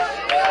soul.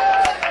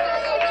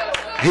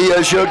 He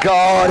is your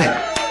God.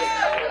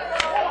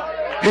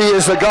 He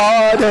is the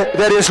God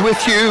that is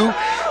with you.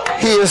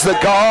 He is the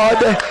God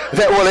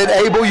that will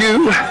enable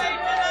you.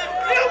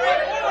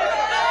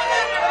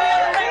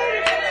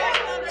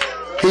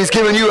 He's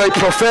given you a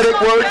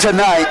prophetic word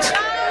tonight.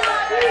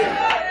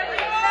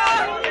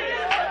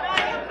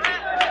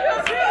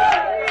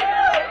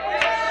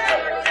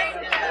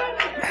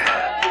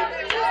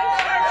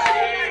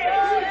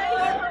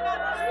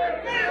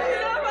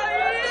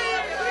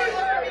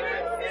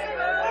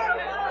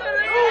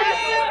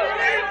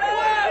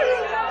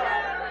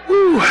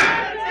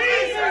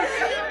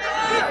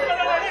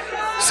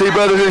 See,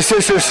 brothers and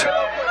sisters,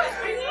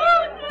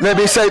 let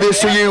me say this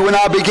to you. When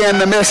I began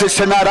the message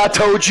tonight, I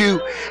told you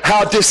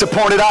how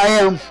disappointed I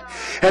am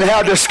and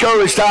how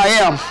discouraged I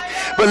am.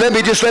 But let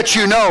me just let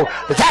you know,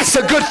 that's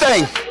a good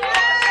thing.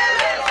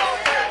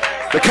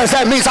 Because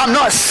that means I'm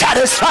not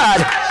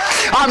satisfied.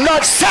 I'm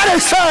not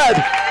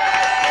satisfied.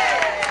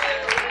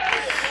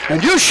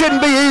 And you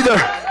shouldn't be either.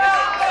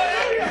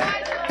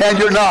 And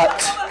you're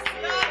not.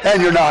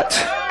 And you're not.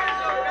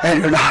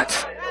 And you're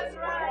not.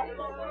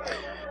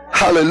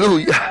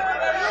 Hallelujah.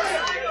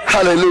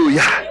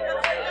 Hallelujah.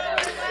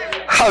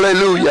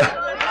 Hallelujah.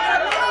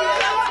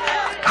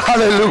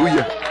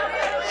 Hallelujah.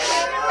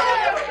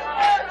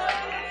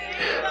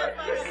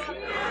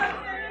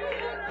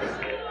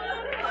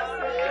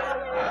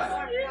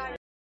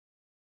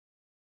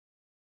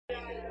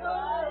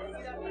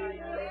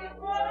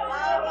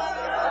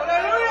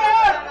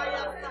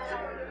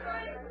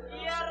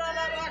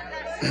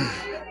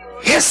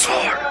 Yes,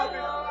 Lord.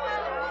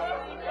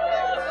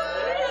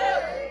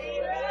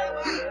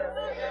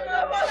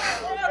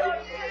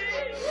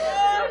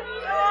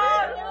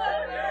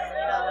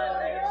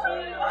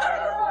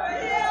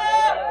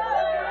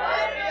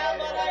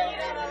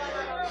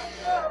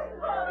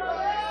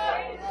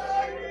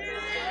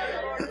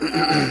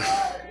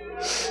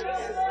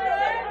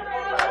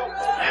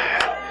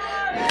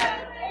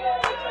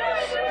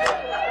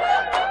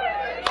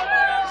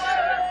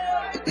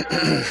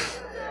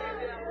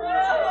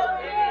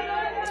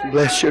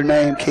 Bless your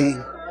name,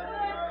 King.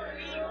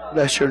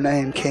 Bless your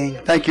name, King.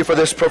 Thank you for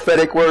this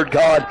prophetic word,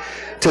 God,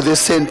 to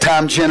this end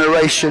time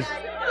generation.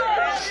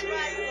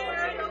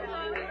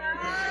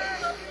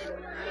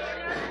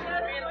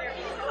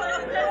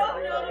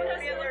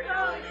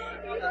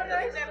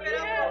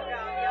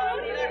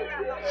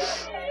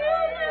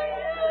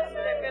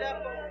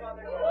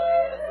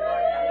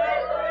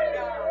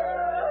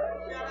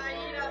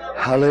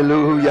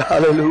 Hallelujah,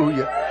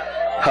 hallelujah,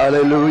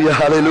 hallelujah,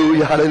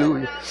 hallelujah,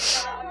 hallelujah.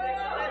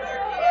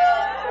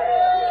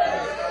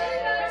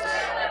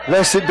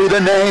 Blessed be the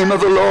name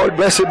of the Lord.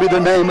 Blessed be the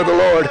name of the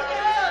Lord.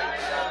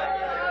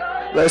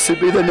 Blessed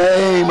be the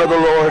name of the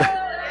Lord.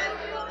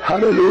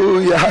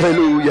 Hallelujah,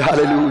 hallelujah,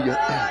 hallelujah.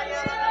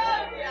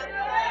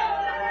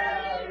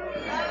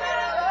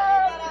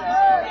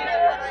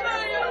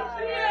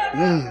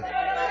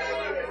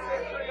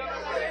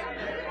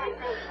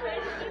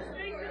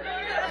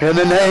 In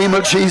the name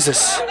of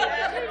Jesus.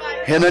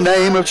 In the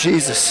name of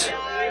Jesus.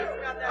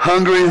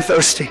 Hungry and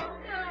thirsty.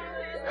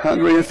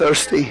 Hungry and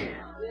thirsty.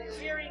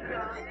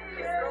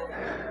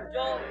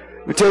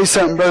 Let me tell you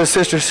something, brothers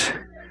and sisters.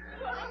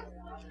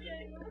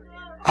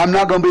 I'm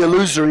not going to be a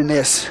loser in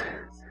this.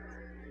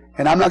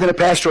 And I'm not going to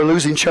pastor a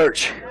losing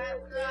church.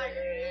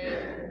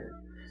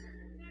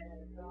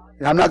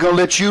 And I'm not going to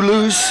let you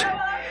lose.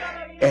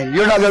 And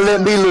you're not going to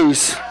let me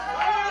lose.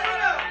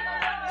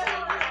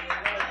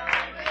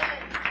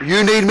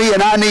 You need me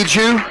and I need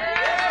you.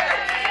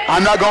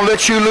 I'm not going to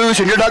let you lose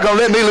and you're not going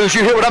to let me lose.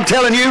 You hear what I'm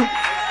telling you?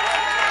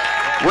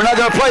 We're not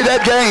going to play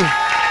that game.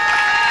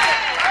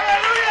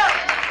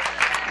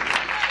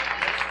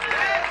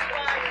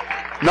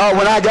 No,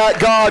 when I got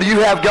God, you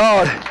have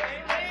God.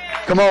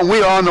 Come on,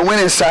 we are on the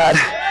winning side.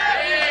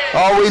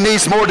 All we need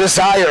is more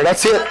desire.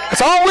 That's it.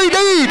 That's all we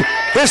need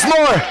is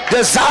more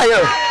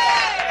desire.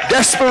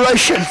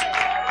 Desperation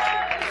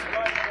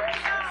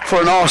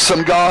for an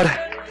awesome God.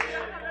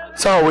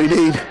 That's all we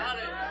need.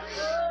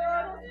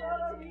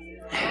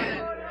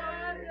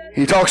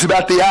 He talks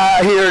about the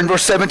eye here in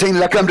verse 17,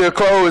 that I come to a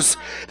close,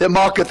 that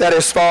mocketh at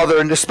his father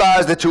and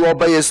despiseth to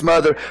obey his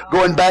mother.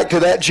 Going back to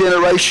that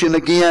generation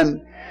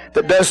again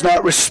that does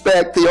not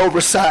respect the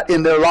oversight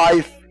in their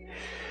life.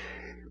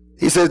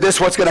 He says this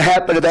is what's going to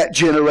happen to that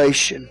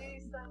generation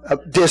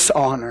of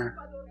dishonor.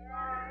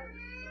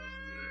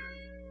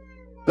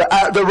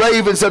 The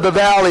ravens of the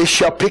valley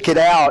shall pick it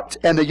out,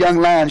 and the young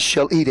lions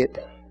shall eat it.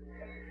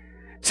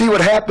 See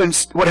what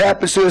happens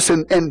to us,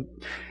 and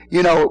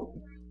you know,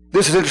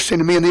 this is interesting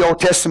to me in the Old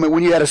Testament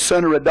when you had a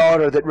son or a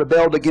daughter that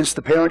rebelled against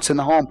the parents in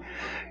the home.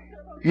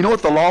 You know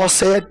what the law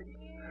said?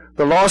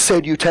 The law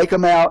said you take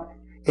them out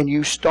and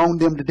you stone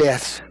them to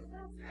death.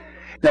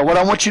 Now what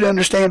I want you to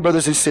understand,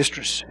 brothers and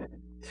sisters,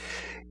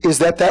 is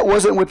that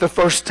wasn't with the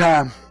first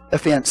time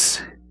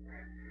offense.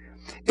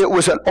 It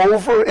was an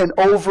over and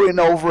over and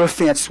over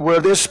offense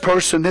where this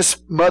person,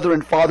 this mother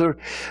and father,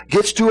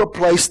 gets to a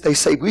place they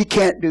say, we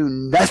can't do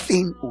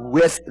nothing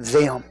with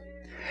them.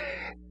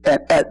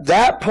 And at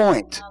that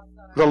point,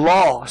 the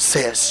law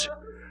says,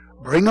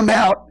 bring them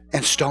out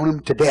and stone them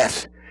to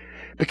death.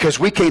 Because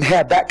we can't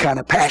have that kind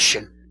of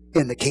passion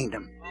in the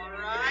kingdom.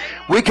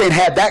 We can't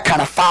have that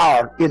kind of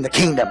fire in the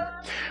kingdom.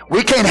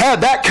 We can't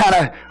have that kind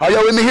of, are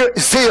y'all with me here?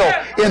 Zeal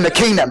in the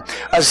kingdom.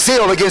 A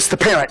zeal against the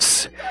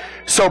parents.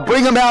 So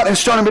bring them out and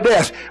stone them to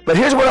death. But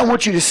here's what I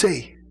want you to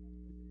see.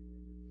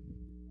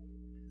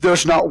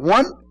 There's not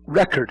one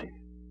record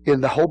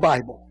in the whole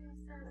Bible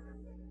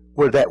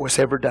where that was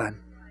ever done.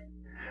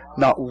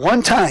 Not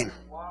one time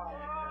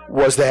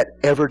was that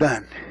ever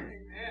done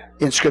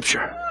in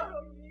Scripture.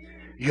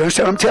 You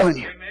understand what I'm telling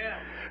you?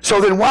 So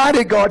then why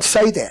did God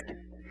say that?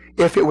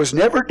 If it was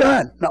never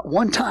done, not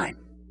one time.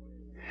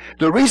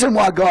 The reason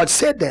why God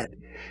said that,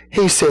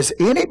 He says,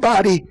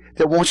 anybody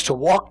that wants to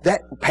walk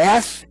that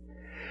path,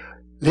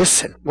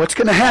 listen, what's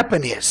going to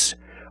happen is,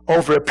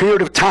 over a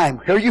period of time,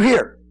 hear you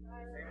here,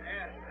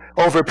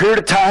 over a period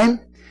of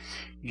time,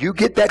 you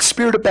get that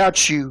spirit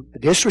about you, the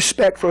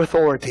disrespect for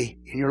authority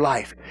in your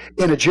life,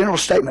 in a general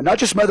statement, not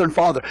just mother and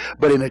father,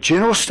 but in a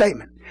general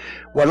statement.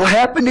 What will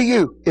happen to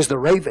you is the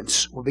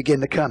ravens will begin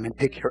to come and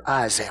pick your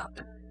eyes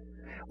out.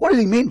 What does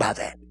He mean by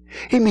that?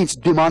 He means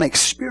demonic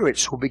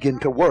spirits will begin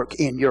to work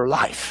in your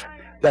life.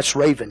 That's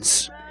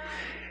ravens.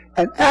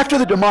 And after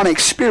the demonic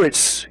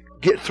spirits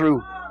get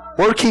through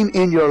working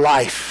in your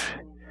life,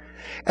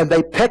 and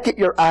they peck at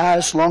your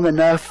eyes long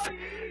enough,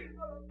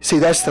 see,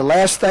 that's the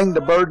last thing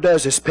the bird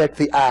does is peck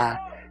the eye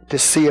to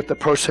see if the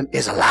person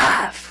is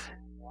alive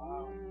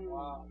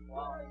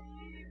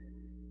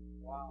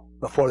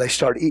before they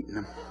start eating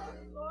them.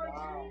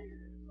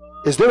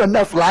 Is there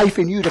enough life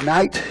in you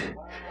tonight?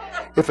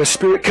 If a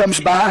spirit comes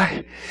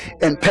by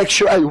and pecks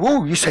your eye,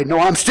 woo, you say, no,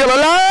 I'm still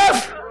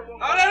alive.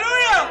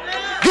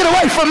 Hallelujah! Get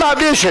away from my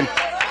vision.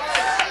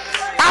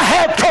 I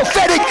have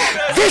prophetic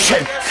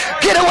vision.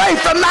 Get away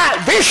from my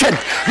vision.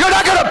 You're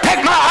not going to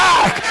peck my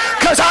eye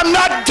because I'm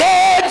not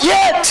dead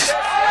yet.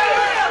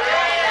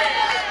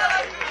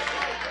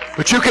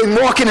 But you can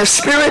walk in a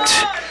spirit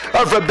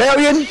of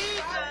rebellion.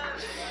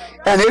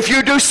 And if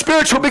you do,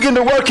 spirits will begin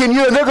to work in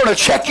you and they're going to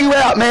check you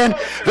out, man.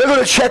 They're going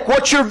to check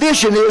what your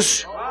vision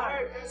is.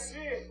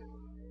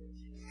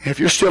 If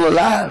you're still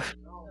alive,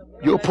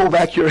 you'll pull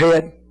back your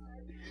head.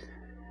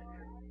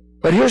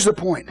 But here's the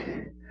point.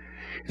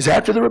 Is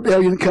after the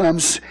rebellion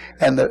comes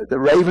and the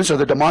ravens or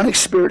the demonic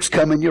spirits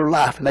come in your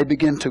life and they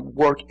begin to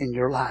work in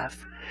your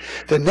life,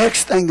 the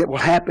next thing that will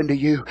happen to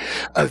you,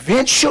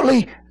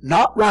 eventually,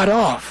 not right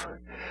off,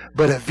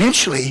 but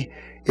eventually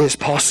is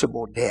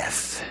possible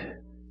death.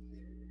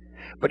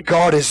 But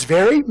God is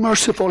very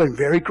merciful and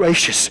very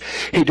gracious.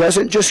 He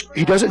doesn't just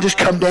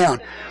come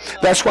down.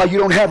 That's why you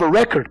don't have a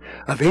record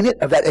of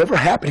that ever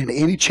happening to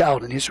any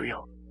child in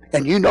Israel.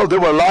 And you know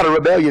there were a lot of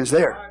rebellions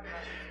there.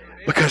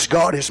 Because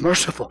God is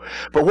merciful.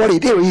 But what He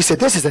did, He said,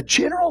 this is a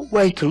general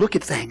way to look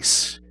at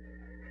things.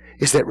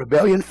 Is that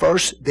rebellion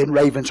first, then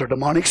ravens or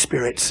demonic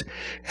spirits,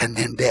 and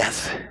then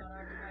death.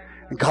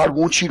 And God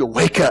wants you to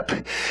wake up.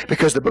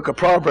 Because the book of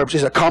Proverbs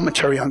is a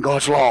commentary on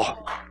God's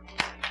law.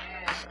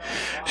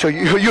 So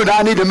you and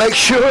I need to make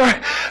sure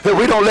that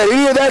we don't let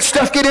any of that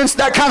stuff get in,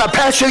 that kind of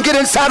passion get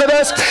inside of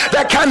us,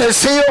 that kind of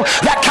zeal,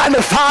 that kind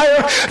of fire,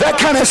 that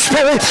kind of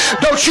spirit.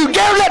 Don't you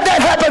dare let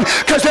that happen,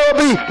 because there will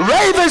be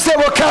ravens that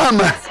will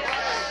come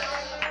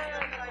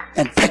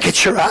and peck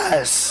at your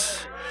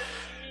eyes.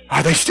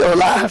 Are they still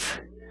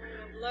alive?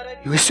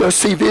 You still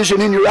see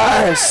vision in your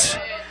eyes.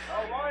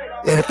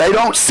 And if they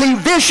don't see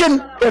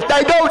vision, if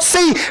they don't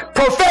see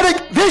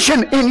prophetic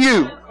vision in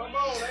you,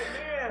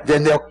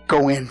 then they'll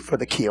go in for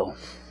the kill.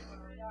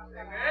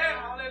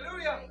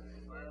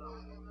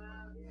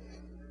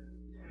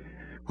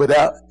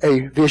 Without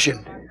a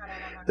vision,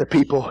 the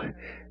people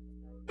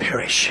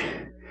perish.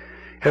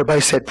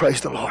 Everybody said,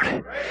 praise the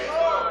Lord.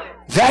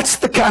 That's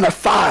the kind of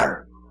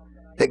fire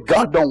that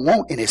God don't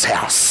want in His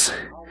house.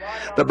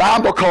 The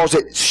Bible calls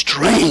it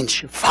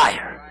strange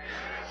fire.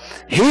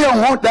 He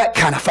don't want that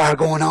kind of fire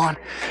going on.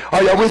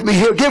 Are y'all with me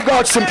here? Give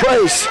God some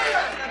praise.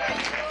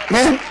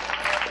 Man.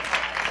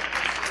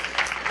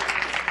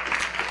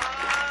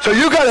 So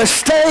you got to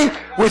stay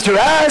with your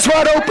eyes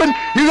wide open.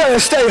 You got to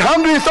stay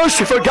hungry and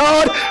thirsty for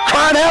God,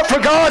 crying out for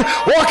God,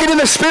 walking in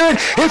the Spirit.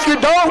 If you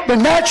don't, the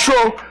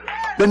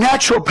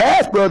natural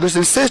path, brothers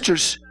and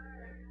sisters,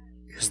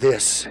 is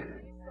this.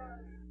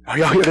 Are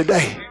y'all here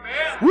today?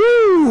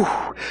 Woo!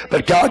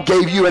 But God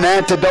gave you an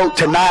antidote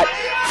tonight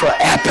for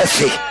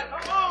apathy.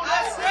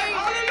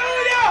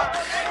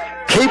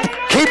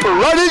 Keep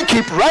running,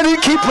 keep running,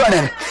 keep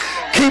running.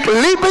 Keep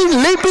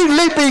leaping, leaping,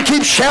 leaping.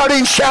 Keep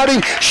shouting,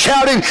 shouting,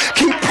 shouting.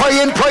 Keep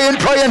praying, praying,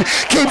 praying.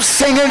 Keep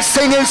singing,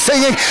 singing,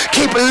 singing.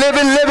 Keep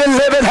living, living,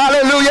 living.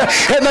 Hallelujah.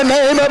 In the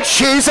name of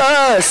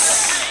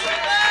Jesus.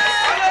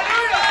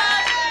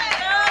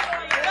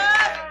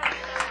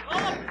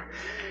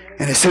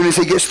 And as soon as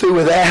he gets through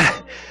with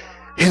that,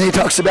 and he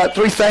talks about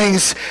 3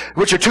 things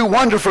which are too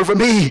wonderful for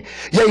me,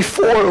 yea,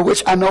 4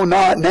 which I know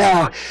not.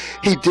 Now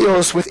he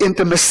deals with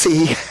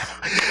intimacy.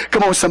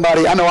 Come on,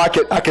 somebody. I know I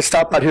could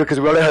stop right here because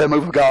we really had a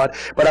move of God,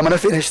 but I'm going to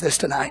finish this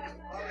tonight.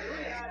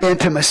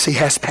 Intimacy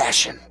has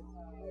passion.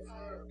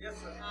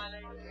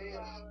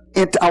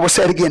 I will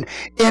say it again.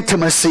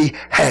 Intimacy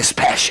has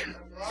passion.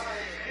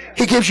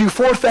 He gives you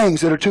 4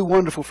 things that are too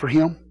wonderful for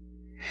him,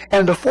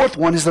 and the 4th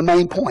one is the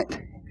main point.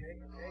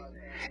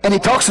 And he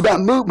talks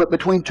about movement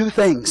between 2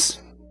 things.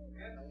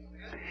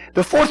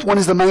 The 4th one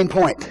is the main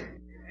point.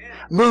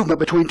 Movement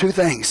between 2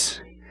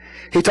 things.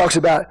 He talks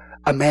about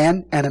a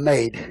man and a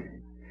maid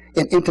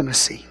in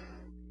intimacy.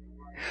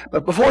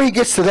 But before he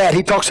gets to that,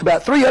 he talks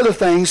about 3 other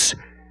things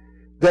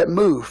that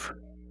move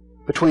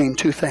between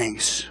 2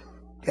 things.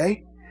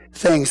 Okay?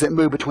 Things that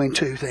move between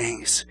 2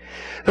 things.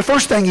 The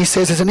first thing he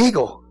says is an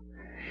eagle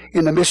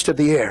in the midst of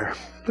the air.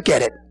 Look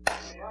at it.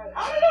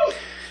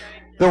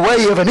 The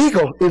way of an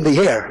eagle in the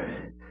air.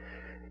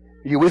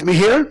 Are you with me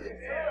here?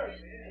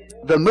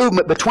 The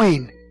movement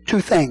between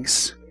 2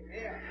 things.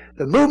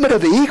 The movement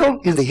of the eagle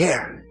in the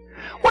air.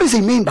 What does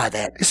he mean by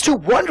that? It's too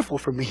wonderful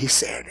for me, he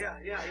said.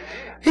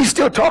 He's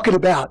still talking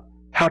about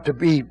how to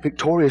be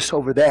victorious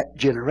over that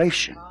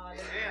generation.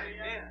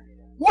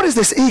 What is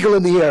this eagle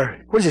in the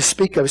air? What does it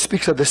speak of? It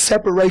speaks of the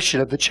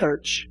separation of the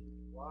church.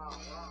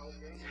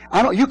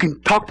 You can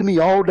talk to me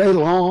all day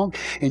long,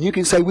 and you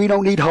can say we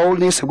don't need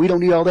holiness and we don't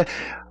need all that.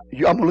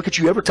 I'm going to look at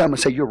you every time and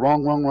say you're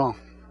wrong, wrong, wrong.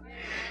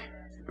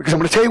 Because I'm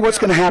going to tell you what's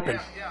going to happen.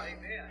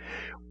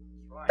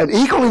 An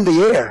eagle in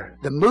the air,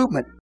 the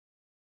movement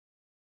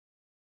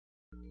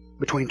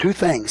between 2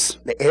 things,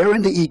 the air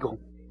and the eagle,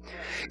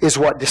 is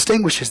what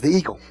distinguishes the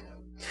eagle.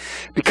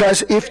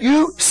 Because if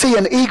you see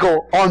an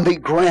eagle on the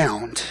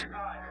ground,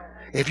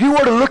 if you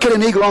were to look at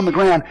an eagle on the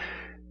ground,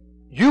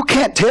 you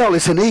can't tell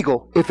it's an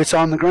eagle if it's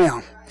on the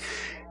ground.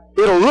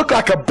 It'll look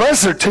like a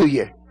buzzard to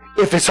you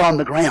if it's on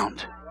the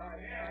ground.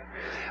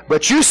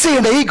 But you see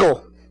an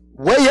eagle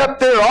way up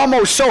there,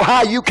 almost so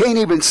high you can't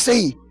even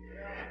see.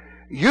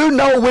 You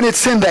know when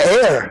it's in the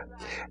air,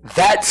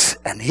 that's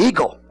an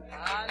eagle.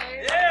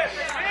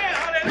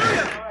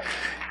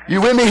 You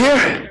with me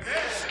here?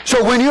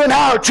 So when you and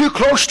I are too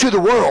close to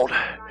the world,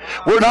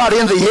 we're not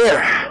in the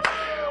air.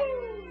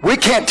 We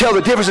can't tell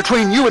the difference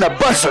between you and a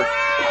buzzard.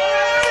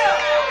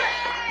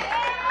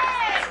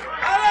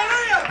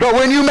 But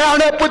when you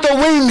mount up with the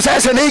wings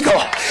as an eagle,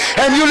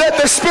 and you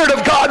let the Spirit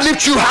of God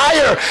lift you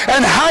higher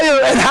and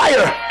higher and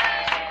higher,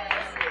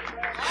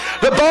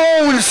 the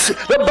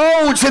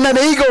bones in an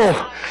eagle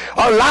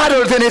are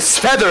lighter than its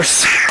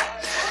feathers.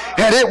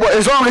 And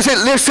as long as it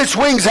lifts its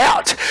wings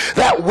out,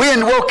 that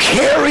wind will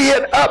carry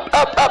it up,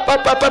 up, up,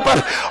 up, up, up,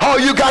 up. All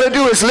you got to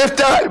do is lift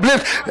up,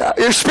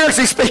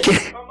 spiritually speaking,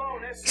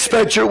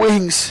 spread your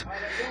wings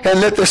and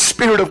let the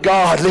Spirit of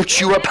God lift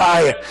you up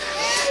higher.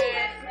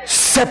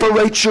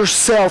 Separate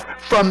yourself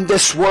from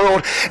this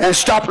world and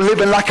stop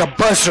living like a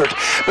buzzard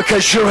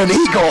because you're an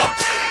eagle.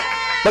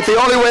 But the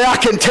only way I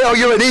can tell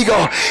you're an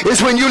eagle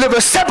is when you live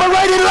a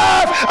separated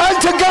life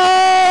unto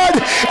God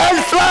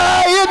and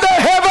fly in the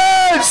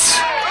heavens.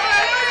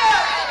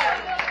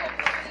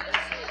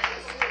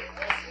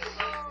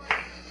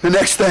 The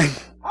next thing,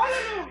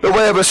 the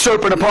way of a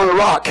serpent upon a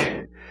rock.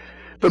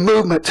 The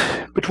movement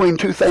between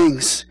 2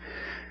 things.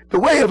 The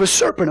way of a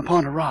serpent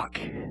upon a rock.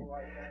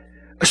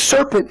 A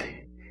serpent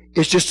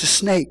is just a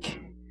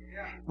snake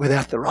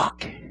without the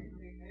rock.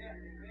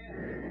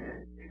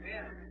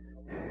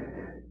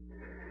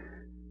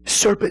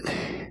 Serpent,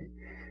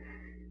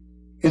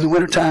 in the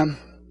wintertime,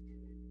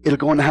 it'll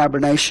go into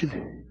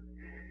hibernation.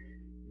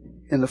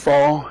 In the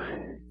fall,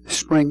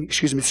 spring,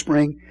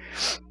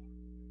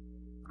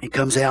 it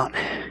comes out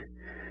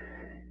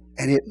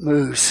and it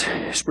moves.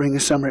 Spring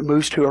and summer, it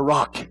moves to a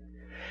rock.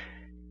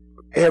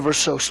 ever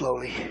so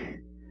slowly.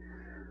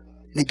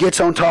 And he gets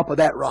on top of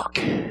that rock.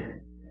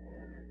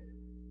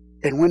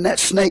 And when that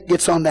snake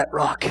gets on that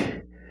rock,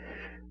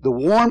 the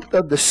warmth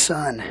of the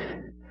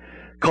sun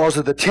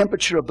causes the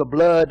temperature of the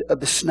blood of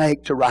the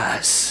snake to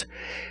rise.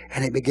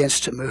 And it begins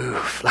to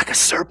move like a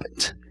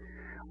serpent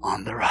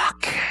on the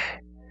rock.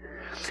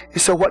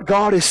 And so what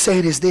God is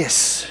saying is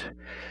this,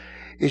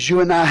 is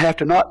you and I have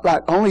to not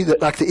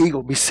like the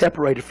eagle be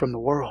separated from the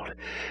world.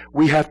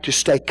 We have to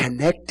stay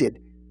connected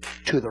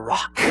to the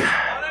rock.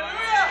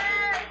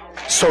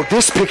 So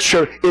this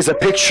picture is a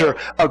picture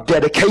of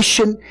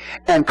dedication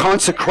and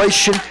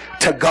consecration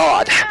to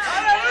God.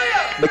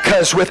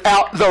 Because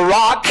without the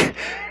rock,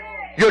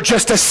 you're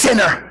just a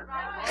sinner.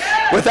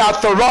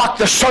 Without the rock,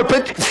 the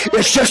serpent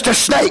is just a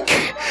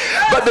snake.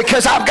 But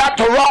because I've got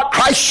the rock,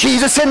 Christ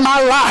Jesus, in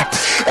my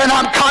life, and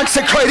I'm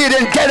consecrated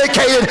and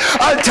dedicated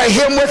unto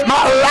Him with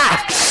my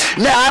life,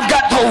 now I've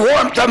got the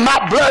warmth of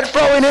my blood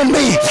flowing in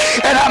me,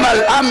 and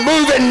I'm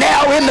moving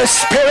now in the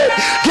Spirit.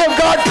 Give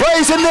God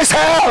praise in this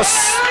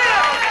house.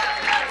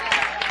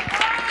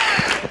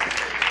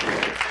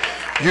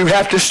 You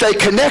have to stay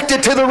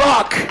connected to the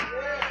rock,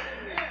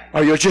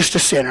 or you're just a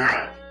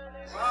sinner.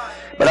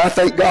 But I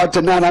thank God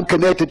tonight I'm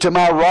connected to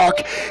my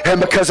rock,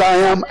 and because I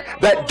am,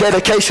 that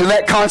dedication,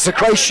 that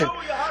consecration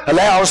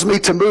allows me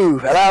to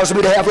move, allows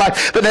me to have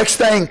life. The next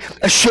thing,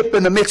 a ship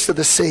in the midst of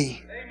the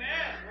sea.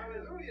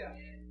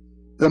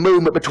 The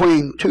movement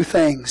between two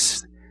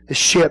things, the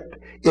ship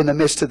in the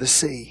midst of the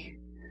sea.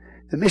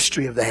 The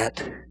mystery of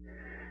that.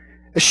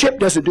 A ship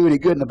doesn't do any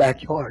good in the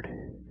backyard.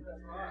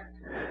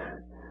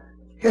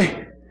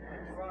 Okay?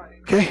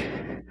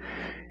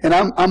 And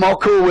I'm all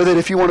cool with it.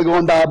 If you want to go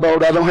and buy a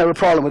boat, I don't have a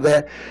problem with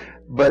that.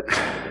 But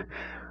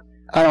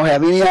I don't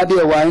have any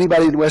idea why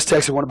anybody in West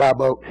Texas want to buy a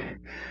boat.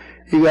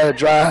 You got to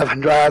drive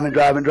and drive and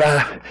drive and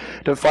drive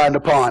to find a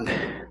pond.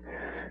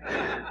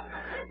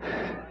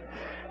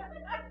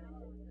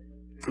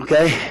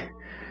 Okay?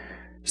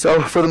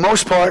 So for the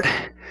most part,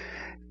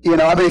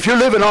 if you're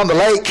living on the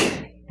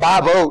lake, buy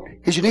a boat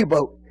because you need a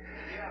boat.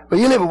 But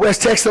you live in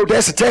West Texas,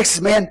 Odessa, Texas,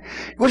 man,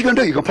 what are you going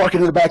to do? You're going to park it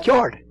in the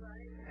backyard.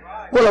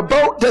 Well, a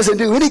boat doesn't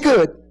do any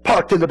good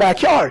parked in the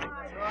backyard.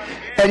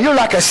 And you're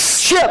like a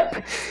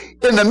ship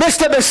in the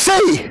midst of the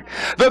sea.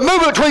 The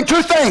movement between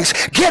two things.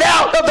 Get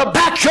out of the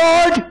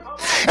backyard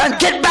and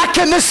get back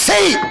in the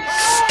sea.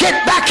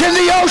 Get back in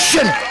the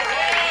ocean.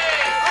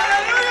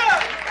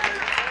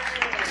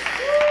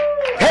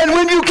 And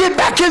when you get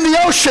back in the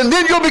ocean,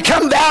 then you'll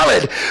become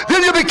valid.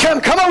 Then you'll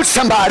become, come on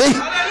somebody.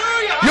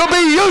 You'll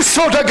be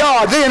useful to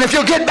God then if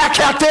you'll get back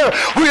out there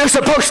where you're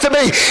supposed to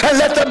be and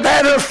let the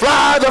banner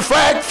fly, the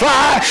flag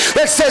fly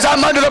that says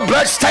I'm under the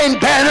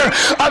bloodstained banner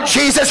of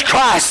Jesus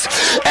Christ,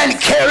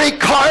 and carry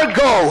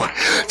cargo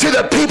to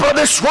the people of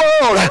this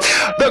world.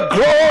 The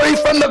glory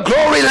from the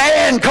glory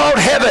land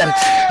called heaven.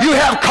 You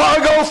have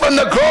cargo from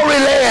the glory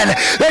land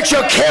that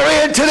you'll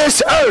carry into this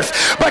earth,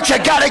 but you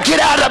got to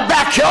get out of the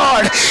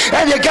backyard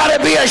and you got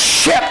to be a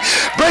ship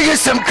bringing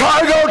some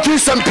cargo to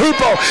some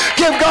people.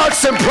 Give God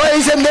some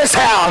praise in this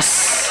house.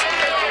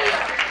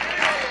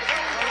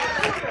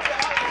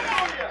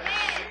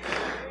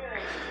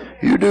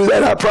 You do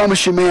that, I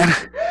promise you, man.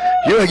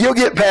 You'll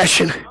get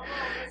passion.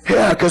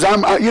 Yeah, because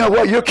you know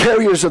what? You're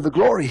carriers of the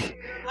glory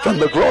from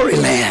the glory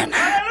land.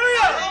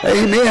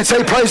 Amen.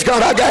 Say, praise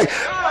God.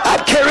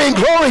 I'm carrying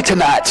glory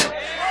tonight.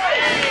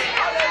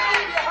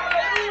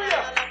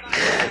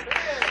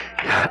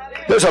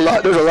 There's a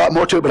lot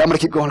more to it, but I'm going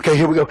to keep going. Okay,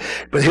 here we go.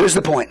 But here's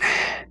the point.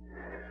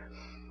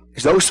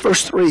 Is those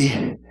first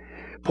three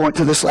point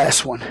to this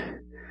last one.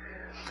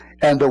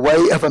 And the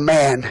way of a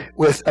man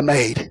with a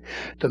maid.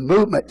 The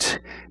movement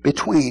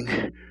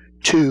between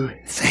two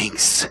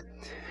things.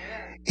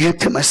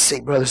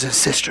 Intimacy, brothers and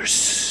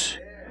sisters.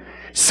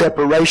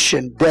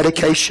 Separation,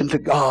 dedication to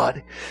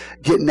God.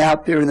 Getting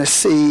out there in the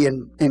sea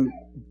and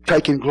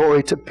taking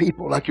glory to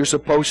people like you're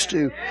supposed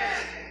to.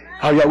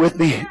 Are y'all with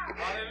me?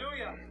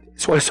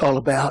 That's what it's all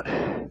about.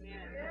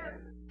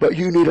 But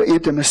you need an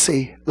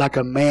intimacy like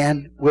a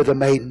man with a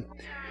maiden.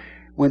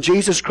 When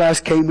Jesus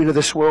Christ came into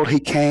this world, He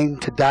came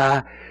to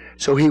die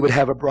so He would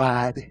have a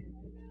bride.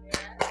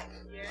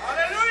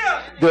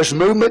 Hallelujah. There's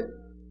movement.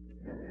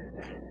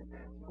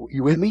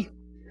 You with me?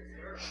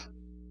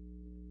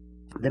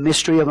 The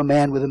mystery of a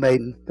man with a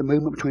maiden. The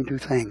movement between two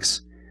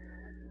things.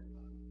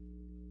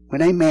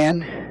 When a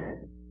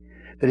man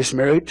that is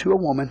married to a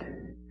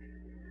woman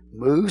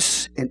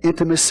moves in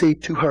intimacy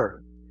to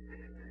her,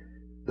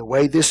 the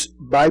way this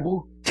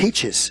Bible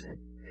teaches,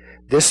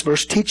 this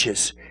verse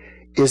teaches,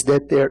 is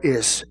that there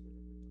is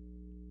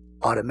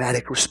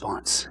automatic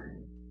response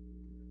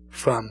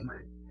from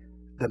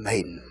the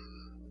maiden.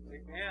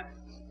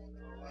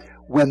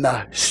 When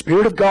the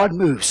Spirit of God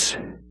moves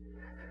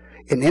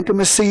in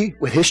intimacy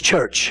with His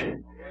church,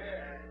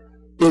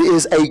 it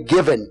is a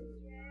given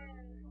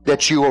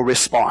that you will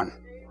respond.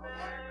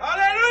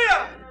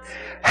 Hallelujah!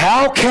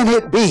 How can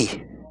it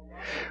be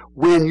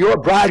when your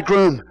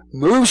bridegroom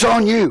moves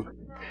on you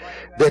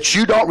that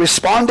you don't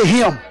respond to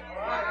Him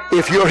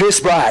if you're His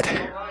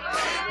bride?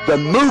 The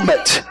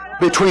movement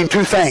between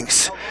two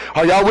things.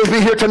 Are y'all with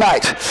me here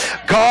tonight?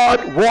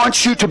 God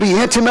wants you to be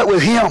intimate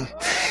with Him.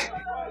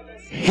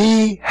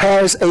 He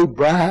has a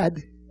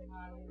bride.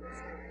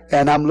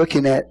 And I'm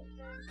looking at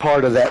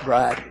part of that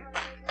bride.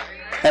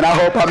 And I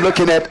hope I'm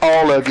looking at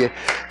all of you,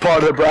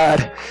 part of the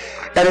bride.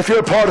 And if you're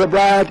a part of the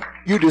bride,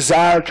 you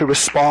desire to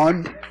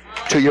respond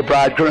to your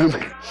bridegroom.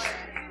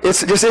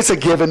 It's a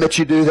given that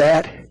you do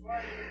that.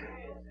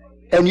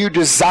 And you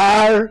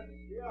desire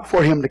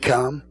for Him to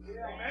come.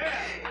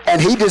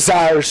 And He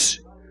desires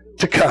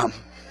to come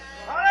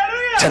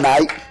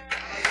tonight.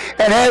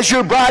 And as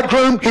your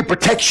bridegroom, He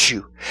protects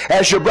you.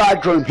 As your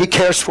bridegroom, He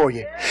cares for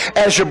you.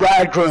 As your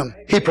bridegroom,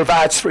 He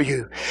provides for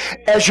you.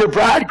 As your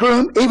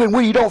bridegroom, even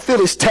when you don't feel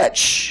His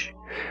touch,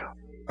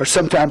 or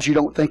sometimes you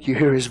don't think you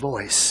hear His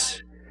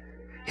voice,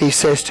 He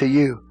says to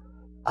you,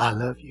 I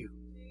love you.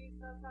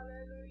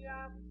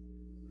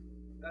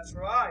 That's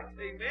right.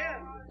 Amen.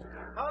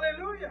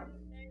 Hallelujah.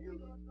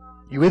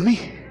 You with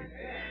me?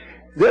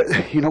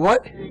 You know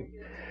what?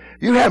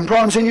 You're having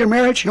problems in your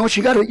marriage. You know what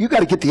you got to? You got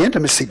to get the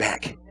intimacy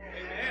back.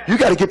 You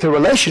got to get the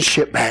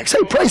relationship back. Say,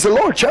 praise the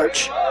Lord,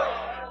 church.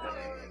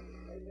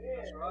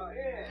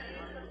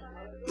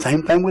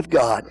 Same thing with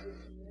God.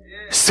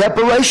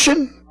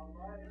 Separation,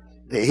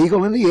 the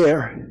eagle in the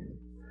air.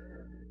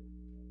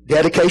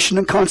 Dedication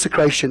and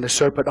consecration, the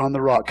serpent on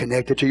the rock,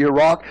 connected to your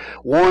rock,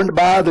 warned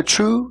by the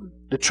true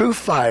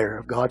fire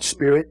of God's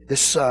Spirit, the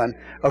Son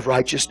of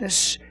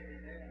righteousness,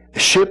 the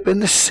ship in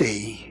the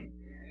sea,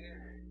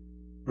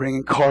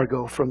 bringing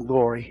cargo from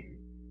glory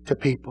to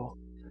people.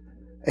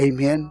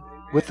 Amen.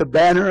 With the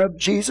banner of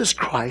Jesus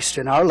Christ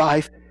in our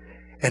life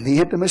and the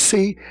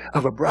intimacy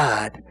of a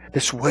bride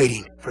that's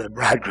waiting for the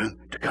bridegroom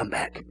to come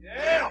back.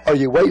 Are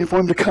you waiting for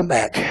Him to come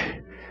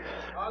back?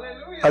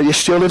 Are you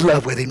still in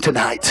love with Him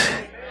tonight?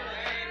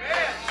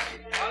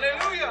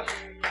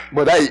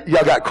 Well,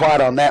 y'all got quiet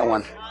on that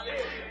one.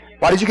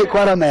 Why did you get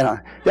quiet on that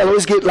one? Y'all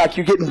always get like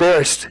you get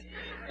embarrassed.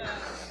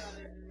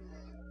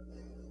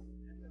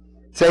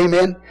 Say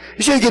amen.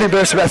 You shouldn't get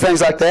embarrassed about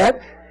things like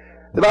that.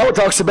 The Bible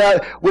talks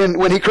about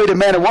when He created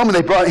man and woman,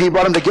 He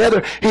brought them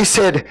together. He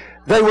said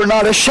they were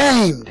not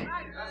ashamed.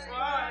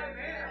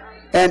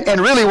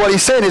 And really what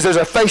He's saying is there's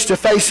a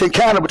face-to-face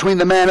encounter between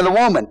the man and the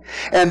woman.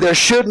 And there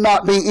should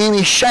not be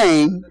any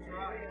shame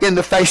in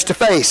the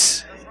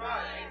face-to-face.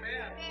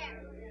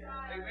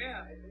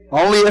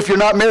 Only if you're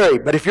not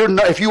married. But if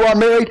you are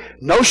married,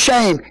 no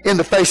shame in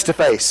the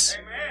face-to-face.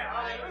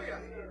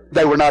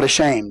 They were not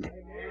ashamed.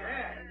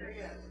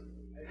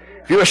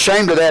 If you're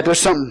ashamed of that, there's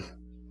something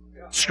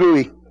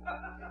screwy.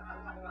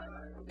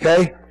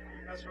 Okay?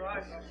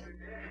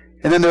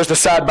 And then there's the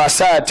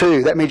side-by-side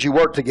too. That means you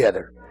work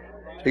together.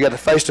 So you got the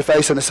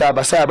face-to-face and the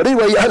side-by-side. But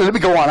anyway, let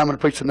me go on. I'm going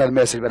to preach another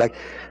message. But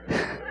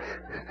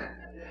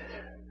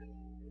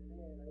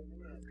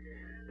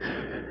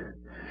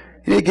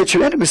you need to get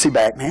your intimacy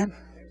back, man.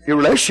 Your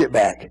relationship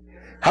back.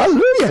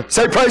 Hallelujah.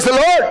 Say praise the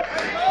Lord.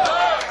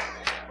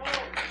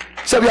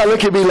 Some of y'all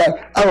look at me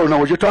like, I don't know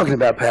what you're talking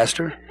about,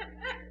 Pastor.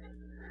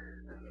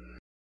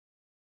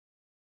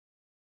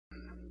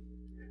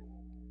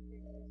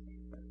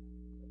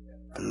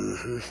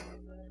 Mm-hmm.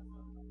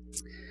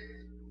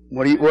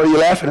 What are you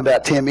laughing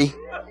about, Timmy?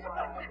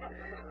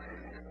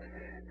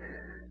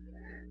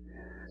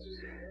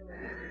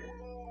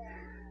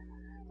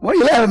 What are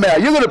you laughing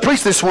about? You're going to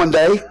preach this one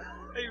day,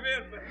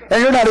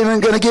 and you're not even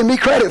going to give me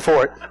credit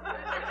for it.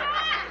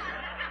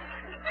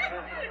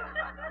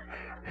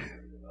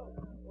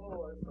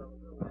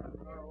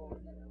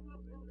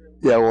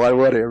 Yeah, well,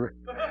 whatever.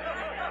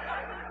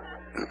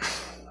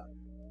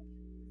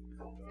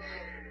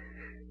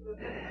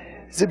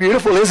 Is it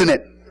beautiful, isn't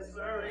it?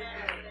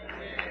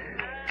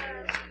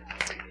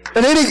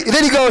 And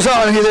then he goes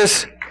on and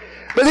this,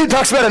 but then he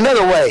talks about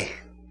another way,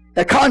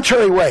 a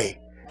contrary way,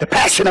 the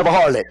passion of a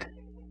harlot.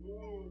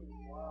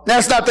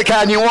 That's not the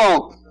kind you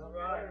want.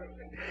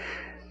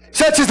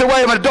 Such is the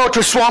way of an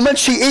adulterous woman.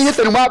 She eateth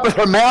and wipeth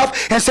her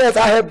mouth and saith,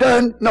 I have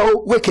done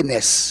no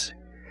wickedness.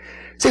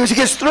 See, when she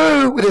gets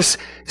through with this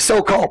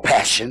so-called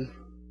passion,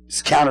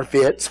 it's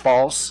counterfeit, it's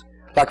false,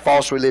 like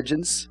false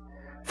religions,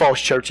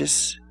 false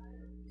churches.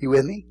 You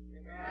with me?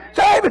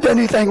 So I haven't done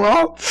anything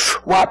wrong.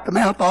 Wipe the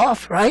mouth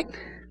off, right?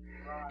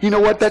 You know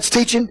what that's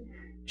teaching?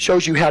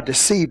 Shows you how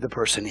deceived the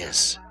person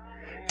is.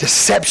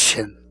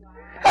 Deception.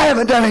 I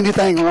haven't done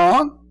anything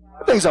wrong.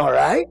 Everything's all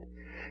right.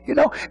 You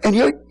know, and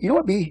you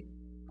know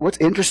what's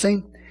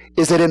interesting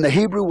is that in the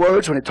Hebrew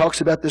words, when it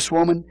talks about this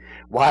woman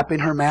wiping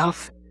her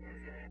mouth,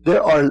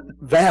 there are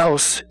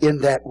vowels in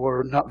that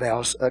word, not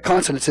vowels,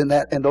 consonants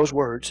in those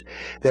words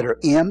that are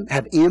M,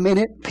 have M in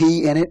it,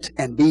 P in it,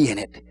 and B in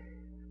it.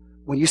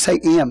 When you say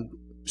M,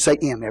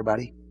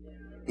 everybody.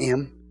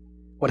 M.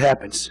 What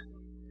happens?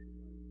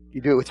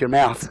 You do it with your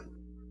mouth.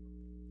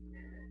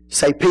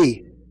 Say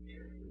P.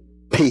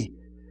 P.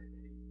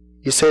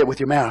 You say it with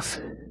your mouth.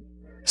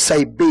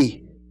 Say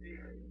B.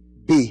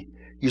 B.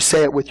 You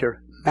say it with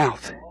your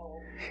mouth.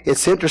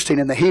 It's interesting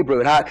in the Hebrew,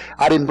 and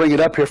I didn't bring it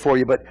up here for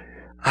you, but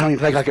I don't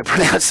even think I could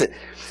pronounce it.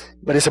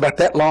 But it's about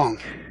that long.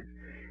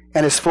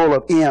 And it's full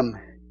of M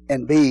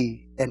and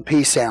B and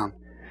P sound.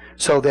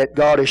 So that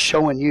God is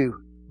showing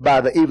you by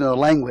even the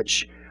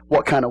language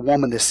what kind of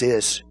woman this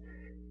is.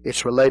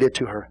 It's related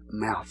to her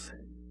mouth.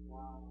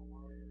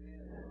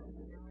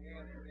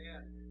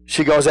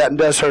 She goes out and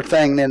does her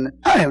thing, then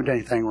I haven't done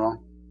anything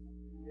wrong.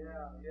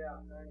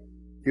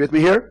 You with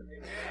me here?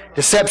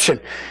 Deception.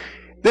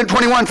 Then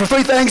 21, for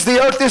 3 things the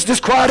earth is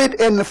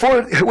disquieted, and the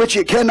 4 which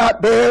it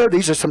cannot bear.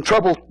 These are some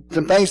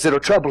things that are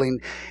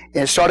troubling.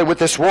 And it started with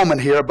this woman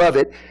here above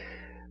it.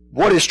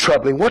 What is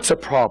troubling? What's a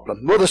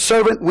problem? Well, the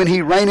servant when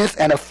he reigneth,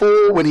 and a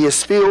fool when he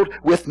is filled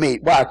with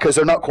meat. Why? Because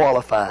they're not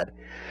qualified.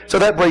 So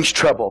that brings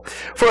trouble.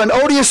 For an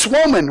odious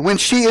woman when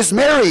she is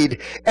married,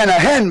 and a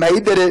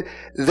handmaid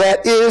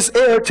that is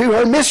heir to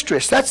her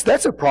mistress.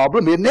 That's a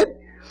problem, isn't it?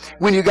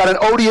 When you got an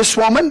odious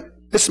woman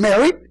that's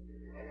married.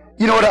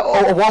 You know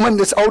what a woman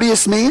that's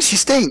odious means? She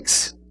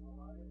stinks.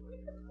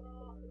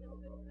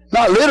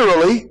 Not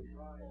literally.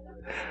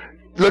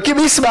 Look at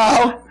me,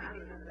 smile.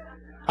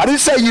 I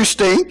didn't say you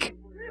stink.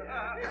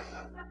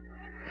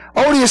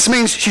 Odious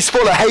means she's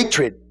full of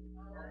hatred.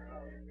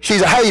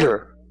 She's a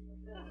hater.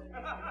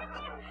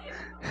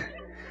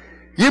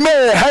 You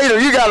marry a hater,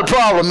 you got a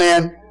problem,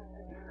 man.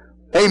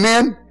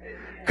 Amen?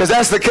 Because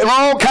that's the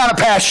wrong kind of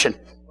passion.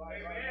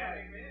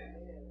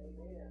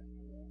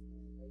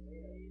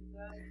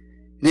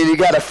 Then you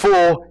got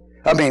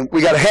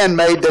we got a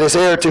handmaid that is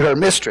heir to her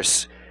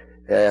mistress.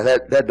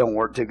 That don't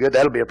work too good.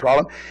 That'll be a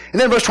problem. And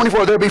then verse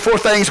 24, there be 4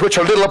 things which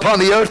are little upon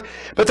the earth,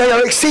 but they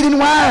are exceeding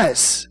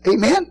wise.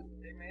 Amen?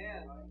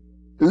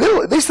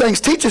 These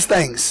things teach us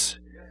things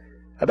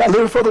about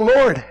living for the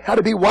Lord, how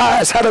to be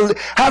wise, how to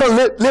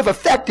live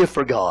effective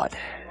for God.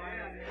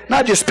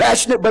 Not just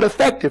passionate, but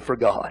effective for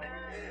God.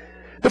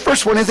 The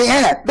first one is the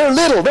ant. They're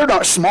little. They're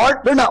not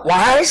smart. They're not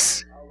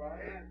wise.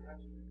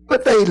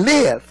 But they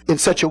live in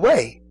such a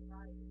way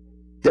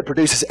that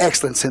produces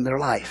excellence in their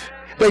life.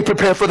 They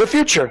prepare for the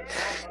future.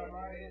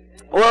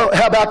 Well,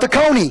 how about the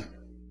coney?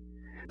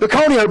 The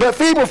coney are but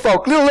feeble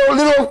folk,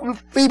 little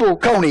feeble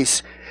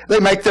conies. They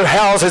make their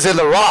houses in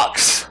the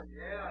rocks.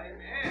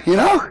 You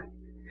know?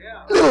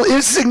 Little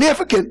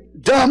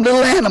insignificant, dumb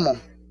little animal.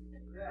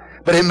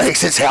 But it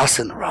makes its house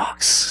in the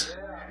rocks.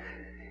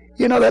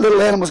 You know that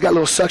little animal's got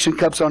little suction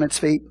cups on its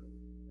feet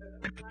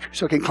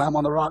so it can climb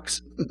on the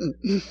rocks.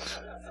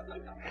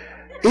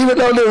 Even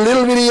though they're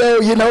little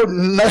video,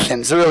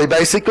 nothings really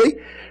basically.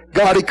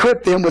 God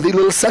equipped them with these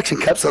little suction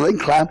cups so they can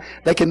climb.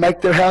 They can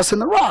make their house in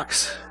the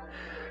rocks.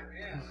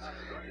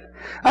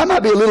 I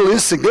might be a little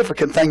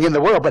insignificant thing in the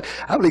world, but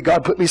I believe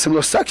God put me some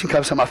little suction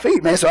cups on my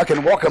feet, man, so I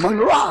can walk among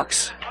the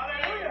rocks.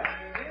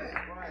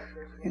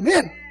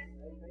 Amen.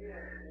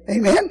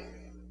 Amen.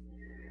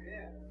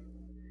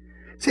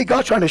 See,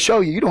 God's trying to show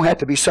you don't have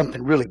to be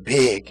something really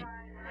big.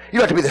 You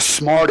don't have to be the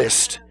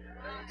smartest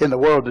in the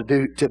world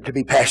to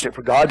be passionate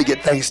for God, to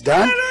get things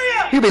done.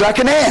 You be like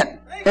an ant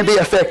and be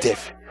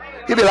effective.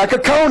 You be like a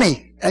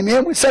coney,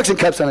 amen, with suction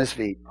cups on his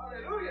feet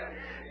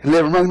and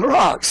live among the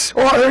rocks.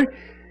 Or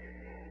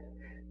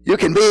you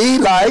can be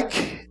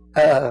like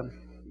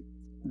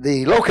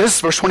the locusts,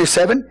 verse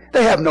 27.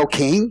 They have no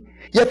king,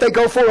 yet they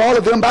go for all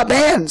of them by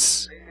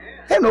bands.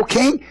 They have no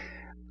king.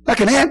 Like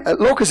an ant, a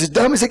locust is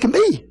dumb as it can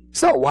be.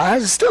 It's not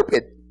wise, it's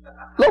stupid.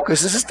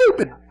 Locust is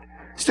stupid.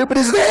 Stupid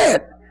as an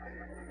ant.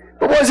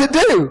 But what does it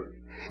do?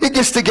 It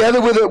gets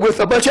together with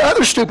a bunch of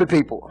other stupid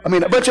people. A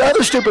bunch of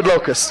other stupid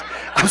locusts.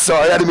 I'm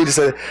sorry, I didn't mean to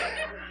say that.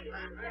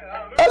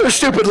 Other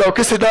stupid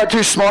locusts are not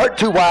too smart,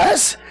 too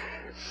wise.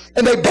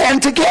 And they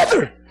band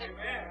together.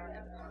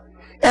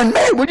 And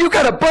man, when you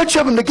got a bunch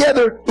of them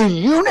together in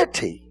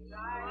unity,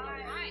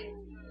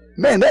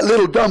 man, that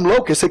little dumb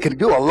locust, it can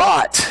do a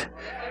lot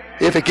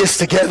if it gets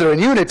together in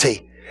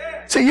unity.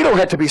 So you don't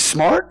have to be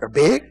smart or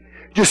big.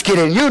 Just get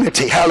in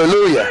unity.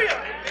 Hallelujah.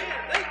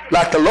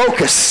 Like the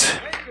locusts.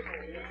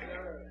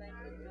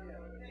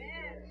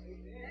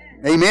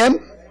 Amen?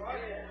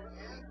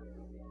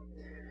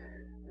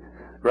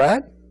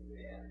 Right?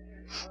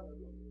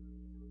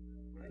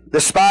 The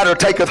spider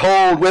taketh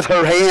hold with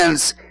her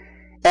hands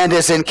and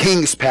is in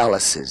king's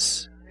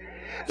palaces.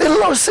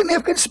 Little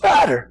significant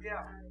spider.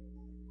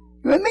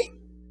 You with me?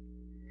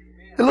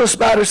 The little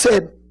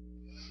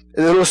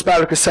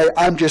spider could say,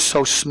 I'm just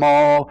so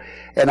small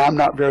and I'm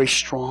not very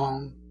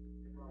strong.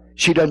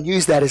 She doesn't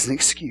use that as an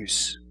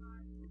excuse.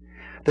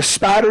 The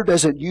spider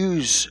doesn't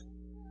use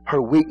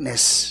her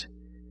weakness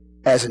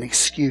as an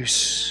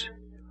excuse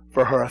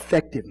for her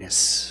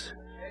effectiveness.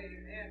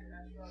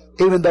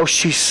 Even though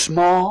she's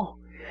small,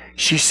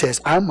 she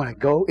says, I'm going to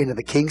go into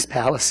the king's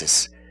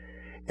palaces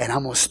and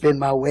I'm going to spin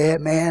my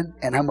web, man,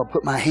 and I'm going to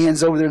put my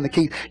hands over there in the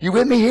king. You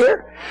with me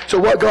here? So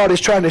what God is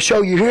trying to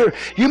show you here,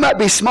 you might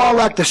be small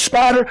like the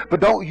spider, but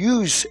don't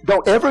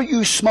ever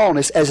use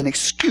smallness as an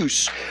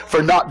excuse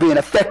for not being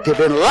effective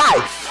in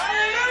life.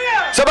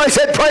 Somebody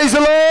said, praise the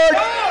Lord.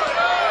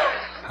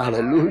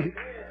 Hallelujah.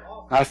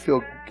 I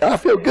feel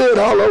good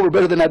all over,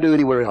 better than I do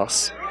anywhere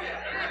else.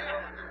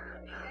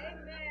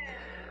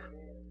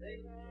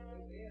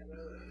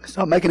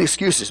 Stop making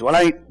excuses. Well,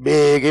 I ain't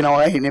big,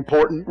 I ain't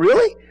important.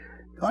 Really?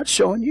 God's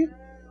showing you.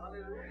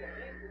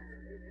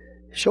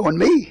 Showing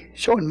me.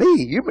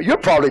 You're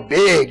probably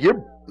big.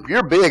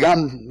 You're big.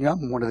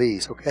 I'm one of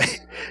these, okay?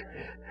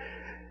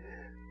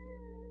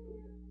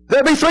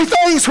 There be three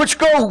things which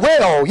go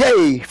well.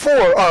 Yea,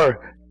 four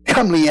are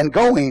comely and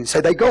going. Say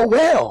they go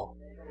well.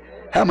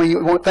 How many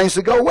want things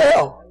to go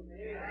well?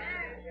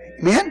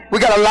 Amen? We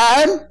got a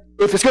lion.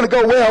 If it's going to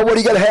go well, what do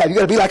you got to have? You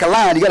got to be like a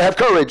lion. You got to have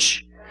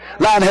courage.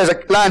 Lion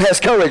has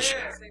courage.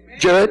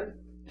 Jared,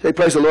 say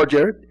praise the Lord,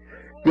 Jared.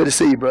 Good to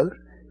see you, brother.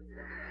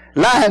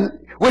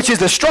 Lion, which is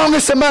the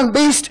strongest among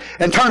beasts,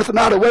 and turneth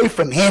not away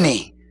from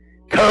any.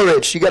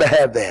 Courage, you got to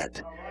have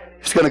that.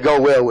 It's going to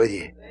go well with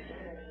you.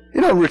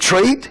 You know,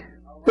 retreat.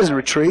 What is a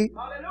retreat?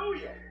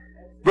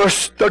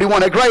 Verse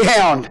 31, a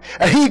greyhound,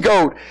 a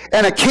he-goat,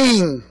 and a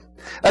king,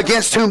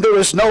 against whom there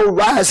is no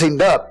rising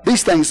up.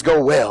 These things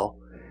go well.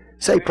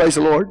 Say, praise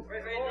the Lord.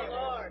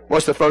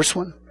 What's the first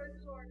one?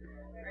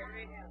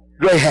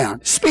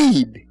 Greyhound.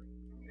 Speed.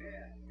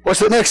 What's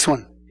the next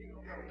one?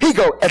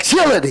 He-goat.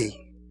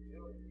 Agility.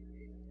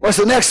 What's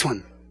the next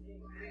one?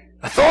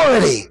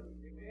 Authority.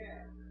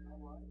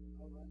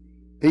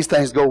 These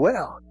things go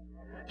well.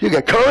 You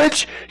get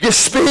courage, you get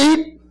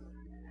speed,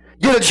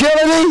 get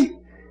agility,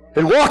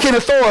 and walk in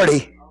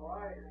authority.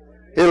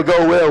 It'll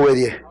go well with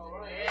you.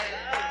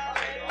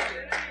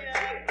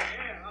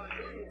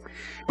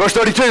 Verse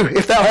 32,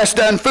 if thou hast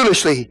done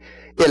foolishly,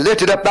 it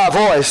lifted up thy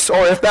voice,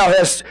 or if thou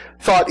hast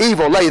thought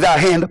evil, lay thy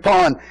hand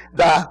upon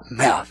thy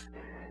mouth.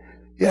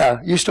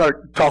 Yeah, you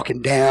start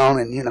talking down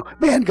and,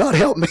 man, God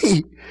help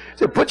me.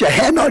 So put your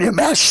hand on your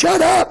mouth.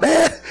 Shut up,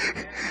 man.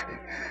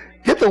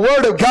 Get the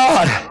Word of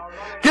God.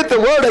 Get the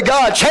Word of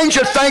God. Change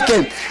your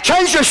thinking.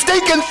 Change your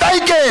stinking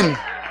thinking.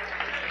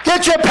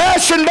 Get your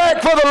passion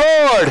back for the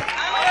Lord.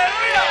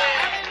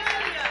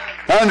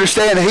 I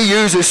understand that He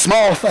uses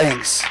small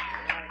things.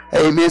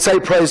 Amen. Say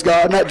praise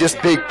God. Not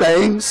just big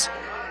things.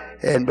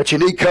 But you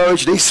need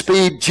courage, you need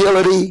speed,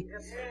 agility,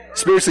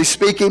 spiritually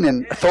speaking,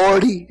 and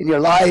authority in your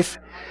life.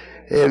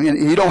 And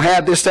you don't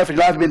have this stuff in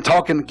your life. You've been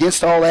talking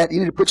against all that. You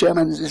need to put your hand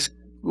on and just,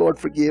 Lord,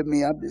 forgive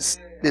me. I've just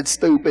been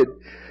stupid.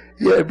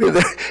 Yeah,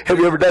 have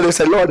you ever done this?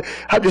 Say, Lord,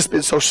 I've just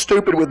been so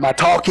stupid with my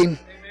talking.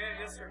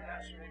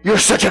 You're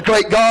such a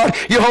great God.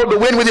 You hold the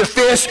wind with your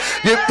fist.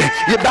 You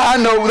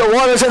bind the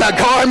waters in a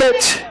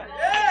garment.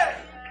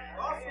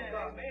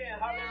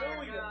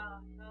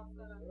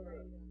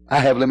 I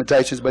have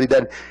limitations, but He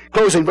doesn't.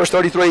 Closing, verse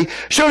 33.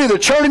 Surely the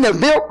churning of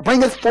milk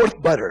bringeth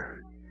forth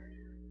butter,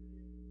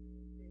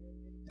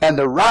 and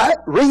the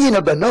wringing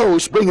of the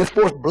nose bringeth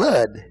forth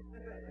blood.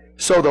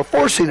 So the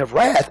forcing of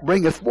wrath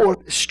bringeth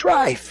forth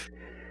strife.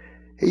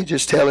 He's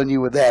just telling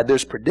you with that,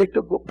 there's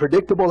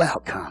predictable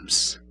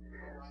outcomes.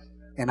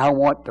 And I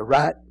want the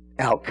right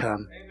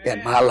outcome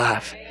in my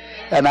life.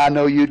 And I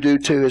know you do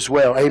too as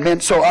well. Amen.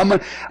 So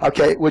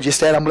okay, would you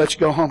stand? I'm going to let you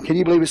go home. Can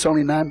you believe it's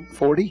only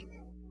 9:40?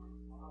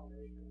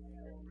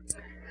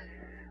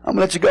 I'm going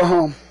to let you go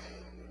home.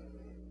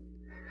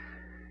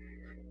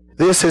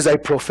 This is a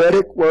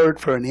prophetic word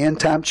for an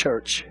end-time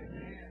church.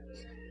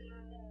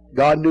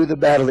 God knew the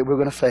battle that we're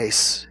going to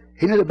face.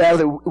 He knew the battle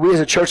that we as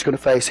a church are going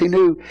to face. He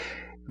knew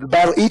the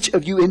battle each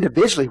of you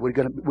individually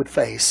would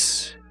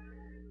face.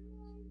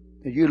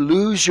 You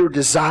lose your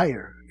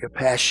desire, your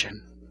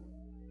passion,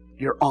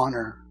 your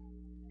honor,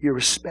 your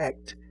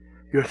respect,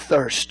 your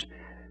thirst,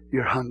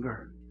 your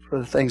hunger for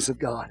the things of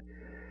God.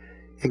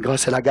 And God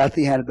said, I got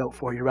the antidote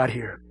for you right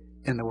here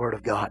in the Word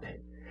of God.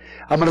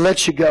 I'm going to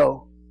let you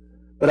go,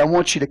 but I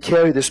want you to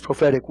carry this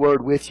prophetic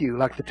word with you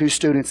like the two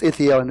students,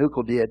 Ithiel and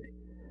Ucal, did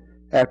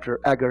after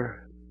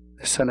Agar,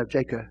 the son of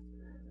Jacob,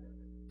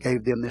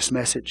 gave them this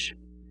message.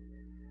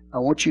 I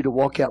want you to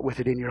walk out with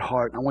it in your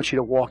heart. I want you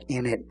to walk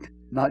in it.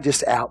 Not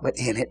just out, but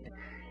in it.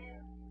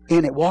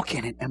 In it. Walk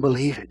in it and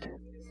believe it.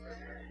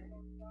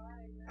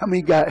 How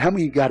many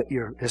got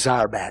your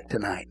desire back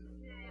tonight?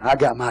 I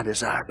got my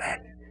desire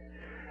back.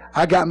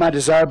 I got my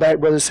desire back,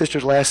 brothers and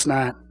sisters, last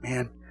night.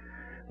 Man,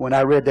 when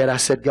I read that, I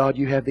said, God,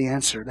 you have the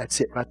answer.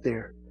 That's it right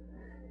there.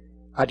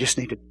 I just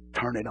need to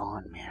turn it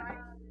on, man.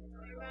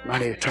 I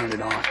need to turn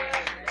it on.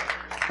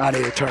 I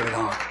need to turn it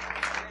on.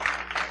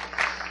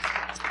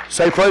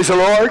 Say, praise the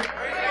Lord.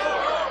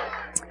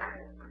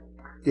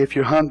 If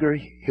you're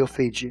hungry, He'll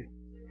feed you.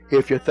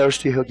 If you're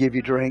thirsty, He'll give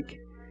you drink.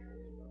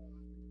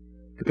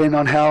 Depending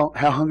on how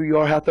hungry you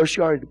are, how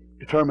thirsty you are, it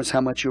determines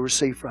how much you'll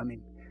receive from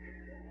Him.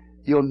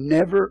 You'll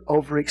never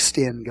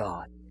overextend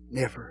God.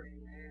 Never.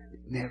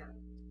 Never.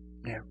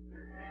 Never.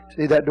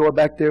 See that door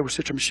back there where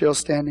Sister Michelle's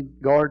standing?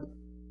 Guard.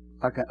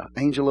 Like an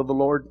angel of the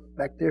Lord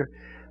back there.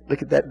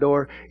 Look at that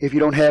door. If you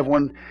don't have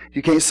one,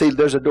 you can't see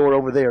there's a door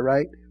over there,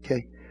 right?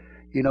 Okay.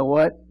 You know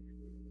what?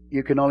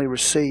 You can only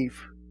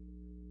receive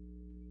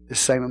the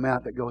same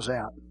amount that goes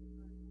out.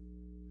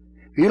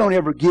 You don't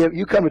ever give.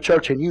 You come to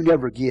church and you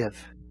never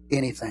give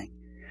anything.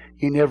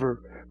 You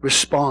never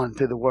respond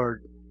to the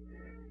Word.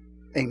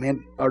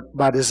 Amen. Or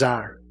by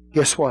desire.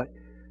 Guess what?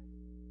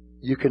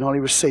 You can only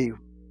receive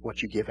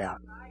what you give out.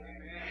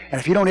 And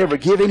if you don't ever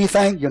give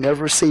anything, you'll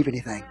never receive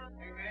anything.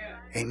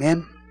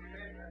 Amen.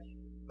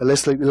 But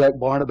let's be like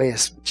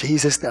Barnabas.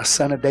 Jesus, thou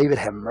son of David,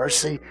 have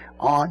mercy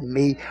on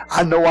me.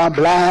 I know I'm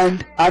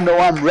blind. I know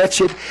I'm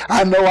wretched.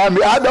 I know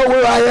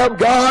where I am,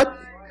 God.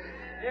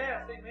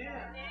 Yes,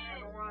 amen.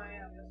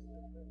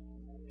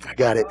 I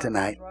got it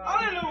tonight.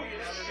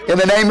 In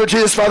the name of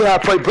Jesus, Father, I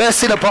pray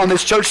blessing upon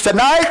this church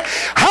tonight.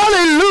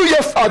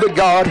 Hallelujah, Father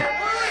God.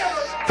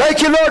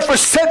 Thank you, Lord, for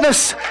setting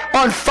us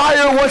on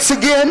fire once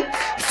again.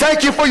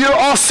 Thank you for your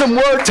awesome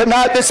word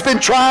tonight that's been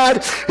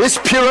tried. It's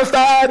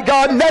purified.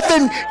 God,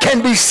 nothing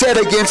can be said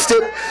against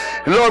it.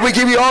 And Lord, we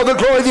give you all the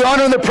glory, the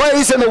honor, and the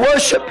praise, and the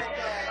worship.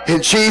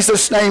 In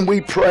Jesus' name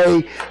we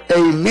pray.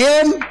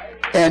 Amen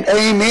and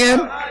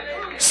amen.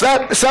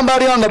 Slap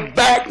somebody on the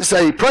back and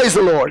say, praise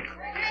the Lord.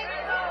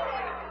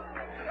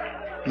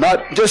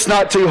 Not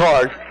too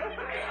hard.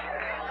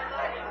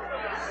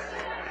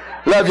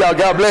 Love y'all.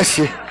 God bless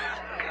you.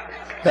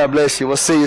 God bless you. We'll see you.